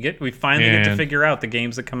December. We finally get to figure out the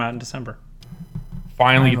games that come out in December.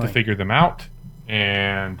 Finally get to figure them out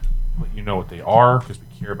and let you know what they are because we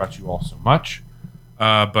care about you all so much.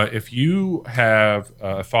 But if you have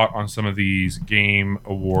a thought on some of these Game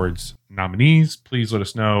Awards nominees, please let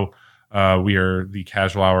us know. We are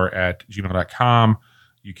thecasualhour@gmail.com.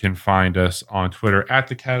 You can find us on Twitter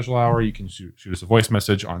 @thecasualhour. You can shoot us a voice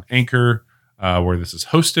message on Anchor, where this is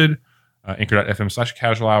hosted.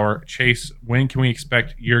 Anchor.fm/casualhour. Chase, when can we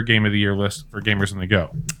expect your Game of the Year list for Gamers on the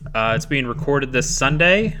Go? It's being recorded this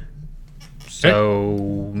Sunday.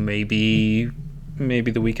 So maybe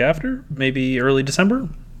the week after, maybe early December.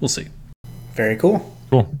 We'll see. Very cool.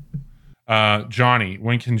 Cool. Johnny,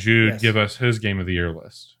 when can Jude give us his Game of the Year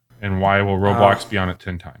list? And why will Roblox be on it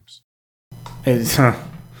 10 times? It's,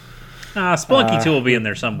 Spelunky 2 will be in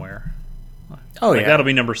there somewhere. oh, yeah. That'll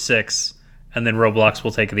be number 6, and then Roblox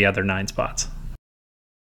will take the other 9 spots.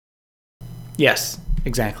 Yes,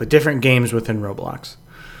 exactly. Different games within Roblox.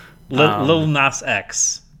 Lil Nas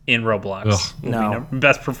X in Roblox. No.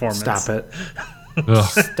 Best performance. Stop it. Ugh.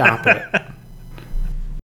 Stop it.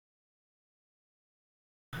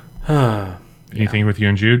 Anything with you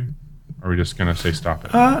and Jude? Or are we just going to say stop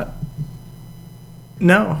it?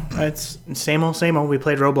 No, it's same old, same old. We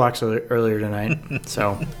played Roblox earlier tonight,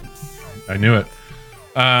 so. I knew it.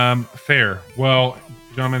 Fair. Well,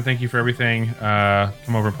 gentlemen, thank you for everything.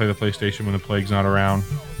 Come over and play the PlayStation when the plague's not around.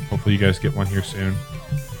 Hopefully you guys get one here soon.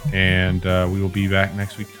 And we will be back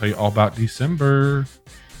next week to tell you all about December.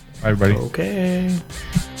 Bye, everybody. Okay.